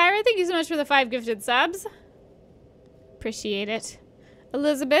 Darth Kyra, thank you so much for the 5 gifted subs. Appreciate it.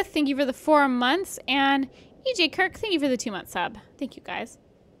 Elizabeth, thank you for the 4 months. And EJ Kirk, thank you for the 2-month sub. Thank you, guys.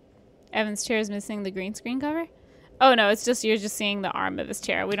 Evan's chair is missing the green screen cover. Oh no, it's just you're just seeing the arm of his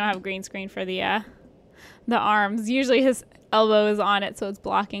chair. We don't have a green screen for the arms. Usually his elbow is on it, so it's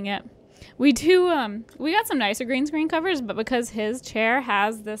blocking it. We do we got some nicer green screen covers, but because his chair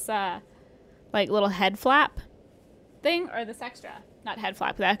has this like little head flap thing, or this extra, not head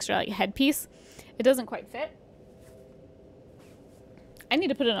flap, the extra like headpiece, it doesn't quite fit. I need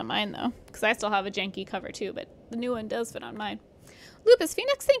to put it on mine though, because I still have a janky cover too, but the new one does fit on mine. Lupus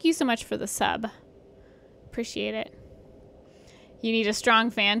Phoenix, thank you so much for the sub. Appreciate it. You need a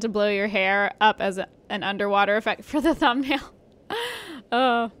strong fan to blow your hair up as an underwater effect for the thumbnail.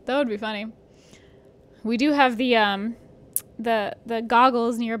 Oh, that would be funny. We do have the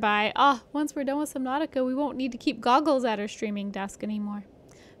goggles nearby. Ah, once we're done with Subnautica, we won't need to keep goggles at our streaming desk anymore.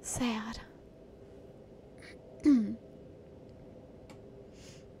 Sad. Oh,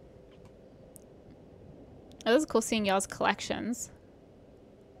 this is cool seeing y'all's collections.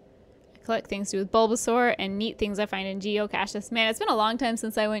 I collect things to do with Bulbasaur and neat things I find in geocaches. Man, it's been a long time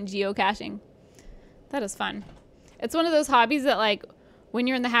since I went geocaching. That is fun. It's one of those hobbies that, like, when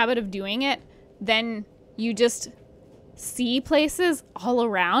you're in the habit of doing it, then you just see places all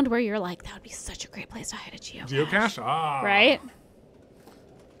around where you're like, that would be such a great place to hide a geocache. Geocache? Ah. Right?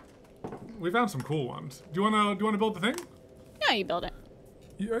 We found some cool ones. Do you wanna build the thing? Yeah, you build it.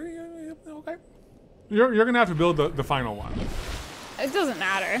 Yeah, okay. You're gonna have to build the final one. It doesn't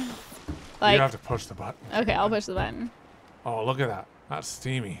matter. Like, you have to push the button. Okay, I'll push the button. Oh, look at that. That's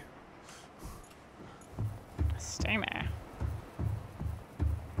steamy. Steamy.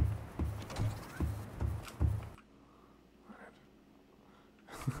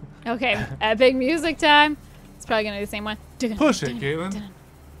 Okay, epic music time. It's probably gonna be the same one. Push it, Katelyn.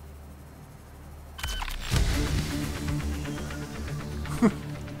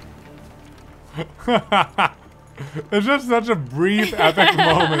 It's just such a brief, epic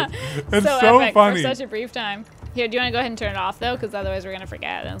moment. It's so epic funny. For such a brief time. Here, do you want to go ahead and turn it off though? Because otherwise we're gonna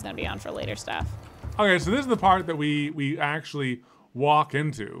forget, and it's gonna be on for later stuff. Okay, so this is the part that we actually walk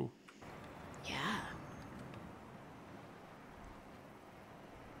into. Yeah.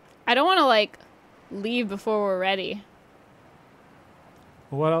 I don't want to like leave before we're ready.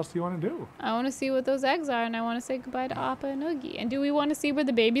 What else do you want to do? I want to see what those eggs are, and I want to say goodbye to Appa and Oogie. And do we want to see where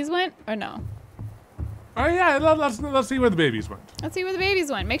the babies went, or no? Oh yeah, let's see where the babies went. Let's see where the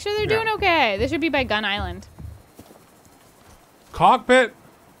babies went. Make sure they're doing okay. They should be by Gun Island. Cockpit.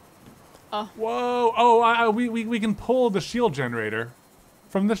 Oh. Whoa! Oh, we can pull the shield generator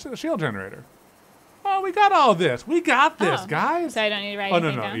from the shield generator. Oh, we got all this. We got this, guys. So I don't need to write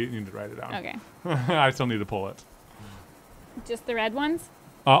anything down? No, you need to write it down. Okay. I still need to pull it. Just the red ones?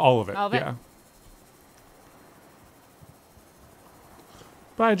 All of it. All of it? Yeah.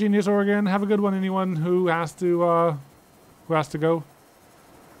 Bye, Genius Oregon. Have a good one, anyone who has to go.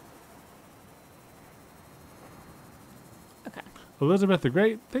 Okay. Elizabeth the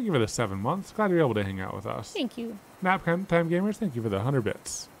Great, thank you for the 7 months. Glad you're able to hang out with us. Thank you. Nap Time Gamers, thank you for the 100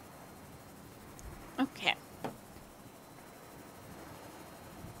 bits. Okay.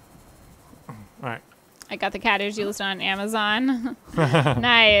 All right. I got the cat ears you listed on Amazon.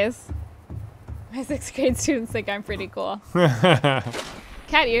 Nice. My 6th grade students think I'm pretty cool.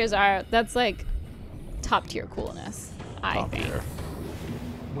 Cat ears that's like top tier coolness, I think. Tier.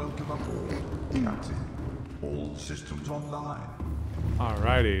 Welcome aboard, Captain. All systems online.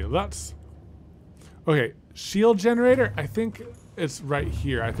 Alrighty, let's. Okay, shield generator. I think it's right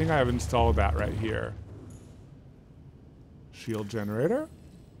here. I think I have installed that right here. Shield generator.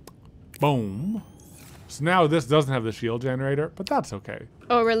 Boom. So now this doesn't have the shield generator, but that's okay.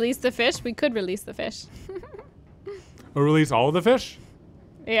 Oh, release the fish? We could release the fish. Or release all of the fish?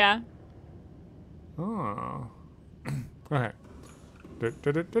 Yeah. Oh. Okay. What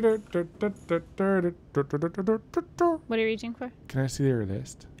are you reaching for? Can I see your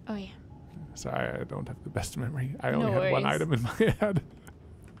list? Oh, yeah. Sorry, I don't have the best memory. I No only had one worries. item in my head.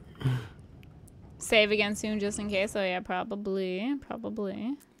 Save again soon just in case. Oh, yeah, probably.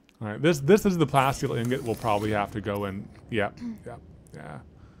 Probably. All right, this is the plasteel ingot we'll probably have to go in. Yep, yep, yeah.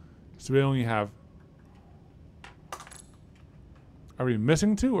 So we only have. Are we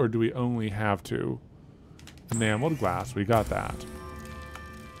missing 2, or do we only have 2? Enameled glass, we got that.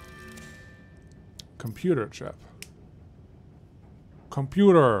 Computer chip.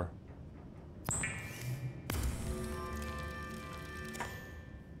 Computer.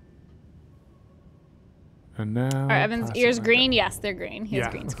 And now. Are Evan's plastic ears ingot. green? Yes, they're green. He has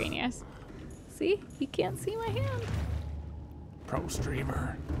Yeah. green screen ears. See? You can't see my hand. Pro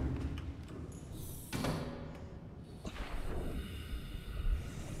streamer.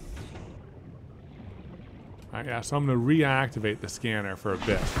 Alright, yeah, so I'm going to reactivate the scanner for a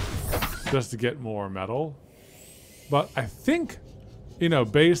bit just to get more metal. But I think, you know,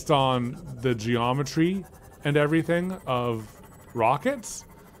 based on the geometry and everything of rockets,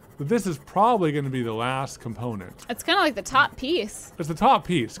 this is probably going to be the last component. It's kind of like the top piece. It's the top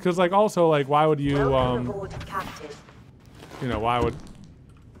piece, because, like, also, like, why would you, Welcome aboard, Captain. you know, why would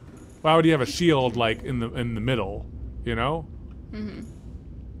you have a shield, like, in the middle, you know? Mm-hmm.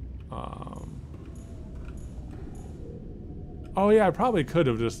 Oh yeah, I probably could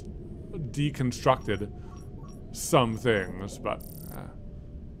have just deconstructed some things, but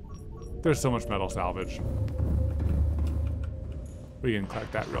there's so much metal salvage. We can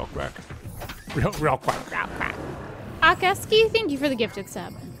collect that real quick. Real quick. Crap, crap. Akaski, thank you for the gifted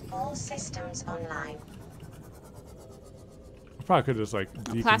sub. All systems online. I probably could just like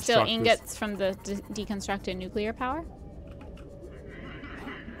deconstruct Plasteel this. ingots from the deconstructed nuclear power.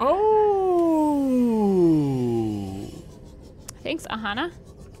 Oh. Thanks, Ahana.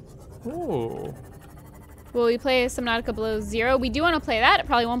 Oh. Will we play Subnautica Below Zero? We do want to play that. It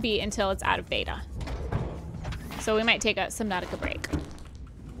probably won't be until it's out of beta. So we might take a Subnautica break.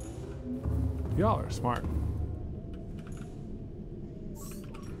 Y'all are smart.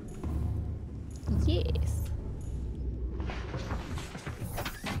 Yes.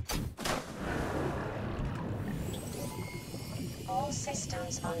 All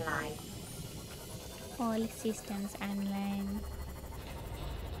systems online. All systems online.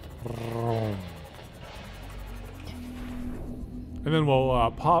 And then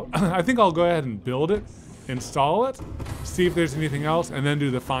we'll pop. I think I'll go ahead and build it, install it, see if there's anything else, and then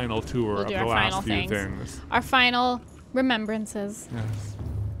do the final tour We'll of do the our last final few things. things. Our final remembrances. Yes.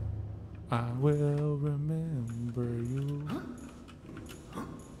 I will remember you.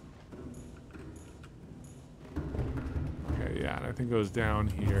 Okay, yeah, and I think it goes down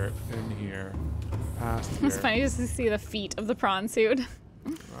here, in here, past here. It's funny just to see the feet of the prawn suit.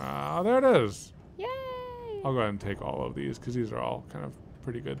 Ah, there it is. Yay! I'll go ahead and take all of these because these are all kind of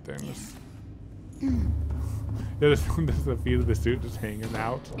pretty good things. Yeah, there's the feet of the suit just hanging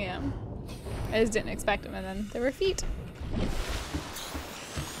out. Yeah. I just didn't expect them, and then there were feet. I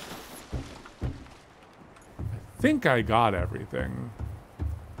think I got everything.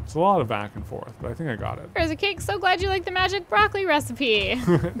 It's a lot of back and forth, but I think I got it. There's a cake. So glad you like the magic broccoli recipe.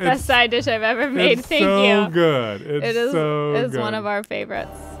 Best side dish I've ever made. It's Thank so you. good. It's It is. so It's good. one of our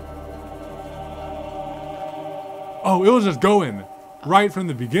favorites. Oh, it was just going right from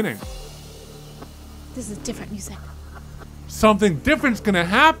the beginning. This is different music. Something different's gonna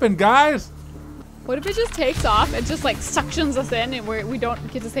happen, guys. What if it just takes off? It just like suctions us in, and we don't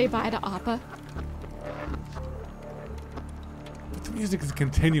get to say bye to Appa. The music is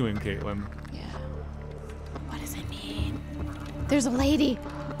continuing, Katelyn. Yeah. What does it mean? There's a lady.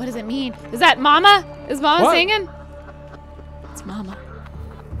 What does it mean? Is that Mama? Is Mama What? singing? It's Mama.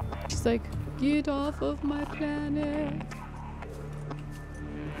 She's like, get off of my planet.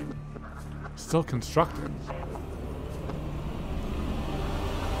 Still constructing.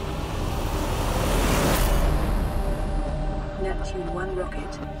 Neptune 1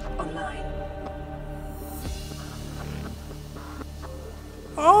 rocket online.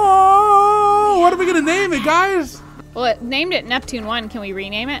 Oh, what are we gonna name it, guys? Well, it named it Neptune 1. Can we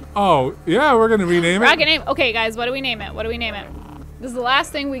rename it? Oh, yeah, we're gonna rename it. Rocket name. Okay, guys, what do we name it? What do we name it? This is the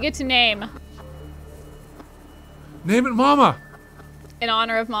last thing we get to name Name it Mama. in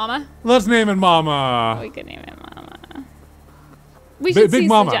honor of Mama. Let's name it Mama. We could name it Mama. We Big should see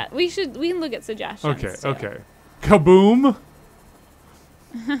Mama. We can look at suggestions. Okay, too. okay. Kaboom.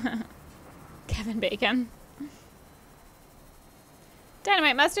 Kevin Bacon.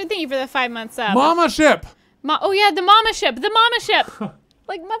 Dynamite Mustard, thank you for the 5-month sub. Mama ship. Oh yeah, the Mama ship. The Mama ship.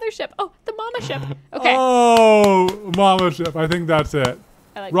 Like mothership. Oh, the Mama ship. Okay. Oh, Mama ship. I think that's it.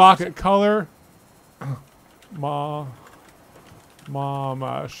 I like Rocket color. Mama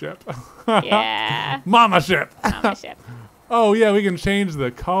ship. Yeah. Mama ship. Mama ship. Oh yeah, we can change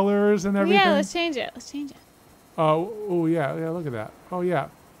the colors and everything. Yeah, let's change it. Let's change it. Oh yeah, look at that. Oh yeah.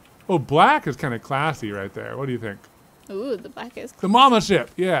 Oh, black is kind of classy right there. What do you think? Ooh, the black is The Mama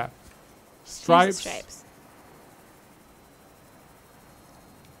ship. Yeah. Stripes. stripes.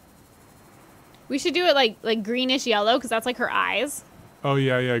 We should do it like greenish yellow because that's like her eyes. Oh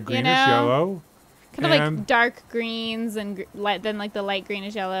yeah, greenish know? yellow. Kind of And- like dark greens and then like the light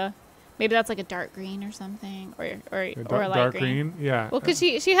greenish yellow. Maybe that's like a dark green or something, or a light dark green. Yeah. Well, because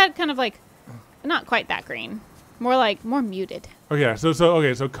she had kind of like not quite that green, more muted. Okay, so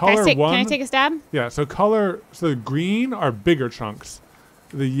color one. Can I take a stab? Yeah, so the green are bigger chunks.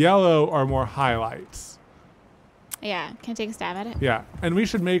 The yellow are more highlights. Yeah, can I take a stab at it? Yeah, and we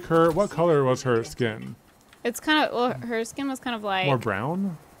should make her, what color was her skin? It's kind of, well, her skin was kind of like More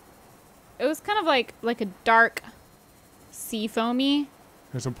brown? it was kind of like a dark sea foamy.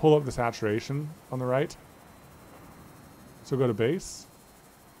 Okay, so pull up the saturation on the right. So go to base.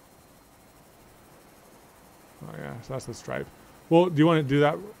 Oh yeah, so that's the stripe. Well, do you want to do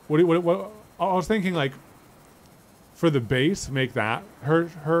that? What I was thinking, like, for the base, make that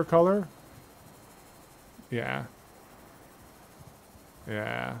her color. Yeah.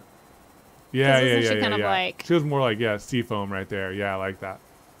 Yeah. Yeah, isn't she yeah. kind of like- She was more like, yeah, sea foam right there. Yeah, I like that.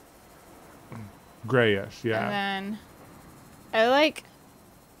 Grayish, yeah. And then I like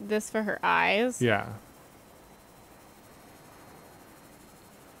this for her eyes. Yeah.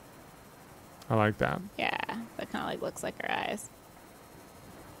 I like that. Yeah, that kind of like looks like her eyes.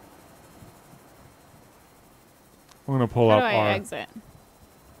 I'm gonna pull How up do I our. exit?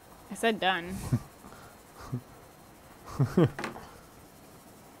 I said done.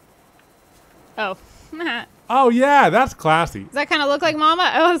 Oh. Does Oh yeah, that's classy. that kind of look like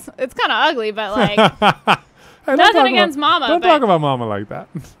Mama? It's kind of ugly, but like Hey, don't nothing talk against about, Mama. Don't but talk about Mama like that.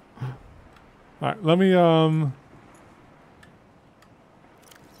 All right, let me I'm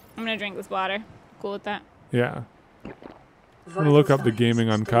gonna drink this water. Cool with that? Yeah, I'm gonna look up the Gaming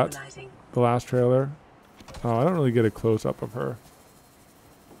Uncut. The last trailer. Oh, I don't really get a close up of her.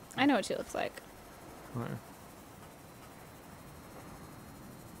 I know what she looks like. All right.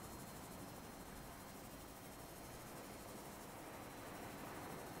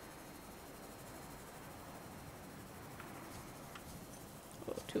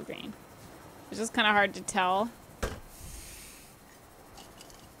 Oh, too green. It's just kind of hard to tell.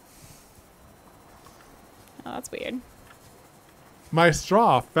 Oh, that's weird. My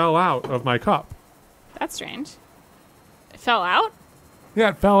straw fell out of my cup. That's strange. It fell out? Yeah,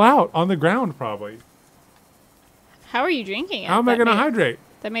 it fell out on the ground probably. How are you drinking it? How am I that gonna made- hydrate?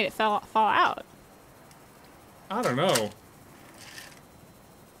 That made it fall out. I don't know.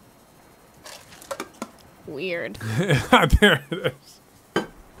 Weird. There it is.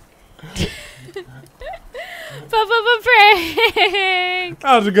 Prank!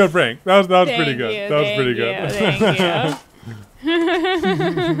 That was a good prank. That was pretty Thank good. you, That was pretty thank good.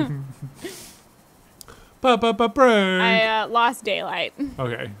 Prank. I lost daylight.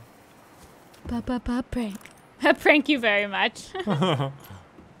 Okay. Prank. Prank you very much.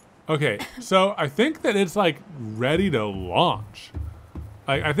 Okay, so I think that it's like ready to launch.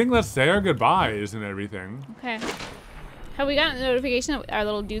 I think let's say our goodbyes and everything. Okay. Have we gotten a notification that our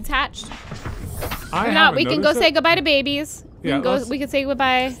little dude's hatched? I If not, haven't we can go noticed say it. goodbye to babies. Yeah, let's- We can say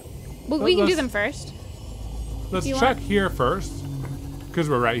goodbye. Well, we can do let's- them first. Let's you check want- here first, because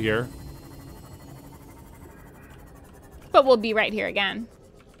we're right here. But we'll be right here again.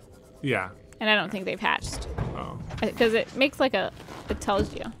 Yeah. And I don't think they've hatched. Oh. Because it makes like a, it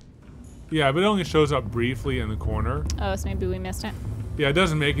tells you. Yeah, but it only shows up briefly in the corner. Oh, so maybe we missed it. Yeah, it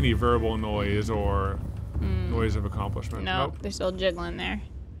doesn't make any verbal noise or noise of accomplishment. No, Nope. they're still jiggling there.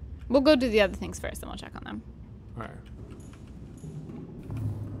 We'll go do the other things first, then we'll check on them. All right.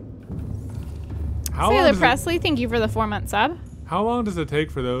 Sailor Presley, thank you for the 4-month sub. How long does it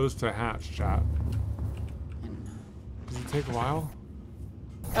take for those to hatch, chat? Does it take a while?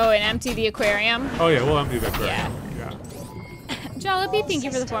 Oh, and empty the aquarium. Oh yeah, we'll empty the aquarium. Yeah. Jollibee, thank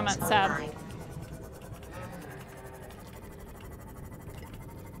you for the 4-month sub.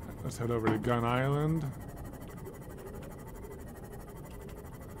 Let's head over to Gun Island.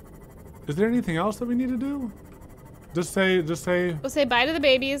 Is there anything else that we need to do? Just say. We'll say bye to the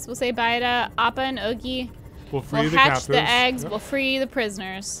babies. We'll say bye to Appa and Oogie. We'll free We'll the hatch captives. the eggs. Yep. We'll free the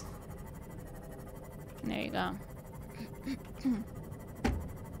prisoners. There you go.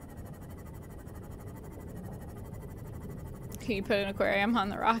 Can you put an aquarium on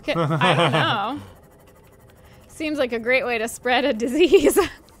the rocket? I don't know. Seems like a great way to spread a disease.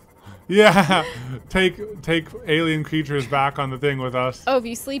 Yeah, take alien creatures back on the thing with us. Oh, if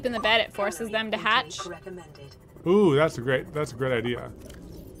you sleep in the bed, it forces them to hatch. Ooh, that's a great idea.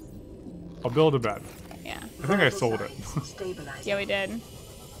 I'll build a bed. Yeah. I think I sold it. Yeah, we did.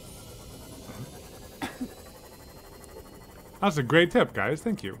 That's a great tip, guys.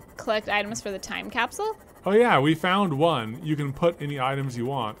 Thank you. Collect items for the time capsule. Oh yeah, we found one. You can put any items you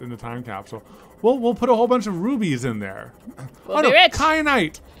want in the time capsule. We'll put a whole bunch of rubies in there. We'll be rich.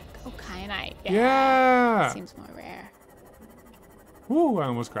 Kyanite. Oh, kyanite. Yeah. Seems more rare. Ooh, I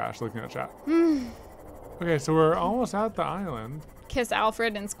almost crashed looking at chat. Okay, so we're almost at the island. Kiss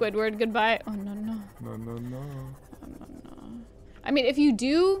Alfred and Squidward goodbye. Oh, no, no. No, no, no. Oh, no, no. I mean, if you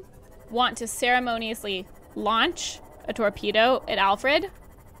do want to ceremoniously launch a torpedo at Alfred,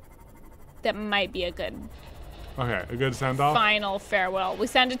 that might be a good Okay, a good send-off? final farewell. We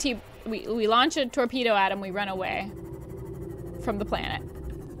send we launch a torpedo at him, we run away from the planet.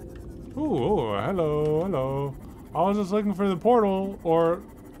 Ooh, hello, hello. I was just looking for the portal or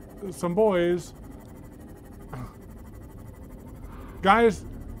some boys. Guys,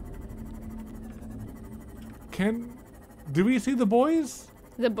 do we see the boys?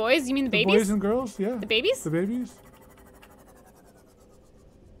 The boys? You mean the The babies? boys and girls, yeah. The babies? The babies?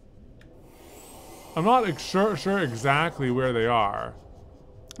 I'm not sure exactly where they are.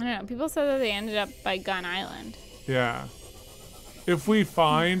 I don't know. People said that they ended up by Gun Island. Yeah. If we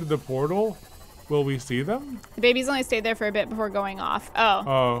find the portal, will we see them? The babies only stayed there for a bit before going off. Oh.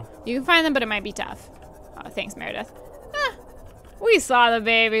 Oh. You can find them, but it might be tough. Oh, thanks, Meredith. We saw the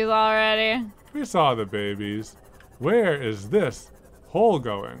babies already. We saw the babies. Where is this hole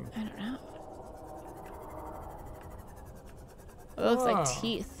going? I don't know. It looks like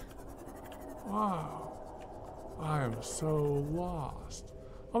teeth. Wow. I am so lost.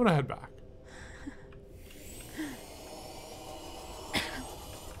 I'm gonna head back.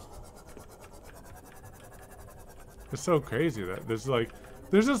 It's so crazy that there's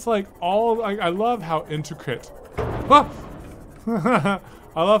just like all, like, I love how intricate. Ah!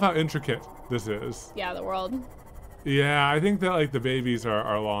 I love how intricate this is. Yeah, the world. Yeah, I think that like the babies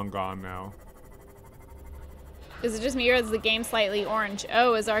are long gone now. Is it just me or is the game slightly orange?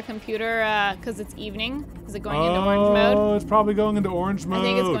 Oh, is our computer, because it's evening, is it going into orange mode? Oh, it's probably going into orange mode. I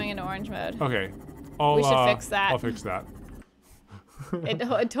think it's going into orange mode. Okay. We should fix that. I'll fix that.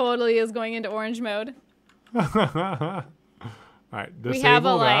 It totally is going into orange mode. All right. We have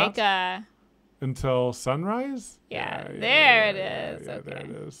a that until sunrise? Yeah, there it is. Yeah, okay. there it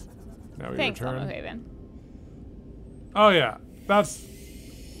is. Now we Thanks, return. Mama Haven. Oh yeah. That's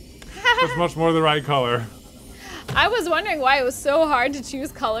much more the right color. I was wondering why it was so hard to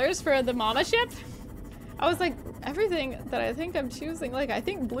choose colors for the mama ship. I was like, everything that I think I'm choosing, like, I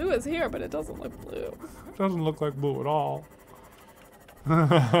think blue is here, but it doesn't look blue. It doesn't look like blue at all.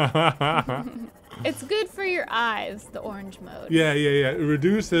 It's good for your eyes, the orange mode. Yeah. It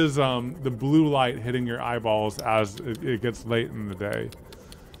reduces the blue light hitting your eyeballs as it gets late in the day,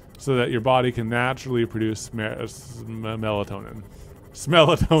 so that your body can naturally produce melatonin.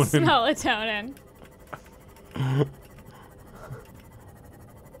 Melatonin.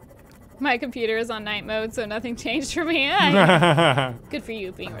 My computer is on night mode, so nothing changed for me. Good for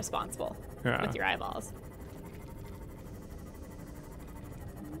you being responsible with your eyeballs.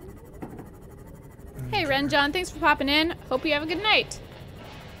 Hey, Ren John, thanks for popping in. Hope you have a good night.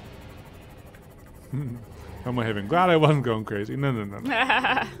 I'm having glad I wasn't going crazy. No.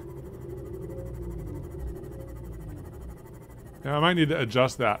 Yeah, I might need to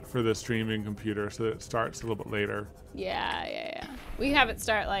adjust that for the streaming computer so that it starts a little bit later. Yeah. We have it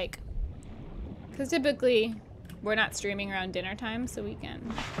start like, because typically we're not streaming around dinner time, so we can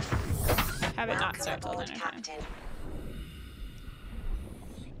have it not start till dinner time.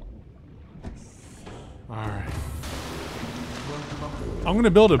 All right. I'm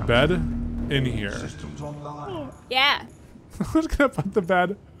gonna build a bed in here. Systems online. Yeah. I'm just gonna put the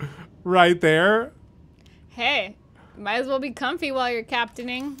bed right there. Hey, might as well be comfy while you're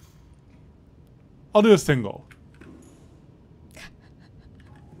captaining. I'll do a single.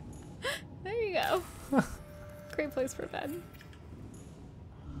 There you go. Great place for bed.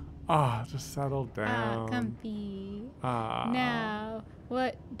 Ah, just settle down. Comfy. Ah. Now,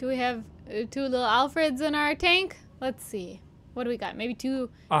 what do we have? 2 little Alfreds in our tank? Let's see. What do we got? Maybe 2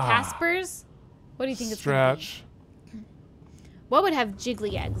 Caspers? What do you think it's gonna be? Stretch. What would have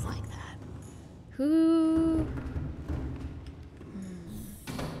jiggly eggs like that? Who?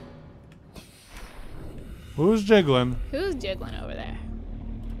 Who's jiggling? Who's jiggling over there?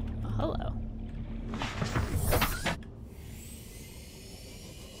 Oh, hello.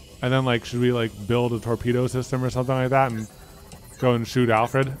 And then, like, should we, like, build a torpedo system or something like that and go and shoot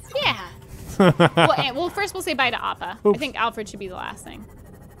Alfred? Yeah. well, first we'll say bye to Appa. Oops. I think Alfred should be the last thing.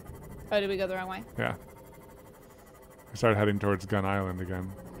 Oh, did we go the wrong way? Yeah. I started heading towards Gun Island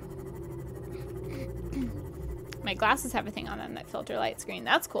again. My glasses have a thing on them that filter light screen.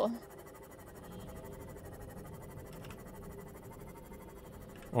 That's cool.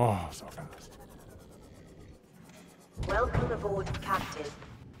 Oh, so fast. Welcome aboard, Captain.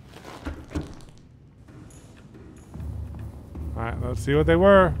 All right, let's see what they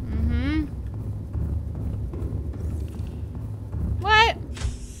were. Mm-hmm. What?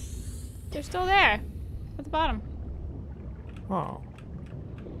 They're still there. At the bottom. Oh.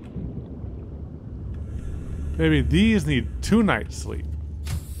 Maybe these need 2 nights sleep.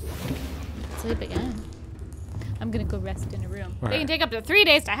 Sleep again. I'm gonna go rest in a room. All They can right. take up to 3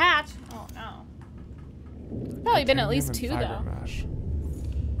 days to hatch. Oh no. Probably been at least 2 Fiber though. mesh.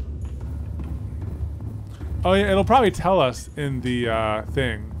 Oh yeah, it'll probably tell us in the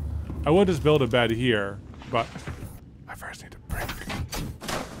thing. I would just build a bed here, but I first need to break.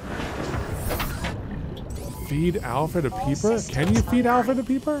 Feed Alfred a peeper? Can you feed Alfred a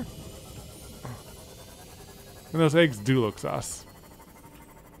peeper? And those eggs do look sus.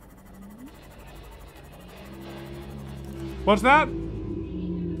 What's that?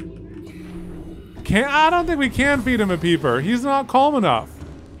 I don't think we can feed him a peeper. He's not calm enough.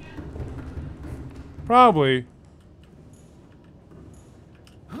 Probably.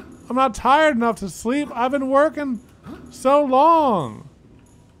 I'm not tired enough to sleep. I've been working so long.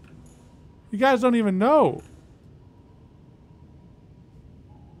 You guys don't even know.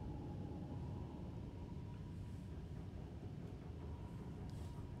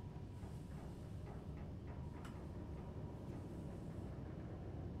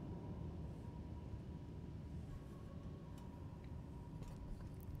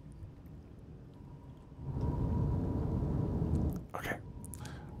 Okay,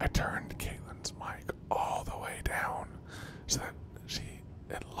 I turned Katelyn's mic all the way down so that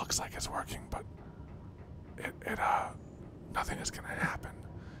it looks like it's working, but nothing is gonna happen.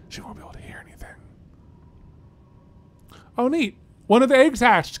 She won't be able to hear anything. Oh, neat. One of the eggs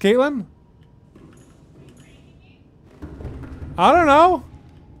hatched, Katelyn. I don't know.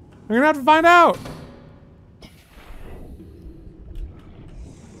 We're gonna have to find out.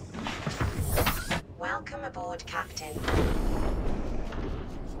 Welcome aboard, Captain.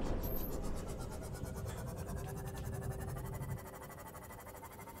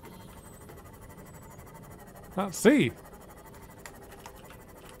 Let's see.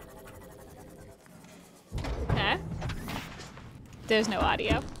 Okay. There's no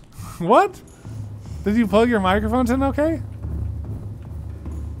audio. What? Did you plug your microphones in okay?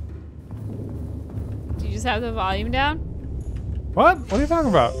 Do you just have the volume down? What? What are you talking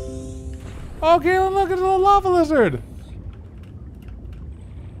about? Oh, Katelyn, look at the little lava lizard.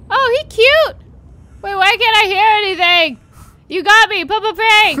 Oh, he cute! Wait, why can't I hear anything? You got me, Papa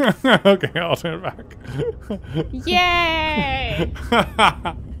Pig! Okay, I'll turn it back. Yay!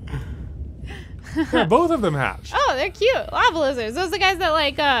 Yeah, both of them hatched. Oh, they're cute. Lava lizards. Those are the guys that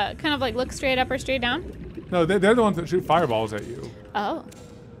like kind of like look straight up or straight down? No, they're the ones that shoot fireballs at you. Oh.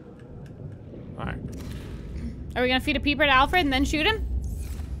 All right. Are we gonna feed a peeper to Alfred and then shoot him?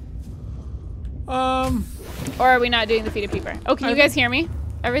 I Or are we not doing the feed a peeper? Oh, can you guys hear me?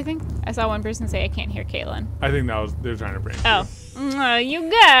 Everything? I saw one person say I can't hear Katelyn. think they're trying to bring. Oh. You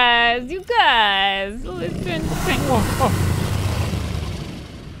guys. Listen.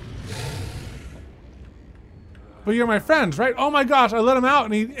 But you're my friends, right? Oh my gosh, I let him out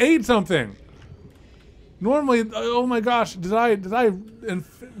and he ate something. Normally, oh my gosh, did I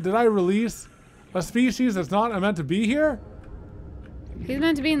release A species that's not meant to be here? He's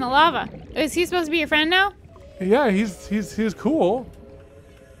meant to be in the lava. Is he supposed to be your friend now? Yeah, he's cool.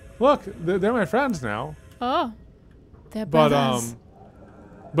 Look, they're my friends now. Oh. They're brothers.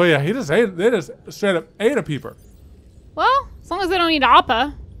 But yeah, they just straight up ate a peeper. Well, as long as they don't eat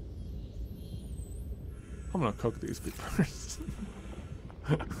Appa. I'm gonna cook these peepers.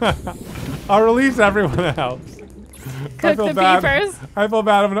 I'll release everyone else. Cook the peepers. I feel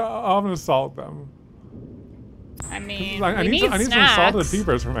bad. I'm gonna salt them. I mean, I need some salted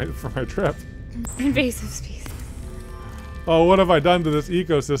peepers for my trip. Invasive species. Oh, what have I done to this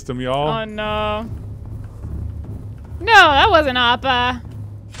ecosystem, y'all? Oh no. No, that wasn't Appa.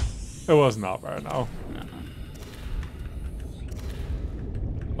 It was not right now. No.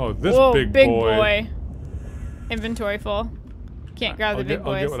 Oh, this Whoa, big boy. Inventory full. Can't grab the big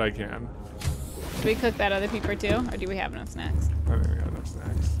boys. I'll get what I can. Do we cook that other peeper too, or do we have enough snacks? I think we have enough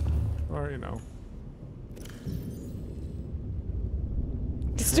snacks. Or, you know.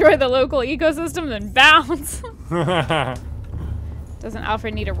 Destroy the local ecosystem, then bounce. Doesn't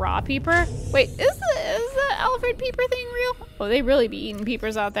Alfred need a raw peeper? Wait, is the Alfred peeper thing real? Oh, they really be eating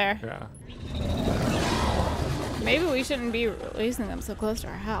peepers out there. Yeah. Maybe we shouldn't be releasing them so close to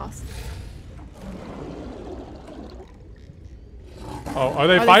our house. Oh, are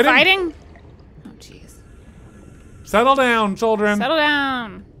they fighting? Oh, jeez. Settle down, children. Settle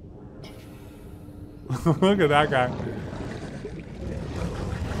down. Look at that guy.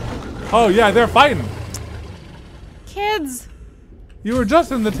 Oh, yeah, they're fighting. Kids. You were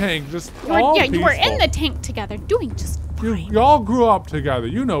just in the tank, just You were in the tank together, doing just fine. You all grew up together.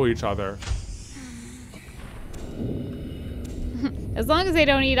 You know each other. As long as they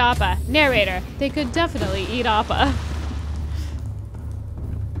don't eat Appa. Narrator, they could definitely eat Appa.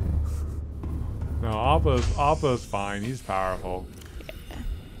 No, Appa's fine. He's powerful.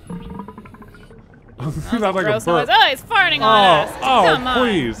 That's like a gross burp. noise. Oh, he's farting on us. Come on.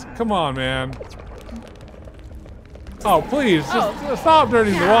 Please. Come on, man. Oh, please. Oh, Just stop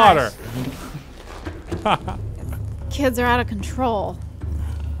dirtying the water. Kids are out of control.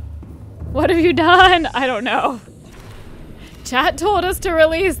 What have you done? I don't know. Chat told us to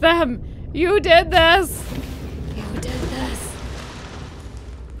release them. You did this. You did this.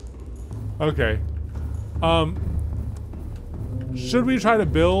 Okay. Should we try to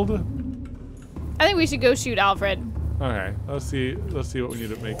build? I think we should go shoot Alfred. Okay. Let's see what we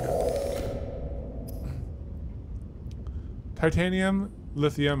need to make. Titanium,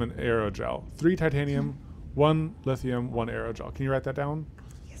 lithium, and aerogel. 3 titanium, 1 lithium, 1 aerogel. Can you write that down?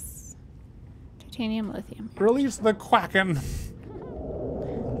 Yes. Titanium, lithium. Release the Kraken.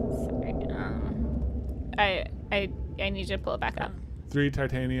 Sorry. I need you to pull it back up. 3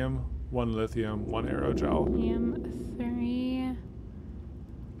 titanium, 1 lithium, 1 aerogel. Titanium, 3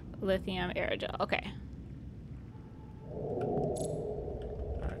 lithium, aerogel. Okay.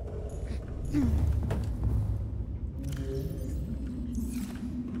 All right.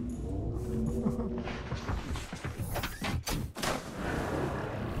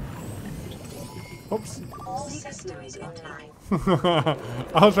 Oops.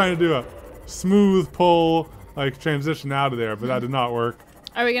 I was trying to do a smooth pull, like transition out of there, but that did not work.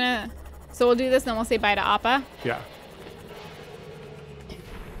 Are we gonna... So we'll do this, then we'll say bye to Appa. Yeah.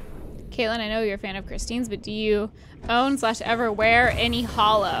 Katelyn, I know you're a fan of Christine's, but do you own / ever wear any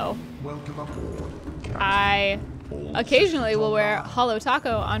hollow? Welcome aboard. I occasionally will wear hollow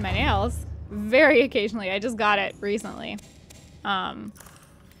taco on my nails. Very occasionally. I just got it recently.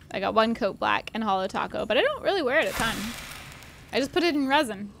 I got 1 coat black and hollow taco, but I don't really wear it a ton. I just put it in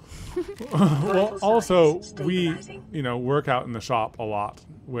resin. Well, also, we, work out in the shop a lot.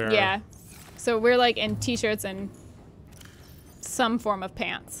 Where Yeah. So we're like in t-shirts and some form of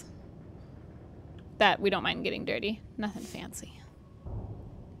pants that we don't mind getting dirty. Nothing fancy.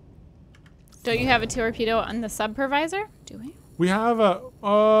 Don't you have a torpedo on the subpervisor? Do we? we have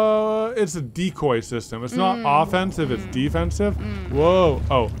it's a decoy system. It's not offensive, it's defensive. Whoa.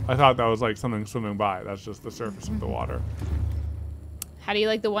 Oh, I thought that was like something swimming by. That's just the surface of the water. How do you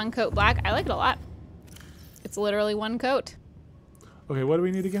like the 1 coat black? I like it a lot. It's literally 1 coat. Okay, what do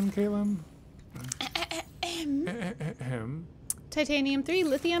we need again, Katelyn? Titanium 3,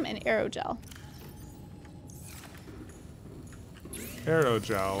 lithium, and aerogel.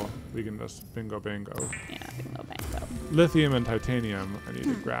 Aerogel. We can just bingo. Yeah, bingo bango. Lithium and titanium. I need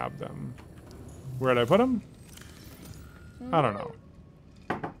to grab them. Where'd I put them? I don't know.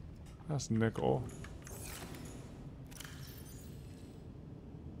 That's nickel.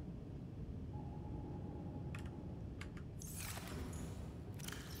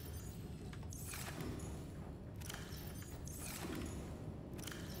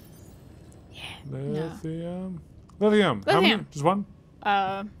 Lithium. Lithium. How many? Just one?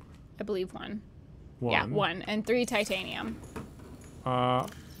 I believe one. One. Yeah, 1 and 3 titanium. I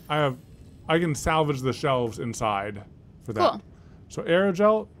can salvage the shelves inside for that. Cool. So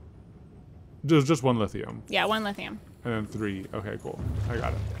aerogel, just 1 lithium. Yeah, 1 lithium. And then 3. Okay, cool. I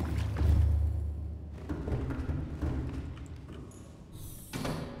got it.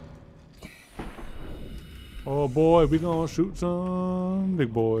 Oh boy, we gonna shoot some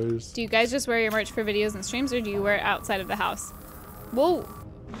big boys. Do you guys just wear your merch for videos and streams, or do you wear it outside of the house? We'll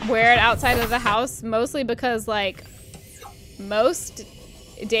wear it outside of the house, mostly because, like, most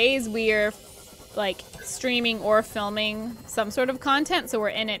days we are, like, streaming or filming some sort of content, so we're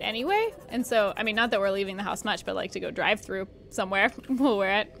in it anyway. And so, I mean, not that we're leaving the house much, but, like, to go drive through somewhere, we'll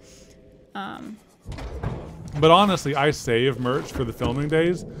wear it. But honestly, I save merch for the filming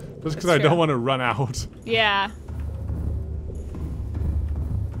days just because I don't want to run out. Yeah.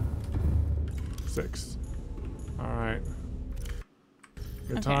 6. All right.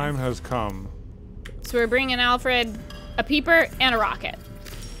 The time has come. So we're bringing Alfred a peeper and a rocket,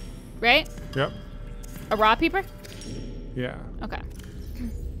 right? Yep. A raw peeper? Yeah. Okay.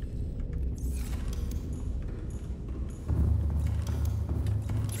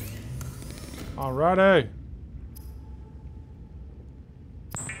 Alrighty.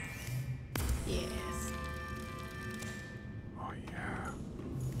 Yes. Oh yeah.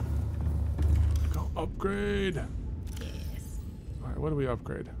 Go upgrade. Yes. All right, what do we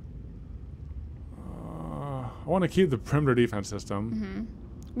upgrade? I want to keep the perimeter defense system.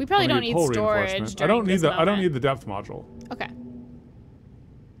 We probably don't need hull storage. reinforcement. I don't need the. I don't need the depth module. Okay.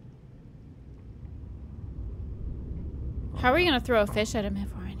 How are we gonna throw a fish at him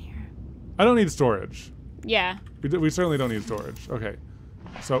if we're in here? I don't need storage. Yeah. We certainly don't need storage. Okay.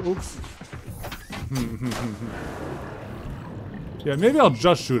 So, oops. Yeah, maybe I'll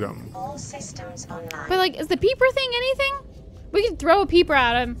just shoot him. All systems online. But, like, is the peeper thing anything? We could throw a peeper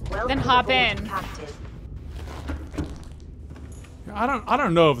at him, then hop in. I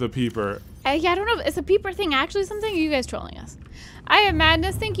don't know if the peeper. Yeah, I don't know. Is the peeper thing actually something? Or are you guys trolling us? I am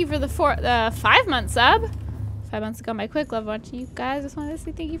Madness. Thank you for the 5-month sub. 5 months ago, my quick love watching you guys. Just wanted to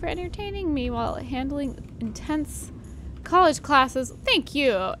say thank you for entertaining me while handling intense college classes. Thank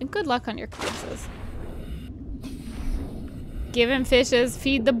you, and good luck on your classes. Give him fishes.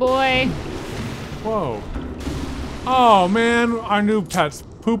 Feed the boy. Whoa. Oh man, our new pet's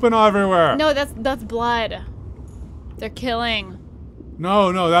pooping everywhere. No, that's blood. They're killing.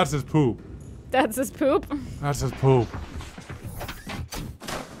 No, that's his poop. That's his poop. That's his poop.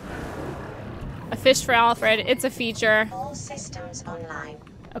 A fish for Alfred. It's a feature. All systems online.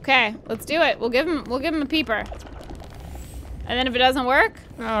 Okay, let's do it. We'll give him a peeper. And then if it doesn't work,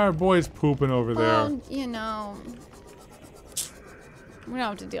 Our boy's pooping over there. well, you know, we don't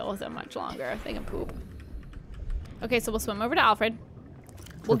have to deal with it much longer. They can poop. Okay, so we'll swim over to Alfred.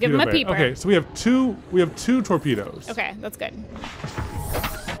 We'll give him a Torpedo bay. peeper. Okay, so we have two torpedoes. Okay, that's good.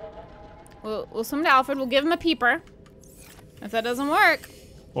 We'll swim to Alfred. We'll give him a peeper. If that doesn't work,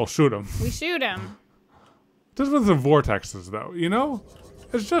 Well, shoot him. we shoot him. Just with the vortexes, though, you know?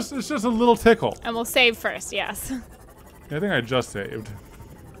 It's just a little tickle. And we'll save first, yes. I think I just saved.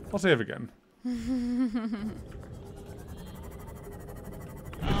 I'll save again.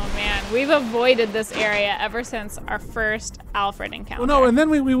 Oh man, we've avoided this area ever since our first Alfred encounter. Well, no, and then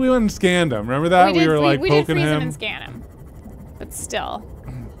we went and scanned him. Remember that? We were like we did poking freeze him him. and scan him. But still.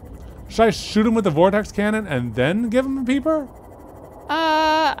 Should I shoot him with the vortex cannon and then give him a peeper?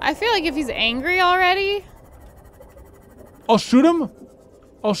 I feel like if he's angry already. I'll shoot him.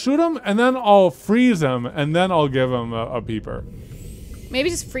 And then I'll freeze him, and then I'll give him a peeper. Maybe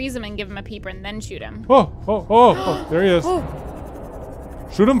just freeze him and give him a peeper and then shoot him. Oh, there he is. Oh.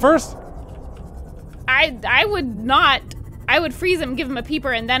 Shoot him first? I would not. I would freeze him, give him a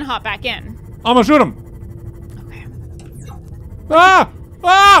peeper, and then hop back in. I'm gonna shoot him. Okay. Ah!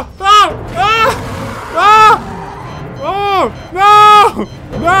 Ah! Ah! Ah! Ah! Oh, no!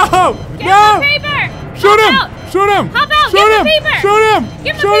 No! Give No! him a peeper! Shoot him! Hop out! Shoot him! Hop out! Shoot Give him him! a peeper! Shoot him!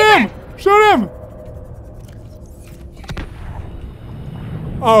 Give him a Shoot him! peeper! Shoot him!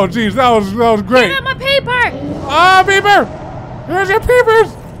 Oh, geez, that was great. Give him a peeper! Ah, peeper! Here's your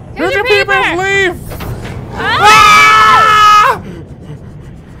peepers! Here's your peepers! peeper! Leave! Ah! Ah!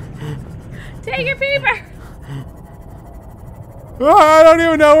 Take your peeper! Oh, I don't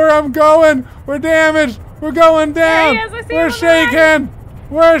even know where I'm going. We're damaged. We're going down. There he is. I see him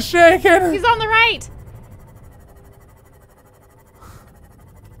We're on the shaking. We're shaking. He's on the right.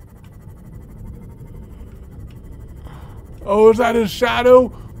 Oh, is that his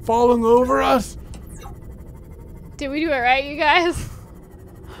shadow falling over us? Did we do it right, you guys?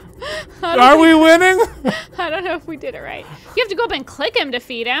 Are we winning? I don't know if we did it right. You have to go up and click him to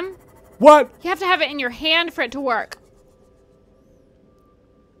feed him. What? You have to have it in your hand for it to work.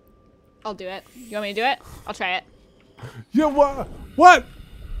 I'll do it. You want me to do it? I'll try it. Yeah, what?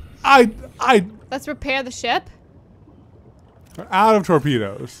 Let's repair the ship. Out of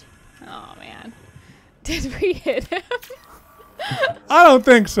torpedoes. Oh, man. Did we hit him? I don't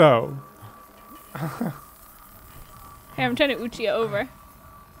think so. Hey, I'm trying to Uchi over.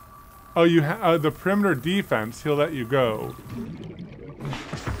 Oh, you the perimeter defense. He'll let you go.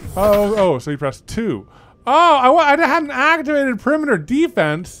 Oh, so you press 2. Oh, I hadn't activated perimeter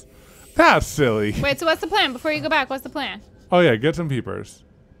defense. That's silly. Wait, so what's the plan? Before you go back, what's the plan? Oh yeah, get some peepers.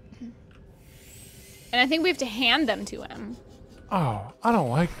 And I think we have to hand them to him. Oh, I don't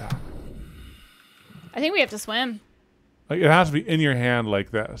like that. I think we have to swim. Like it has to be in your hand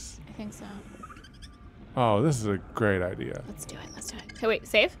like this. I think so. Oh, this is a great idea. Let's do it. Let's do it. Okay, wait,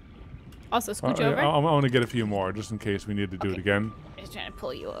 save. Also, scooch over. I want to get a few more just in case we need to do it again. I'm just trying to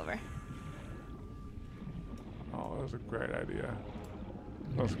pull you over. Oh, that was a great idea.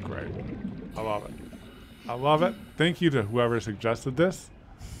 That was great. I love it. I love it. Thank you to whoever suggested this.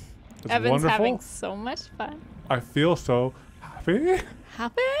 It's Evan's wonderful. having so much fun. I feel so happy.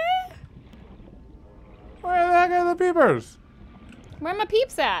 Happy? Where the heck are the peepers? Where are my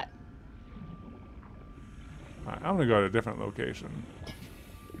peeps at? All right, I'm gonna go to a different location.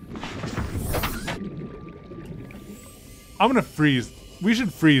 I'm gonna freeze. We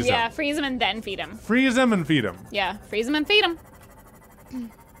should freeze Yeah, them. freeze them and then feed them. Freeze them and feed them. Yeah, freeze them and feed them.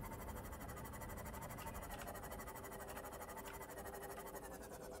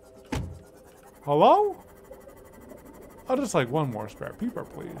 Hello? I'd just like one more spare peeper,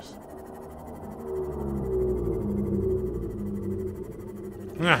 please.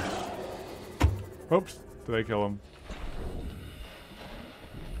 Ah. Oops. Did I kill him?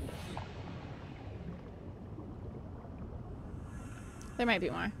 There might be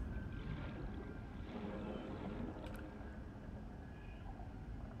more.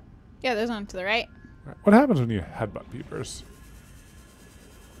 Yeah, there's one to the right. What happens when you headbutt peepers?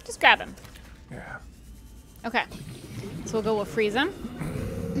 Just grab him. Yeah. Okay. So we'll freeze him.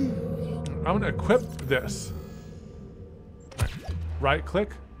 I'm gonna equip this. Right click.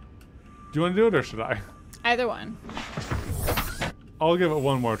 Do you want to do it or should I? Either one. I'll give it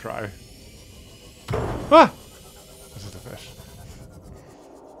one more try. Ah! This is a fish.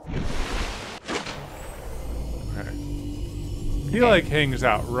 Okay. He like hangs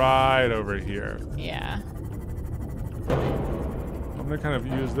out right over here. Yeah. I'm gonna kind of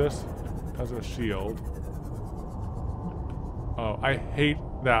use this as a shield. Oh, I hate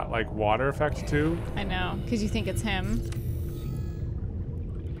that like water effect too. I know, because you think it's him.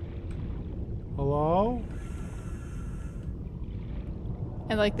 Hello?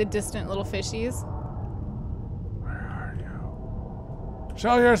 And like the distant little fishies. Where are you?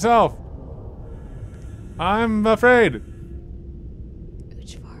 Show yourself! I'm afraid.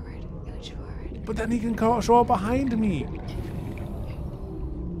 Ooch forward. Ooch forward. But then he can show up behind me.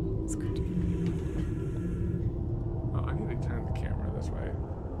 Oh, I need to turn the camera this way.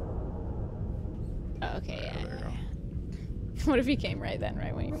 Oh, okay, yeah. There you go. What if he came right then,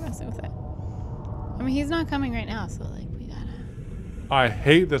 right when you were messing with it? I mean, he's not coming right now, so like we gotta. I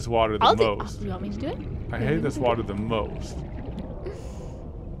hate this water the Do most. you want me to do it? I hate this water the most.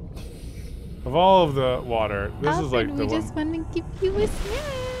 Of all of the water, this is like the we just one. want to give you a snack.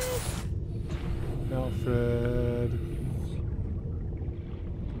 Alfred.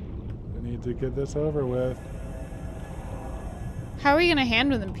 I need to get this over with. How are you gonna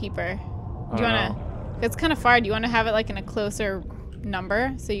handle the peeper? I Do you don't wanna? know. It's kind of far. Do you want to have it like in a closer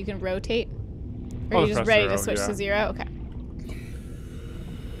number so you can rotate? Or I'll are you just press ready 0, to switch yeah. to 0? Okay.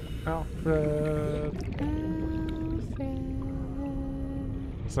 Alfred.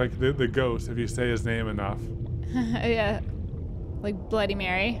 It's like the ghost if you say his name enough. Yeah. Like Bloody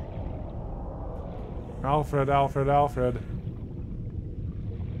Mary. Alfred, Alfred, Alfred.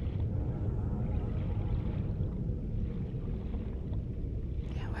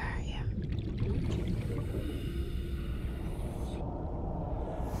 Yeah, where are you?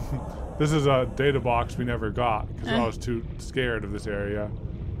 This is a data box we never got because I was too scared of this area.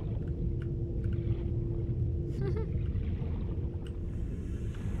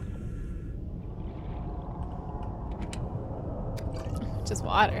 Just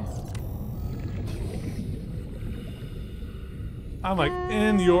water. I'm like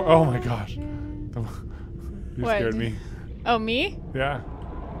in your. Oh my gosh. You What? scared me. Oh, me? Yeah.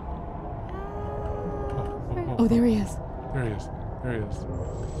 Oh, there he is. There he is. There he is.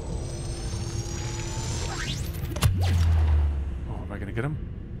 Oh, am I gonna get him?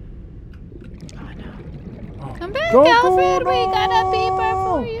 Come back, Go, Alfred. go, We got a no. peeper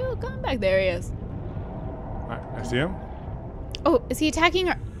for you. Come back. There he is. Alright, I see him. Oh, is he attacking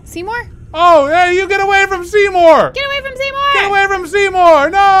our Seymour? Oh, hey, you get away from Seymour! Get away from Seymour! Get away from Seymour!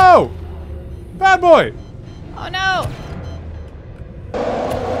 No! Bad boy! Oh no!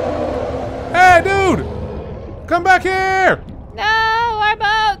 Hey, dude! Come back here! No, our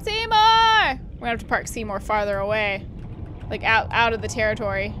boat, Seymour! We're gonna have to park Seymour farther away, like out of the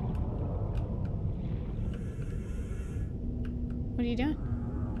territory. What are you doing?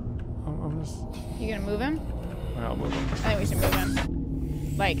 I'm just. You gonna move him? I'll move him. I think we should move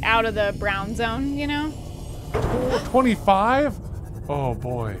him, like out of the brown zone, you know? 25? Oh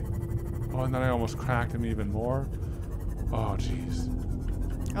boy. Oh, and then I almost cracked him even more. Oh, jeez.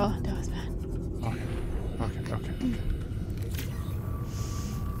 Oh, that was bad. Okay.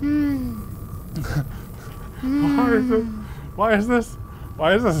 Why is this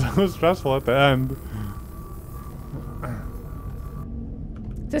so stressful at the end?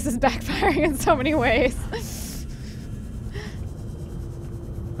 This is backfiring in so many ways.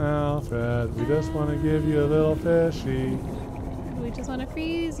 Alfred, we just want to give you a little fishy. We just want to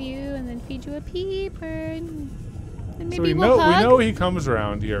freeze you and then feed you a peeper and maybe So we we'll hug. know he comes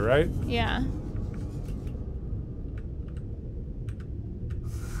around here, right? Yeah.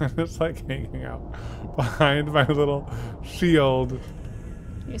 I'm just like hanging out behind my little shield.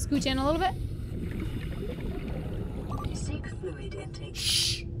 You scooch in a little bit. Seek fluid intake.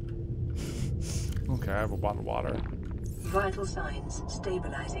 Shh. Okay, I have a bottle of water. Vital signs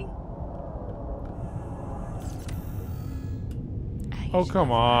stabilizing. Oh,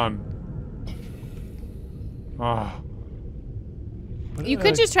 come on. Ah. You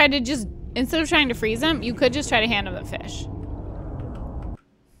could just try to instead of trying to freeze him, you could just try to hand him the fish.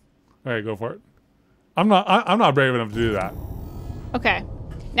 All right, go for it. I'm not brave enough to do that. Okay.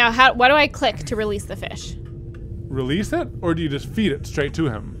 Now, what do I click to release the fish? Release it, or do you just feed it straight to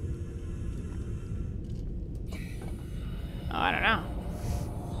him? Oh, I don't know.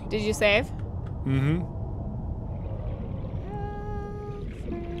 Did you save? Mm-hmm.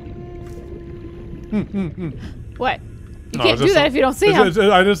 What? You No, can't it's do just that if you don't see him.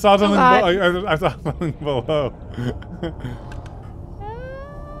 I just saw something. God. I saw something below.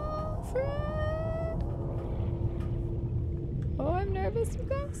 Alfred. Oh, I'm nervous, you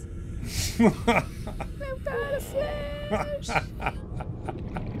guys. I've got a fish.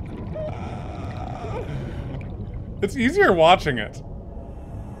 It's easier watching it.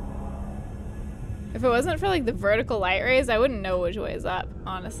 If it wasn't for like the vertical light rays, I wouldn't know which way is up,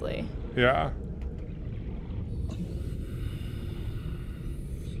 honestly. Yeah.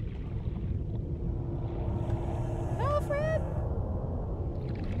 Alfred.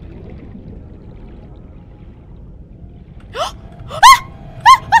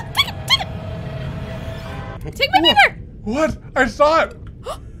 Take my paper! What? I saw it.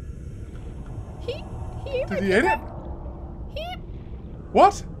 He ate my Did he eat it? He ate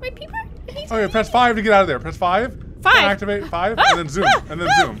What? my peeper? Okay, press 5 to get out of there. Press 5. 5. Activate 5, and then zoom. And then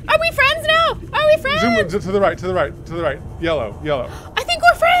zoom. Are we friends now? Are we friends? Zoom to the right, to the right, to the right. Yellow, yellow. I think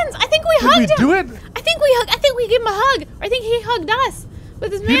we're friends. I think we Did we hugged him. do it? I think we gave him a hug. I think he hugged us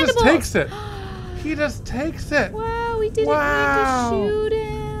with his He mandibles. just takes it. He just takes it. Wow, we didn't Wow. need to shoot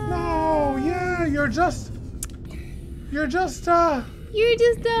him. No, yeah, you're just You're just a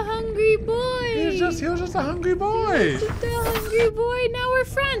hungry boy. he was just a hungry boy. Just a hungry boy. Now we're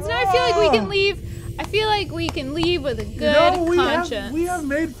friends. Now I feel like we can leave. I feel like we can leave with a good conscience. We have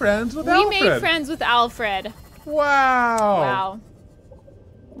made friends with We Alfred. made friends with Alfred. Wow.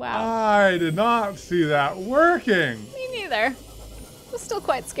 Wow. I did not see that working. Me neither. It was still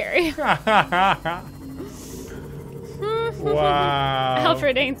quite scary. Wow.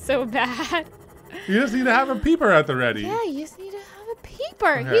 Alfred ain't so bad. You just need to have a peeper at the ready. Yeah, you just need to have a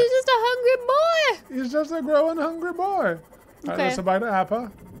peeper. Okay. He's just a hungry boy. He's just a growing hungry boy. All right, Okay. let's bite of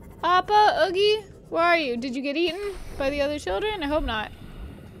Appa. Appa, Oogie, where are you? Did you get eaten by the other children? I hope not.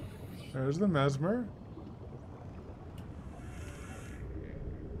 There's the mesmer.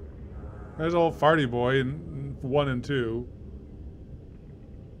 There's old farty boy in 1 and 2.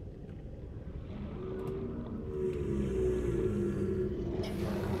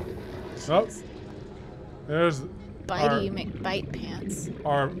 Oh, there's Bitey, you make bite pants.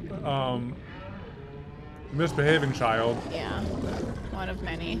 our misbehaving child. Yeah, one of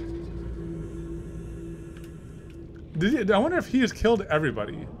many. I wonder if he has killed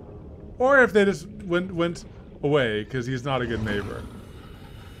everybody, or if they just went away because he's not a good neighbor.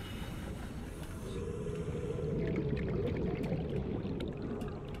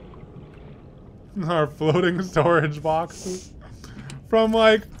 Our floating storage boxes from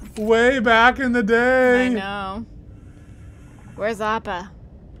like Way back in the day. I know. Where's Appa?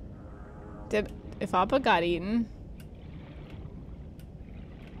 If Appa got eaten?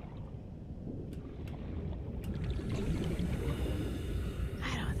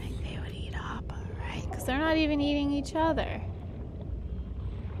 I don't think they would eat Appa, right? Because they're not even eating each other.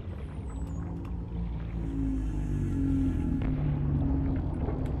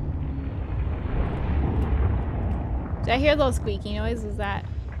 Did I hear a little squeaky noise? Was that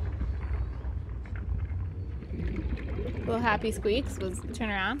little happy squeaks? Turn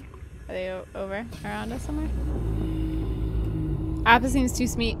around. Are they over around us somewhere? Appa seems too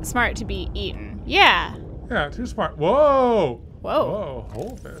smart to be eaten. Yeah. Yeah, too smart. Whoa. Whoa. Whoa,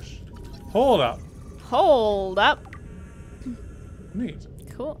 whole fish. Hold up. Hold up. Neat.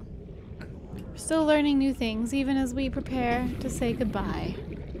 Cool. We're still learning new things even as we prepare to say goodbye.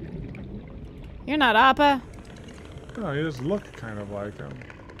 You're not Appa. Oh, you just look kind of like him.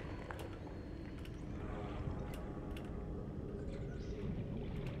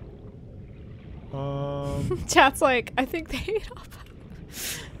 Chat's like, I think they ate Appa.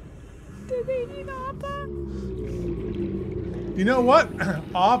 Did they eat Appa? You know what?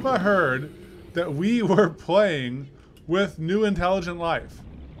 Appa heard that we were playing with new intelligent life.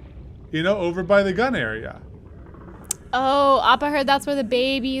 You know, over by the gun area. Oh, Appa heard that's where the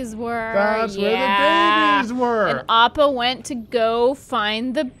babies were. That's where the babies were. And Appa went to go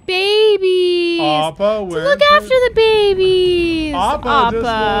find the babies. Appa went to look after the babies. Appa just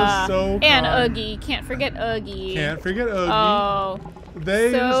was so And kind. Oogie. Can't forget Oogie. Can't forget Oogie. Oh,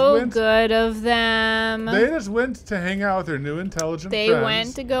 They just so went, good of them. They just went to hang out with their new intelligent They friends.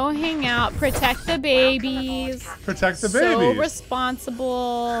 went to go hang out, protect the babies. Protect the So babies.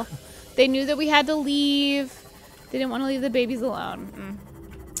 responsible. They knew that we had to leave. They didn't want to leave the babies alone.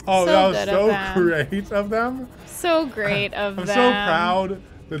 Oh, So that was good of so them. great of them. So great of I'm them. so proud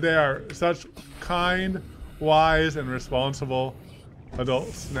that they are such kind, wise, and responsible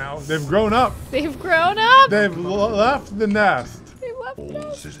adults now. They've grown up. They've grown up. They've left the nest. They left All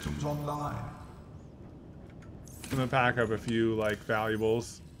us. systems online. I'm gonna pack up a few like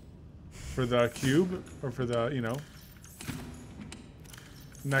valuables for the cube or for the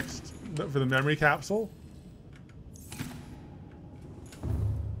for the memory capsule.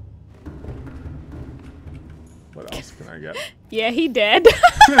 What else can I get? Yeah, he did.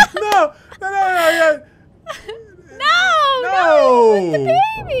 No. No, with the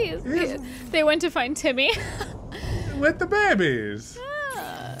babies. They went to find Timmy. With the babies.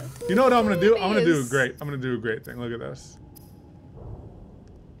 Ah, You know what I'm gonna do? I'm gonna do a babies. great thing. Look at this.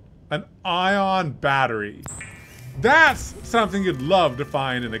 An ion battery. That's something you'd love to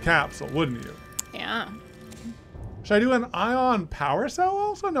find in a capsule, wouldn't you? Yeah. Should I do an ion power cell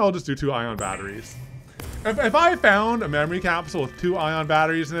also? No, I'll just do 2 ion batteries. If I found a memory capsule with 2 ion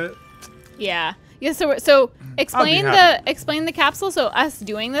batteries in it, Yeah. Yeah. So explain happy. the capsule. So us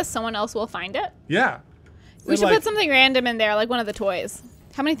doing this, someone else will find it. yeah. We It, should like, put something random in there, like one of the toys.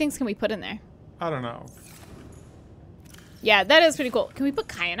 How many things can we put in there? I don't know. Yeah, that is pretty cool. Can we put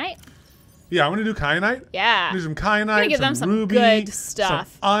kyanite? Yeah, I'm gonna do kyanite. Yeah. Do some kyanite, give them some ruby, good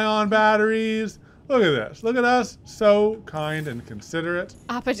stuff. some ion batteries. Look at this. Look at us. So kind and considerate.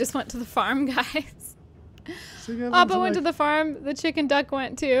 Appa just went to the farm, guys. So you give them Appa some, went to like- the farm. The chicken duck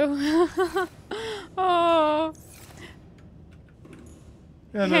went too. Oh.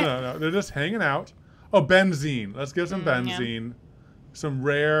 Yeah, no. They're just hanging out. Oh, benzene. Let's get some yeah. benzene. Some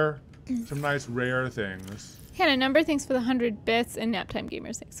nice rare things. Hannah, number thanks for the 100 bits, and Naptime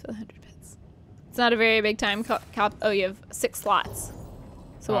Gamers thanks for the 100 bits. It's not a very big time. Oh, you have 6 slots.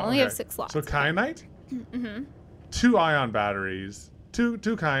 So we'll only have 6 slots. So kyanite? Mm-hmm. 2 ion batteries. 2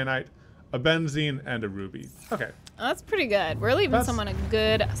 kyanite, a benzene, and a ruby. Okay. Oh, that's pretty good. We're leaving someone a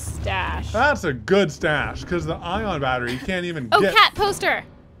good stash. That's a good stash, because the ion battery you can't even Oh, get. cat poster.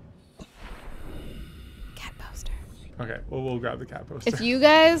 Cat poster. Okay, well, we'll grab the cat poster. If you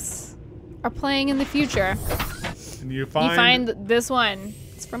guys are playing in the future, and you find this one.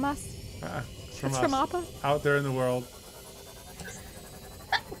 It's from us. it's from It's us, from Appa. out there in the world.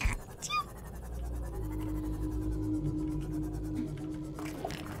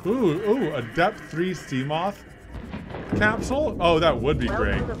 Ooh, a depth 3 Seamoth capsule? Oh, that would be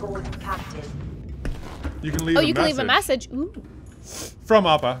great. Welcome aboard, Captain. You can leave Oh, a you can message. leave a message. Ooh. From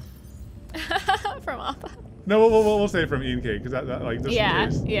Appa. From Appa. No, we'll say from Ian K, because that like just in Yeah,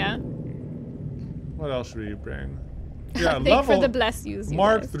 case. yeah. What else should we bring? Yeah, Thank level for the bless yous, you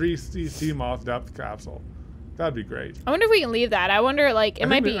Mark guys. 3 Seamoth depth capsule. That'd be great. I wonder if we can leave that. I wonder, like, it I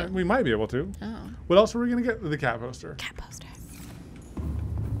might think be. we might be able to. Oh. What else are we gonna get with the cat poster? Cat poster.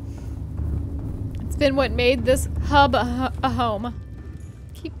 It's been what made this hub a home.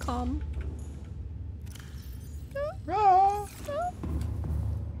 Keep calm. Ah.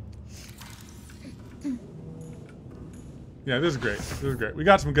 Yeah, this is great. This is great. We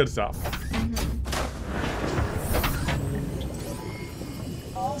got some good stuff.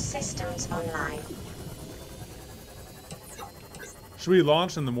 All systems online. Should we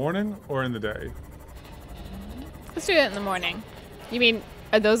launch in the morning or in the day? Let's do it in the morning. You mean,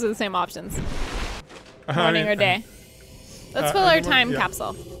 are those the same options? Morning or day? Let's fill our time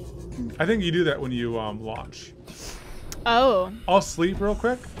capsule. I think you do that when you launch. Oh. I'll sleep real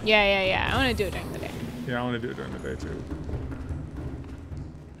quick. Yeah. I want to do it during the day. Yeah, I want to do it during the day too.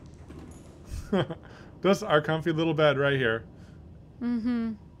 That's our comfy little bed right here.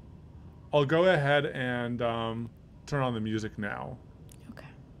 Mm-hmm. I'll go ahead and turn on the music now. Okay.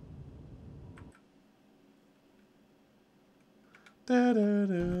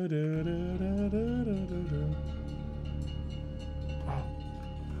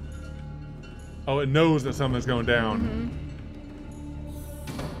 Oh, it knows that something's going down. Mm-hmm.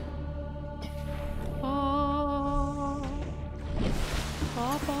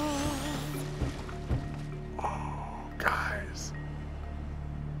 Guys.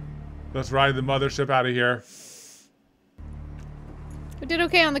 Let's ride the mothership out of here. We did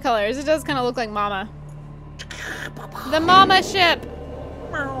okay on the colors. It does kind of look like Mama. The Mama ship!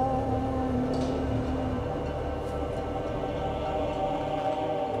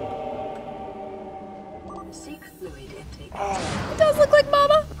 Seek fluid intake. It does look like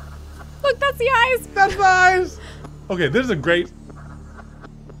Mama! Look, that's the eyes! That's nice! Okay, this is a great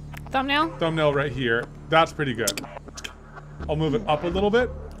Thumbnail? thumbnail right here. That's pretty good. I'll move it up a little bit.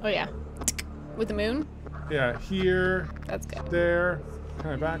 Oh, yeah. With the moon? Yeah, here, That's good. there.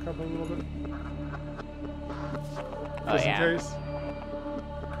 Can I back up a little bit? Oh, Just yeah. in case.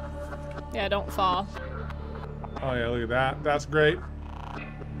 Yeah, don't fall. Oh yeah, look at that. That's great.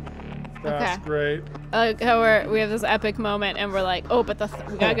 That's Okay. great. I like how we have this epic moment and we're like, oh, but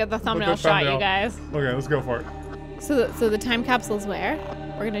we gotta get the thumbnail shot, thumbnail. you guys. Okay, let's go for it. So the time capsule's where?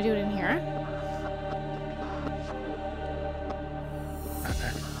 We're gonna do it in here.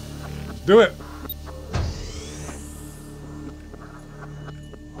 Do it.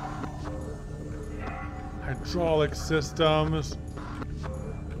 Hydraulic systems.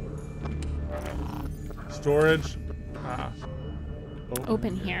 Storage.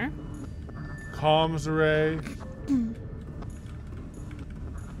 Open here. Comms array.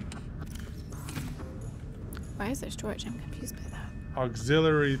 Why is there storage? I'm confused by that.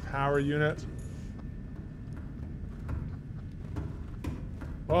 Auxiliary power unit.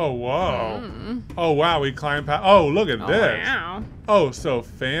 Oh, whoa. Oh, wow, we climb past. Oh, look at Oh, this. wow. Oh, so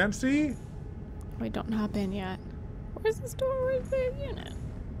fancy. Wait, don't hop in yet. Where's the storage unit?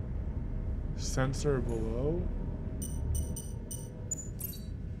 Sensor below.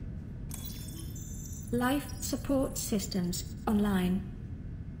 Life support systems online.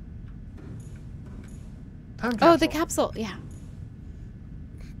 Time Oh, the capsule. capsule. Yeah.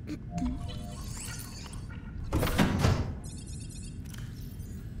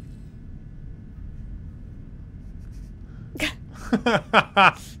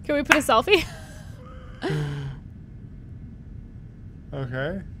 Can we put a selfie?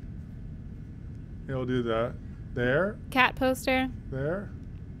 Okay. It'll do that. There, Cat poster. there.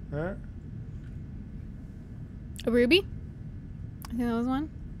 A ruby. I think that was one.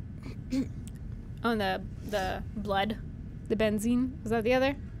 Oh, and the blood, the benzene. Was that the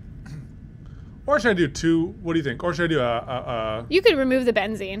other? Or should I do two? What do you think? Or should I do a You could remove the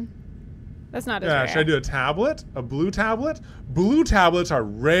benzene. That's not as yeah, rare. should I do a tablet? A blue tablet? Blue tablets are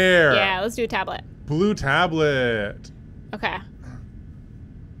rare. Yeah, let's do a tablet. Blue tablet. Okay. I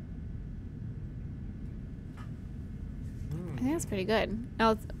think that's pretty good.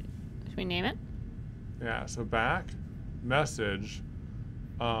 Now, should we name it? Yeah, so back, message,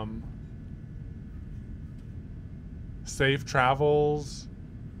 safe travels.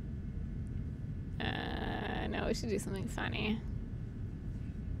 No, we should do something funny.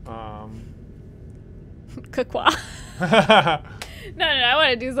 Um, Kukwa. No, I want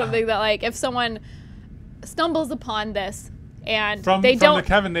to do something that, like, if someone stumbles upon this and from they don't... the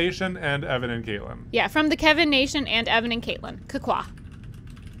Kevin Nation and Evan and Katelyn. Yeah, from the Kevin Nation and Evan and Katelyn. Kukwa.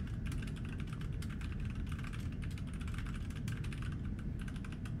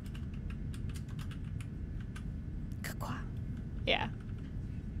 Kukwa. Yeah.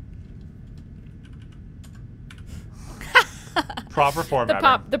 Proper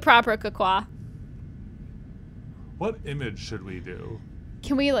formatting. The proper Kukwa. What image should we do?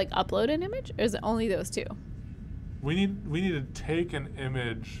 Can we, like, upload an image? Or is it only those two? We need to take an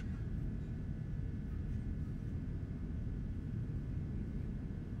image.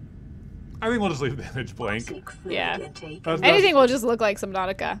 I think we'll just leave the image blank. Toxic fluid Yeah. intake. Anything will just look like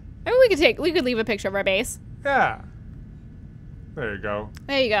Subnautica. Maybe we could leave a picture of our base. Yeah. There you go.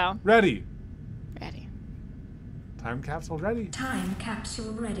 There you go. Ready. Ready. Time capsule ready. Time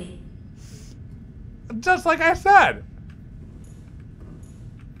capsule ready. Just like I said.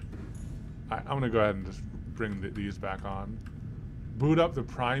 Alright, I'm gonna go ahead and just bring these back on. Boot up the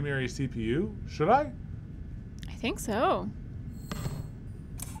primary CPU. Should I? I think so.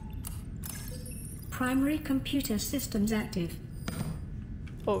 Primary computer systems active.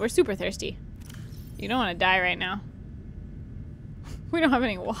 Oh, we're super thirsty. You don't want to die right now. We don't have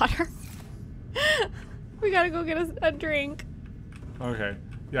any water. We gotta go get a drink. Okay.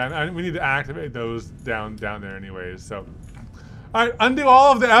 Yeah, we need to activate those down there anyways, so. Alright, undo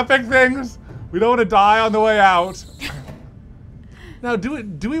all of the epic things. We don't want to die on the way out. Now,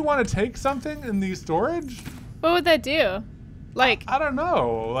 do we want to take something in the storage? What would that do? Like, I don't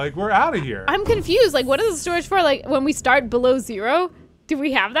know. Like, we're out of here. I'm confused. Like, what is the storage for? Like, when we start below 0, do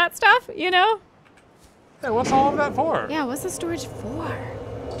we have that stuff? You know? Yeah, what's all of that for? Yeah, what's the storage for?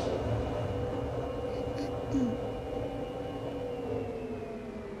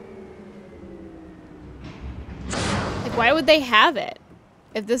 Like, why would they have it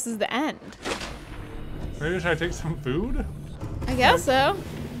if this is the end? Maybe should I take some food? I guess so.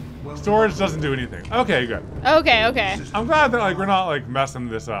 Storage doesn't do anything. Okay, good. Okay, okay. I'm glad that like we're not like messing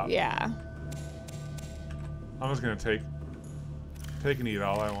this up. Yeah. I'm just gonna take and eat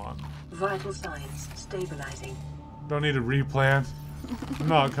all I want. Vital signs stabilizing. Don't need to replant. I'm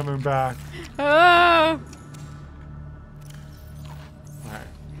not coming back. Oh. Alright.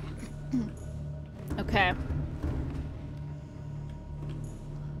 Okay.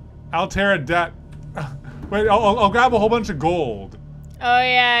 Altera debt. Wait, I'll grab a whole bunch of gold. Oh,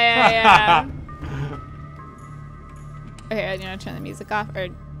 yeah. Okay, you want to turn the music off? Or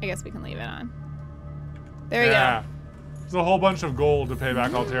I guess we can leave it on. There we go. There's a whole bunch of gold to pay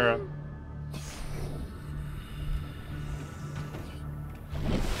back Altera.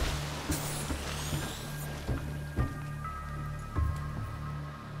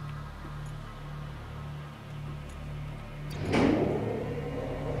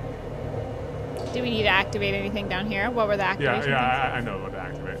 Do we need to activate anything down here? What were the activation things? I know what to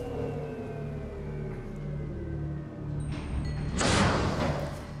activate.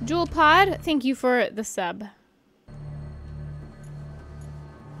 Jewel Pod, thank you for the sub.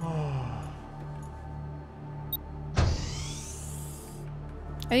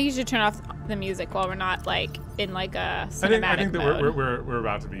 I think you should turn off the music while we're not like in like a cinematic I think that mode. we're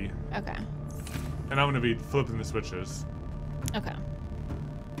about to be. Okay. And I'm gonna be flipping the switches. Okay.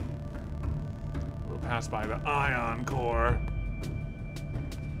 We'll pass by the ion core.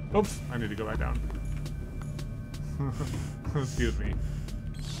 Oops, I need to go back down. Excuse me.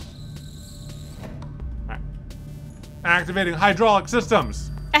 Alright. Activating hydraulic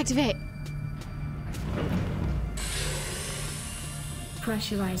systems. Activate.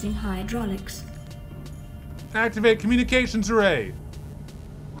 Pressurizing hydraulics. Activate communications array.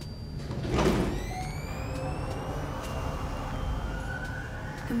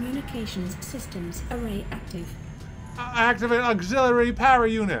 Communications systems array active. Activate auxiliary power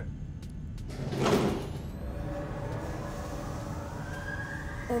unit.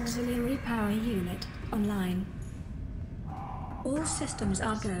 Auxiliary power unit online. All systems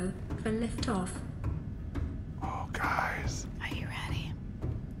are go for liftoff. Oh, guys. Are you ready?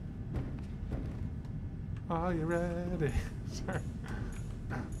 Are you ready? Sorry.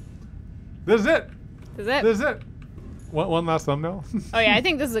 This is it. This is it. This is it. One last thumbnail. Oh yeah, I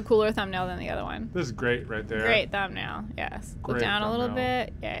think this is a cooler thumbnail than the other one. This is great right there. Great thumbnail. Yes. Go Great down a little thumbnail.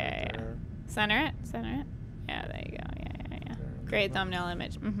 bit. Yeah. There. Center it. Center it. Yeah, there you go. Yeah. Great thumbnail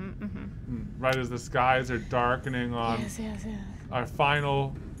image. Right as the skies are darkening on Yes. our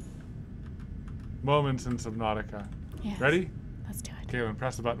final moments in Subnautica. Yes. Ready? Let's do it. Katelyn,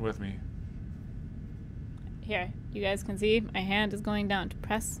 press the button with me. Here, you guys can see my hand is going down to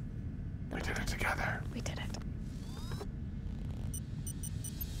press. We did it together. We did it.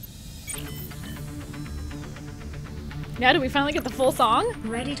 Now, do we finally get the full song?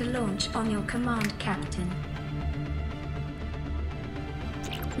 Ready to launch on your command, Captain.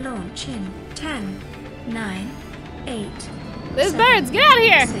 Launch in 10, 9, 8. There's 7, birds. Get out of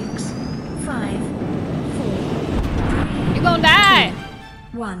here. 6, 5, 4, You're gonna die.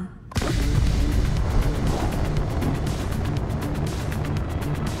 1.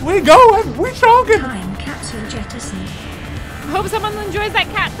 We going. We jogging. Time capsule jettisoned. Hope someone enjoys that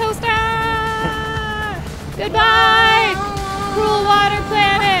cat toaster. Goodbye, cruel water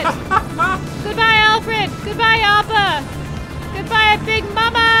planet. Goodbye, Alfred. Goodbye, Appa. Goodbye, Big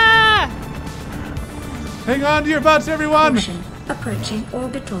Mama. Hang on to your butts, everyone! Caution. Approaching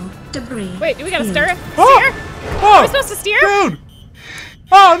orbital debris. Wait, do we gotta field. steer? Oh! Steer? Oh! Are we supposed to steer? Dude!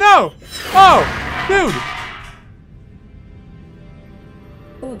 Oh, no! Oh! Dude!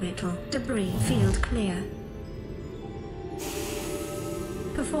 Orbital debris field clear.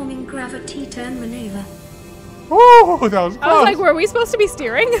 Performing gravity turn maneuver. Oh, that was close. I was like, were we supposed to be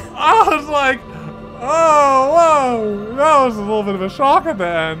steering? I was like, oh, whoa. That was a little bit of a shock at the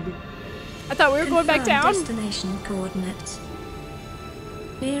end. I thought we were going back Confirm down. Destination coordinates.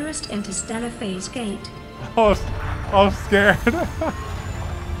 Nearest interstellar phase gate. I was scared.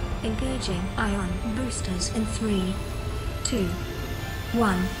 Engaging ion boosters in 3, 2,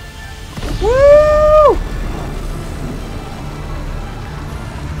 1. Woo!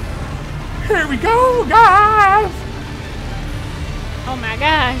 Here we go, guys! Oh my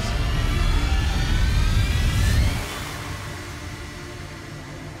gosh.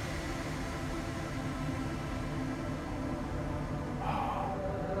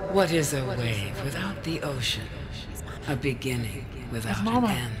 What is a wave without the ocean? A beginning without an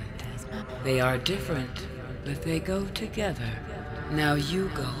end. They are different, but they go together. Now you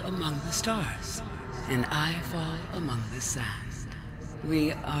go among the stars, and I fall among the sand.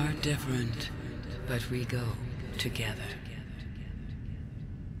 We are different, but we go together.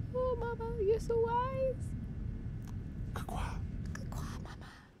 Oh, Mama, you're so wise.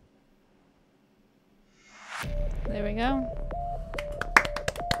 There we go.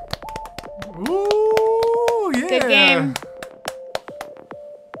 Ooh, yeah. Good game.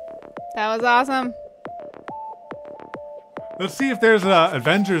 That was awesome. Let's see if there's an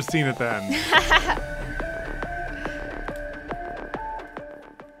Avengers scene at the end.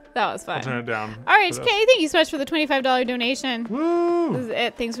 That was fun. I'll turn it down. All right, for Kay, this. thank you so much for the $25 donation. Woo! This is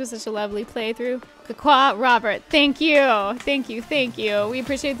it. Thanks for such a lovely playthrough. Kakwa, Robert, thank you. Thank you, thank you. We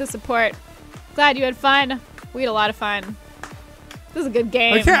appreciate the support. Glad you had fun. We had a lot of fun. This is a good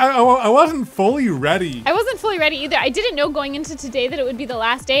game. I wasn't fully ready. I wasn't fully ready either. I didn't know going into today that it would be the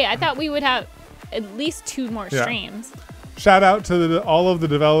last day. I thought we would have at least 2 more streams. Shout out to all of the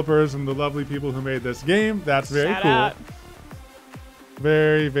developers and the lovely people who made this game. That's very Shout cool. out.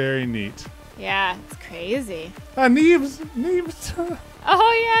 Very, very neat. Yeah, it's crazy. Neebs.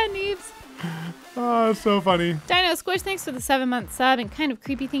 Oh yeah, Neebs. Oh, it's so funny. Dino Squish, thanks for the 7-month sub, and Kind of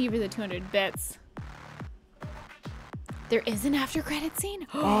Creepy, thank you for the 200 bits. There is an after credit scene.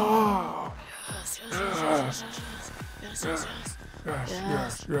 Oh. Yes.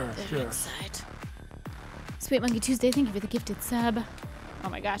 Excited. Sweet Monkey Tuesday, thank you for the gifted sub. Oh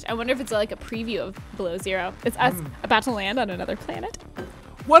my gosh, I wonder if it's like a preview of Below Zero. It's us about to land on another planet.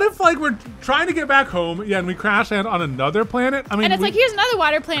 What if like we're trying to get back home, and we crash land on another planet? I mean, And it's like, here's another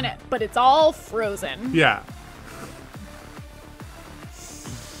water planet, but it's all frozen. yeah.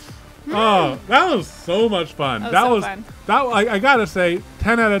 Oh, that was so much fun. That was so fun. I gotta say,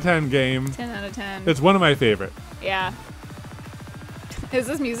 10 out of 10 game. 10 out of 10. It's one of my favorite. Yeah. Is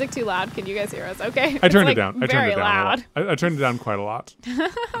this music too loud? Can you guys hear us? Okay. I turned It's, it down. I turned very it down. loud. I turned it down quite a lot.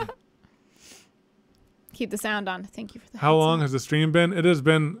 Keep the sound on. Thank you for that. How long has the stream been? It has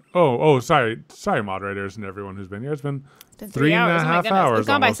been. Sorry, moderators and everyone who's been here. It's been 3 and a hours. half Oh my hours. It's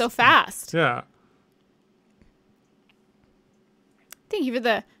gone by almost. so fast. Yeah. Thank you for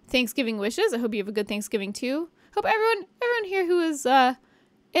the Thanksgiving wishes. I hope you have a good Thanksgiving too. Hope everyone here who is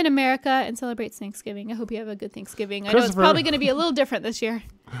in America and celebrates Thanksgiving, I hope you have a good Thanksgiving. I know it's probably going to be a little different this year.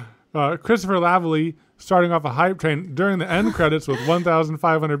 Christopher Lavely starting off a hype train during the end credits with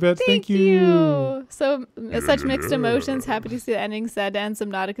 1,500 bits. Thank you. So such mixed emotions. Happy to see the ending said to end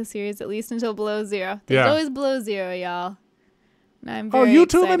Subnautica series at least until Below Zero. There's always Below Zero, y'all. And I'm very YouTube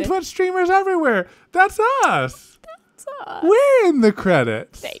excited. and Twitch streamers everywhere. That's us. That's us. We're in the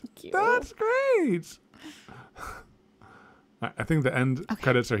credits. Thank you. That's great. I think the end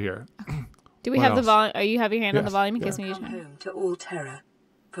credits are here. Do we What have the else? volume? You have your hand on the Yes. volume in case we need Welcome to. home to all terror.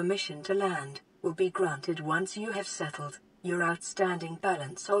 Permission to land will be granted once you have settled your outstanding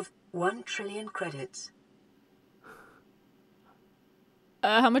balance of 1 trillion credits.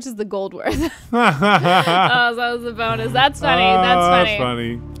 How much is the gold worth? So that was a bonus. That's funny. That's funny. That's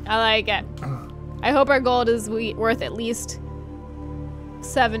funny. I like it. I hope our gold is worth at least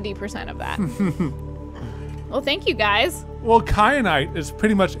 70% of that. Well, thank you guys. Well, kyanite is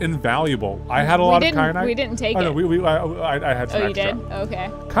pretty much invaluable. I had a lot of kyanite. We didn't take Oh, no, it. I had some Oh, you extra. did? Okay.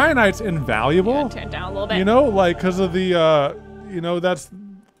 Kyanite's invaluable. Turn it down a little bit. You know, like because of the, that's.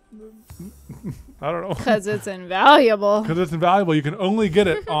 I don't know. Because it's invaluable. Because it's invaluable. You can only get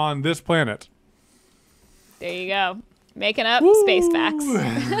it on this planet. There you go. Making up space facts.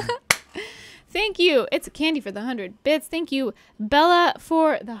 Thank you. It's a Candy for the 100 bits. Thank you, Bella,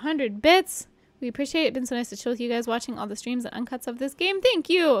 for the 100 bits. We appreciate it. It's been so nice to chill with you guys watching all the streams and uncuts of this game. Thank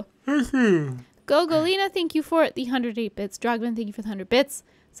you. Gogolina, thank you for the 108 bits. Drogman, thank you for the 100 bits.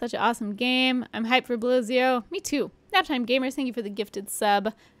 Such an awesome game. I'm hyped for Blizio. Me too. Naptime Gamers, thank you for the gifted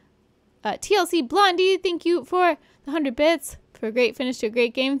sub. TLC Blondie, thank you for the 100 bits. For a great finish to a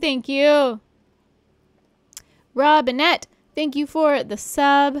great game. Thank you. Robinette, thank you for the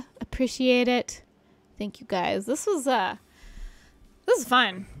sub. Appreciate it. Thank you guys. This was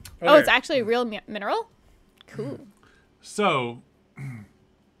fun. Okay. Oh, it's actually a real mineral? Cool. So,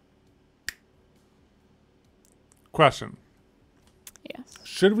 question. Yes.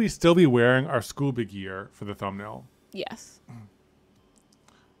 Should we still be wearing our scuba gear for the thumbnail? Yes.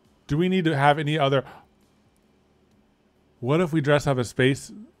 Do we need to have any other... What if we dress up as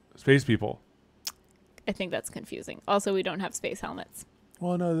space people? I think that's confusing. Also, we don't have space helmets.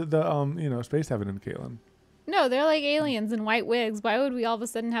 Well, no, the Space Heaven and Katelyn. No, they're like aliens in white wigs. Why would we all of a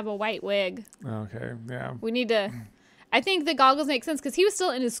sudden have a white wig? Okay, yeah. We need to... I think the goggles make sense because he was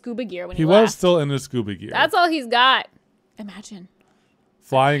still in his scuba gear when he was left. still in his scuba gear. That's all he's got. Imagine.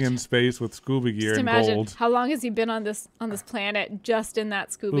 Flying in space with scuba gear and gold. How long has he been on this planet just in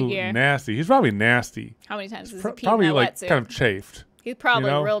that scuba gear? Nasty. He's probably nasty. How many times has he peed probably in that like wetsuit? kind of chafed. He's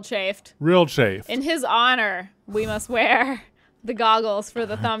probably real chafed. Real chafed. In his honor, we must wear the goggles for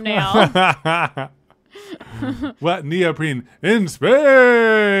the thumbnail. Wet neoprene in space.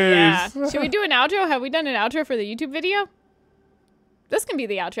 Yeah. Should we do an outro? Have we done an outro for the YouTube video? This can be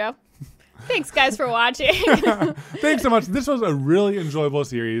the outro. Thanks, guys, for watching. Thanks so much. This was a really enjoyable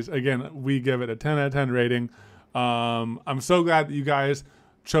series. Again, we give it a 10 out of 10 rating. I'm so glad that you guys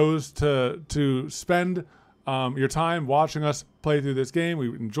chose to spend your time watching us play through this game. We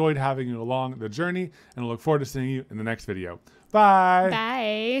enjoyed having you along the journey, and I look forward to seeing you in the next video. Bye.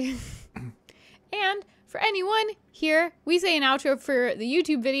 Bye. And for anyone here, we say an outro for the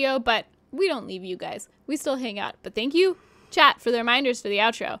YouTube video, but we don't leave you guys. We still hang out. But thank you, chat, for the reminders for the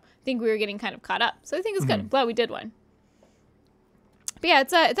outro. I think we were getting kind of caught up, so I think it's good. I'm glad we did one. But yeah,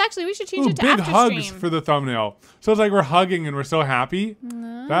 it's actually, we should change it to big after hugs stream. for the thumbnail. So it's like we're hugging and we're so happy.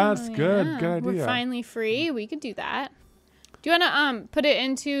 That's good. Yeah. Good idea. We're finally free. We could do that. Do you want to put it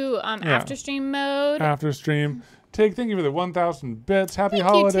into after stream mode? After stream. Tig, thank you for the 1,000 bits. Happy Thank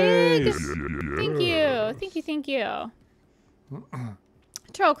holidays. You, Tig. Thank you.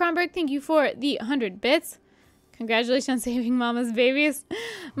 Charles Kronberg, thank you for the 100 bits. Congratulations on saving Mama's babies.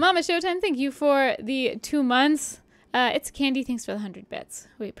 Mama Showtime, thank you for the 2 months. It's Candy, thanks for the 100 bits.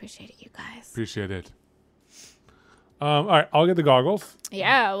 We appreciate it, you guys. Appreciate it. All right, I'll get the goggles.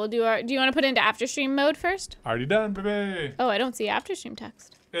 Yeah, we'll do our... Do you want to put it into after stream mode first? Already done, baby. Oh, I don't see after stream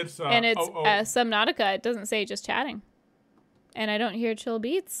text. It's Subnautica. It doesn't say just chatting. And I don't hear chill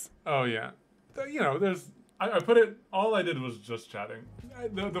beats. Oh, yeah. There's... I put it... All I did was just chatting.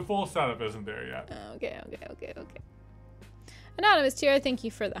 The full setup isn't there yet. Okay. Anonymous Tier, thank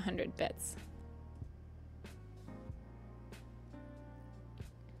you for the 100 bits.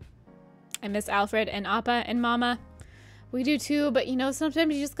 I miss Alfred and Appa and Mama. We do too, but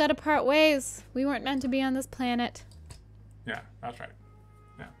sometimes you just gotta part ways. We weren't meant to be on this planet. Yeah, that's right.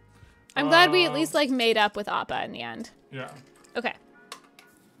 Yeah. I'm glad we at least made up with Appa in the end. Yeah. Okay.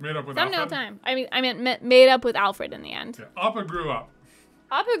 Made up with Thumbnail Alfred? time. I meant made up with Alfred in the end. Yeah. Appa grew up.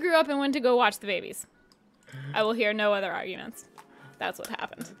 Appa grew up and went to go watch the babies. I will hear no other arguments. That's what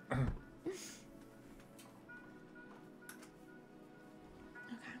happened. Okay.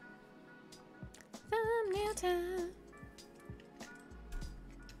 Thumbnail time.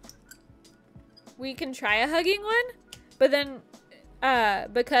 We can try a hugging one, but then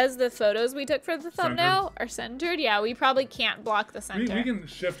because the photos we took for the thumbnail are centered, yeah, we probably can't block the center. We can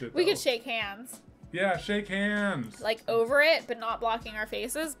shift it, We could shake hands. Yeah, shake hands. Like over it, but not blocking our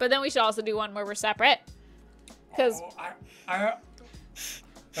faces. But then we should also do one where we're separate. Because all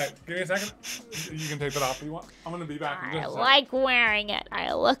right, give me a second. You can take that off if you want. I'm gonna be back in just a second. I like wearing it.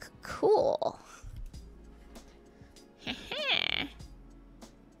 I look cool.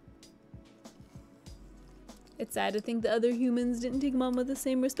 It's sad to think the other humans didn't take Mom with the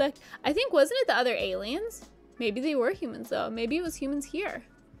same respect. I think, wasn't it the other aliens? Maybe they were humans though. Maybe it was humans here.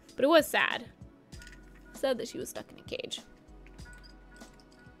 But it was sad. Sad that she was stuck in a cage.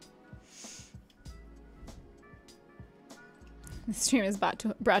 This stream is brought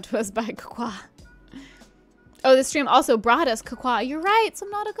to us by Kakwa. Oh, this stream also brought us Kakwa. You're right.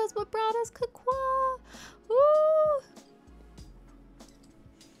 Subnautica's what brought us Kakwa. Woo!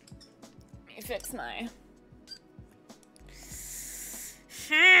 Let me fix my...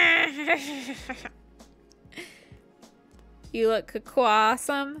 You look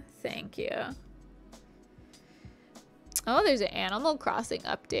Kakwa-awesome. Thank you. Oh, there's an Animal Crossing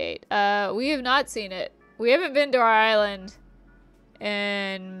update. We have not seen it. We haven't been to our island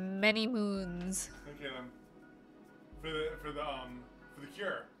in many moons. Okay then. For the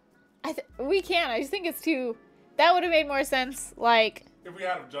cure. We can't. I just think it's too. That would have made more sense. Like. If we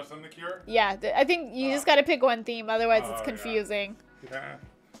had just done the cure. Yeah, I think you just got to pick one theme. Otherwise, it's confusing. Yeah.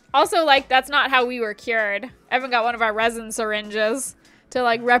 Also, like, that's not how we were cured. Evan got one of our resin syringes to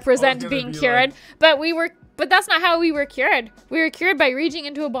like represent being cured, like... but that's not how we were cured. We were cured by reaching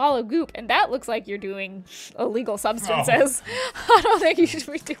into a ball of goop, and that looks like you're doing illegal substances. Oh. I don't think you should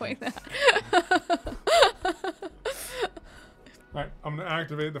be doing that. Alright, I'm gonna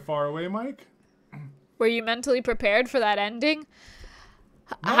activate the far away mic. Were you mentally prepared for that ending?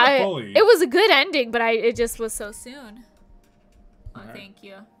 Not fully. It was a good ending, but it just was so soon. Oh, thank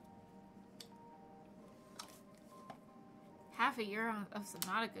you. Half a year of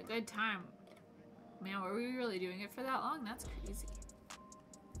Subnautica, good time. Man, were we really doing it for that long? That's crazy.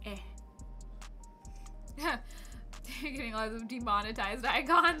 They're getting lots of demonetized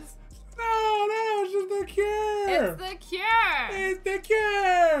icons. No, it's just the cure. It's the cure. It's the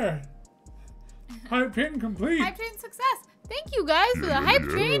cure. Hype train complete. Hype train success. Thank you guys for the hype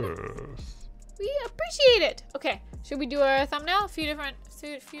train. We appreciate it. Okay, should we do our thumbnail? A few different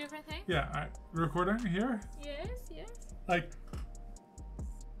things. Yeah, recording here. Yes. Like.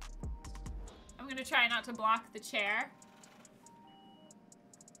 I'm gonna try not to block the chair.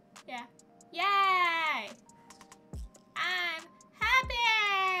 Yeah. Yay! I'm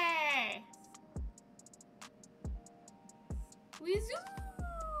happy! We zoom!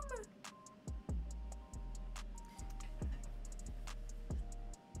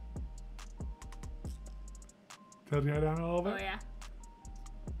 Tilt your head down a little bit. Oh yeah.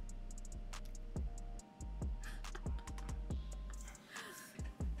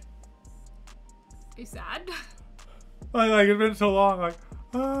 You sad? Like it's been so long, like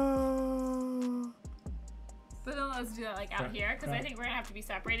But then let's do that like out here, because I think we're gonna have to be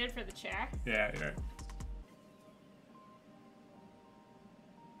separated for the chair. Yeah.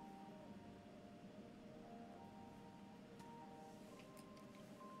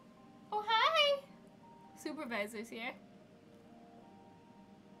 Oh hi! Supervisor's here.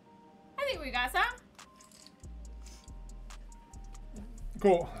 I think we got some.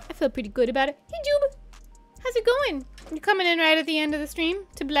 Cool. I feel pretty good about it. Hey, Jube. How's it going? You coming in right at the end of the stream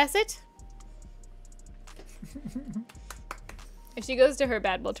to bless it? If she goes to her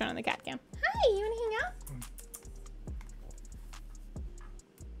bed, we'll turn on the cat cam. Hi, you wanna hang out?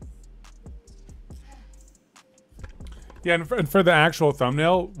 Yeah, and for the actual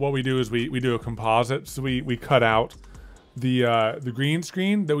thumbnail, what we do is we do a composite. So we cut out the green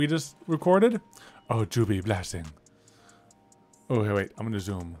screen that we just recorded. Oh, Juby, blessing. Oh, hey, wait, I'm gonna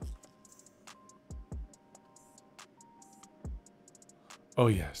zoom. Oh,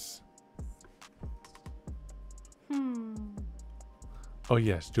 yes. Oh,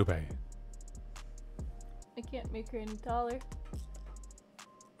 yes, Juby. I can't make her any taller.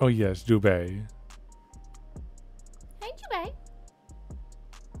 Oh, yes, Juby. Hi, Jube.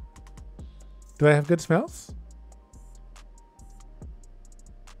 Do I have good smells?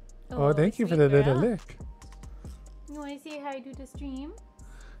 Oh, thank you for the little lick. You want to say hi to the stream?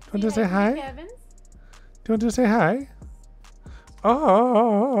 Do you want to say hi? Do you want to say hi?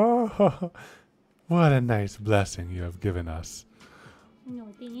 Oh, what a nice blessing you have given us. No,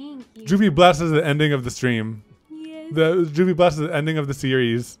 thank you. Juby blesses the ending of the stream. Yes. Juby blesses the ending of the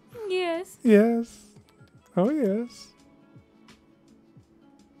series. Yes. Yes. Oh, yes.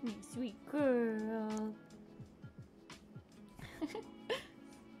 You sweet girl.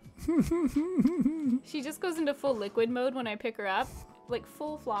 She just goes into full liquid mode when I pick her up, like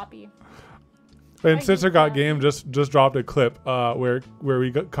full floppy. And Sister Got Game just dropped a clip where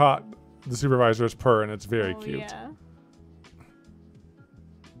we caught the supervisor's purr, and it's very cute. Yeah.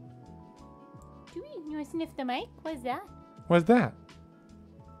 You want to sniff the mic? What's that? What's that?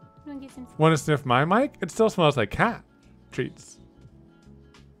 You want to get some? Want to sniff my mic? It still smells like cat treats.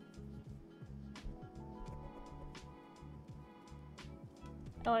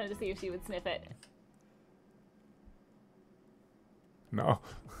 I wanted to see if she would sniff it. No.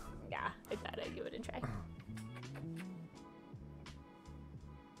 Yeah, I thought I'd give it a try.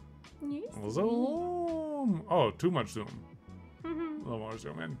 Yes. Zoom. Oh, too much zoom. A little more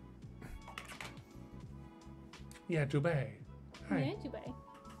zoom in. Yeah, too bad. Hi. Yeah, too bad.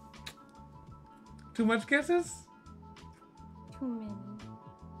 Too much kisses? Too many.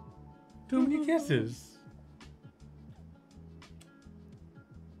 Too many kisses.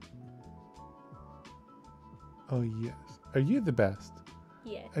 Oh, yes. Are you the best?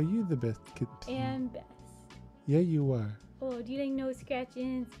 Yes. Are you the best kid? And best. Yeah, you are. Oh, do you like nose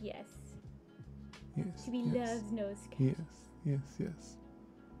scratchings? Yes. Yes. She loves nose Yes. scratchings. Yes. Yes.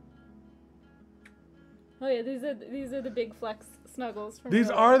 Oh yeah, these are the big flex snuggles from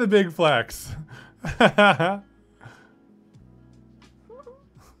These earlier. are the big flex.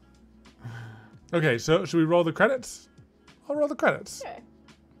 Okay, so should we roll the credits? I'll roll the credits. Okay.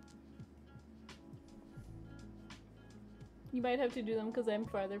 You might have to do them because I'm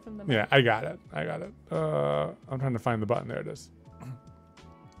farther from the mic. Yeah, I got it. I'm trying to find the button. There it is.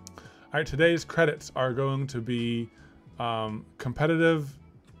 All right, today's credits are going to be competitive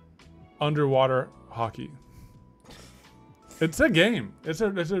underwater hockey. It's a game. It's a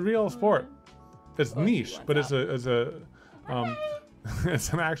real sport. It's niche, but it's a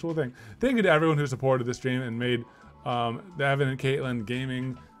it's an actual thing. Thank you to everyone who supported the stream and made the Evan and Katelyn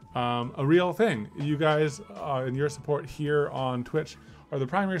gaming a real thing. You guys and your support here on Twitch are the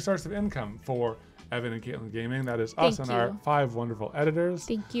primary source of income for Evan and Katelyn Gaming. That is us and our 5 wonderful editors.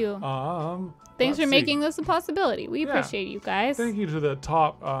 Thank you. let's Thanks for see. making this a possibility. We appreciate you guys. Thank you to the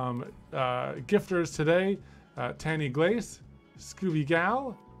top gifters today: Tanny Glace, Scooby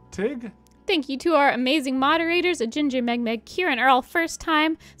Gal, Tig. Thank you to our amazing moderators, Ginger, Meg, Kieran, Earl, First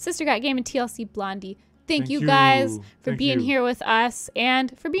Time, Sister Got Game, and TLC Blondie. Thank you guys for being here with us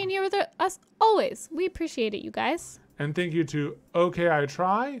and for being here with us always. We appreciate it, you guys. And thank you to OK I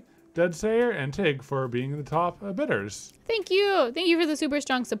Try, Deadsayer, and Tig for being the top bidders. Thank you. Thank you for the super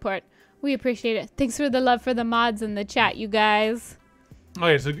strong support. We appreciate it. Thanks for the love for the mods in the chat, you guys.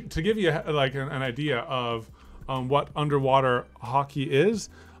 Okay, so to give you like an idea of what underwater hockey is,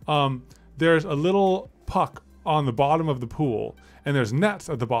 there's a little puck on the bottom of the pool, and there's nets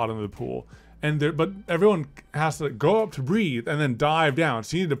at the bottom of the pool. But everyone has to go up to breathe and then dive down.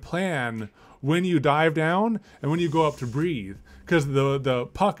 So you need to plan when you dive down and when you go up to breathe, because the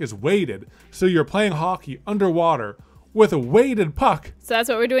puck is weighted. So you're playing hockey underwater with a weighted puck. So that's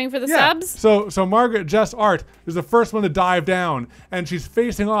what we're doing for the subs? So Margaret Jess Art is the first one to dive down, and she's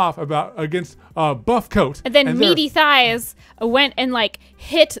facing off against Buffcoat. And then Meaty Thighs went and like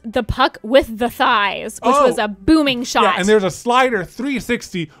hit the puck with the thighs, which was a booming shot. Yeah, and there's a slider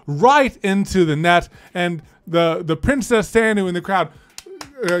 360 right into the net, and the princess standing in the crowd,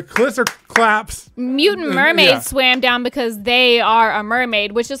 Clisser claps. Mutant mermaids swam down because they are a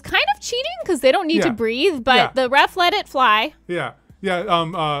mermaid, which is kind of cheating because they don't need to breathe, but the ref let it fly. Yeah.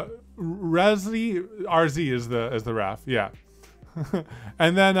 Resli RZ is the ref. Yeah.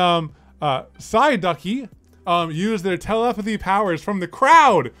 And then Side Ducky used their telepathy powers from the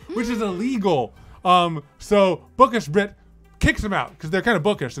crowd, which is illegal. So Bookish Brit kicks them out because they're kind of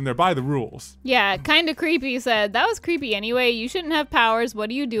bookish and they're by the rules. Yeah, kind of creepy. Said that was creepy anyway. You shouldn't have powers. What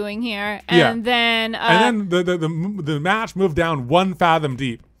are you doing here? And then the match moved down 1 fathom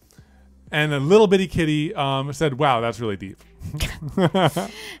deep, and a little bitty kitty said, "Wow, that's really deep."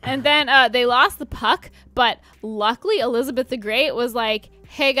 And then they lost the puck, but luckily Elizabeth the Great was like,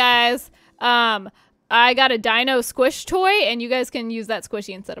 "Hey guys, I got a dino squish toy, and you guys can use that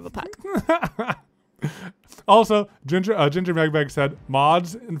squishy instead of a puck." Also, Ginger Meg said,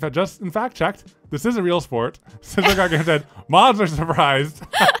 mods, in fact checked, this is a real sport. Sister Gargan said, mods are surprised.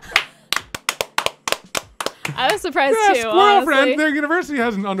 I was surprised too, Squirrel Friend, honestly. their university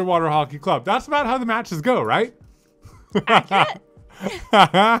has an underwater hockey club. That's about how the matches go, right?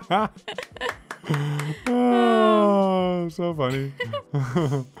 Oh, so funny.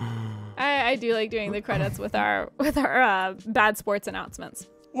 I do like doing the credits with our bad sports announcements.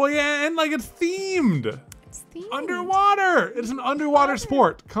 Well, yeah, and like it's themed. It's themed. Underwater. It's an underwater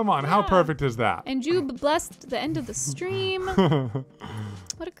sport. Come on, how perfect is that? And Jube blessed the end of the stream.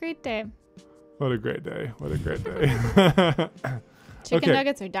 What a great day. What a great day. What a great day. Chicken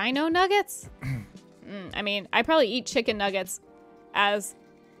nuggets or dino nuggets? I mean, I probably eat chicken nuggets as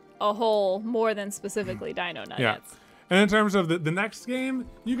a whole more than specifically dino nuggets. Yeah. And in terms of the next game,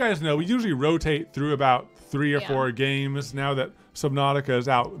 you guys know we usually rotate through about 3 or 4 games. Now that Subnautica is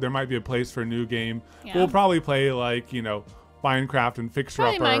out, there might be a place for a new game. Yeah. We'll probably play like, you know, Minecraft and Fixer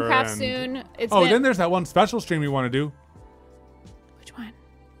Upper. Probably Minecraft soon. Then there's that one special stream we want to do. Which one?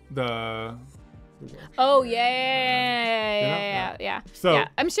 Oh yeah. So yeah,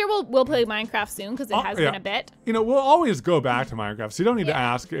 I'm sure we'll play Minecraft soon because it has been a bit. You know, we'll always go back to Minecraft, so you don't need to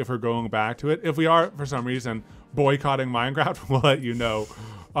ask if we're going back to it. If we are, for some reason, boycotting Minecraft, we'll let you know.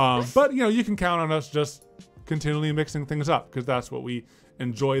 But you know, you can count on us just continually mixing things up because that's what we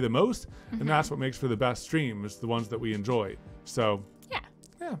enjoy the most, and that's what makes for the best streams, the ones that we enjoy. So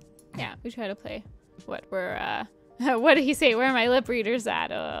yeah, we try to play what we're. What did he say? Where are my lip readers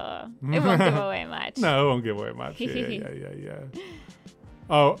at? It won't give away much. No, it won't give away much. Yeah.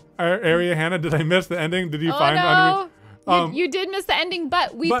 Oh, Area Hannah, did I miss the ending? Did you find no. under You did miss the ending,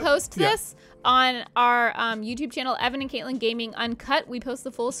 but we post this on our YouTube channel, Evan and Katelyn Gaming Uncut. We post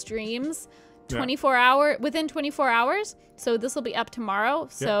the full streams within 24 hours. So this will be up tomorrow,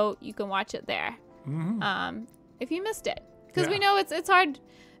 so you can watch it there. If you missed it, because we know it's hard.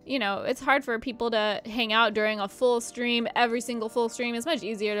 You know, it's hard for people to hang out during a full stream, every single full stream. It's much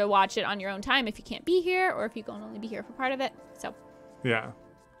easier to watch it on your own time if you can't be here or if you can only be here for part of it. So, yeah.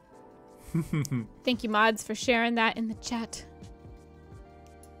 Thank you, mods, for sharing that in the chat.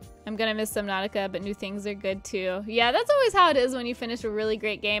 I'm going to miss Subnautica, but new things are good too. Yeah, that's always how it is when you finish a really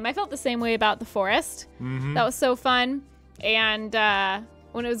great game. I felt the same way about The Forest. That was so fun. And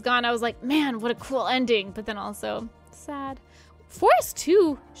when it was gone, I was like, man, what a cool ending. But then also sad. Forest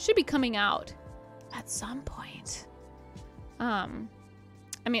 2 should be coming out at some point. I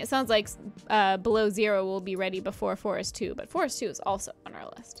mean, it sounds like Below Zero will be ready before Forest 2, but Forest 2 is also on our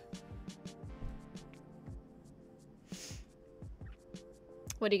list.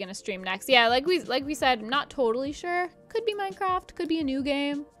 What are you gonna stream next? Yeah, like we said, I'm not totally sure. Could be Minecraft, could be a new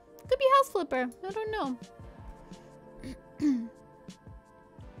game, could be House Flipper. I don't know.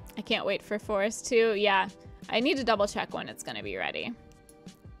 I can't wait for Forest 2. Yeah. I need to double check when it's going to be ready.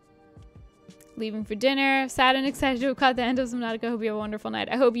 Leaving for dinner. Sad and excited to have caught the end of Subnautica. Hope you have a wonderful night.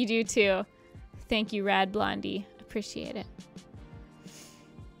 I hope you do too. Thank you, Rad Blondie. Appreciate it.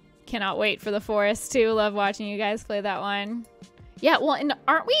 Cannot wait for The Forest too. Love watching you guys play that one. Yeah, well, and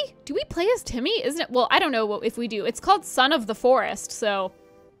aren't we? Do we play as Timmy? Isn't it? Well, I don't know if we do. It's called Son of the Forest, so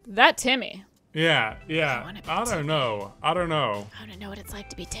that Timmy. Yeah. I don't know. I don't know what it's like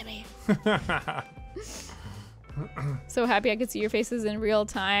to be Timmy. So happy I could see your faces in real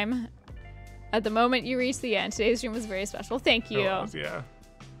time. At the moment you reached the end, today's stream was very special. Thank you. Yeah.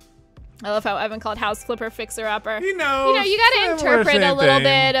 I love how Evan called House Flipper Fixer Upper. You know, you gotta interpret a little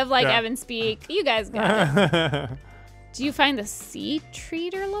bit of like yeah. Evan speak. You guys got it. Do you find the Sea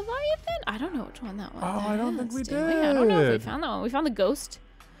Treater Leviathan? I don't know which one that one. I don't think we did. I don't know if we found that one. We found the Ghost.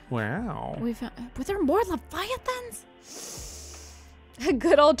 Wow. Were there more Leviathans?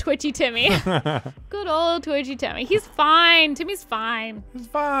 Good old Twitchy Timmy. Good old Twitchy Timmy. He's fine. Timmy's fine. It's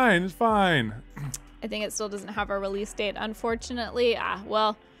fine. I think it still doesn't have a release date, unfortunately.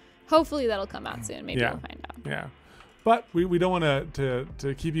 Well, hopefully that'll come out soon. Maybe we'll find out. Yeah. But we don't want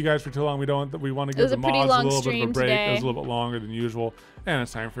to keep you guys for too long. We want to give the mods a little bit of a break. Today. It was a little bit longer than usual. And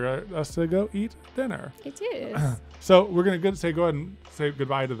it's time for us to go eat dinner. It is. So we're going to go ahead and say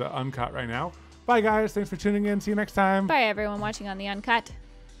goodbye to the Uncut right now. Bye, guys. Thanks for tuning in. See you next time. Bye, everyone watching on the Uncut.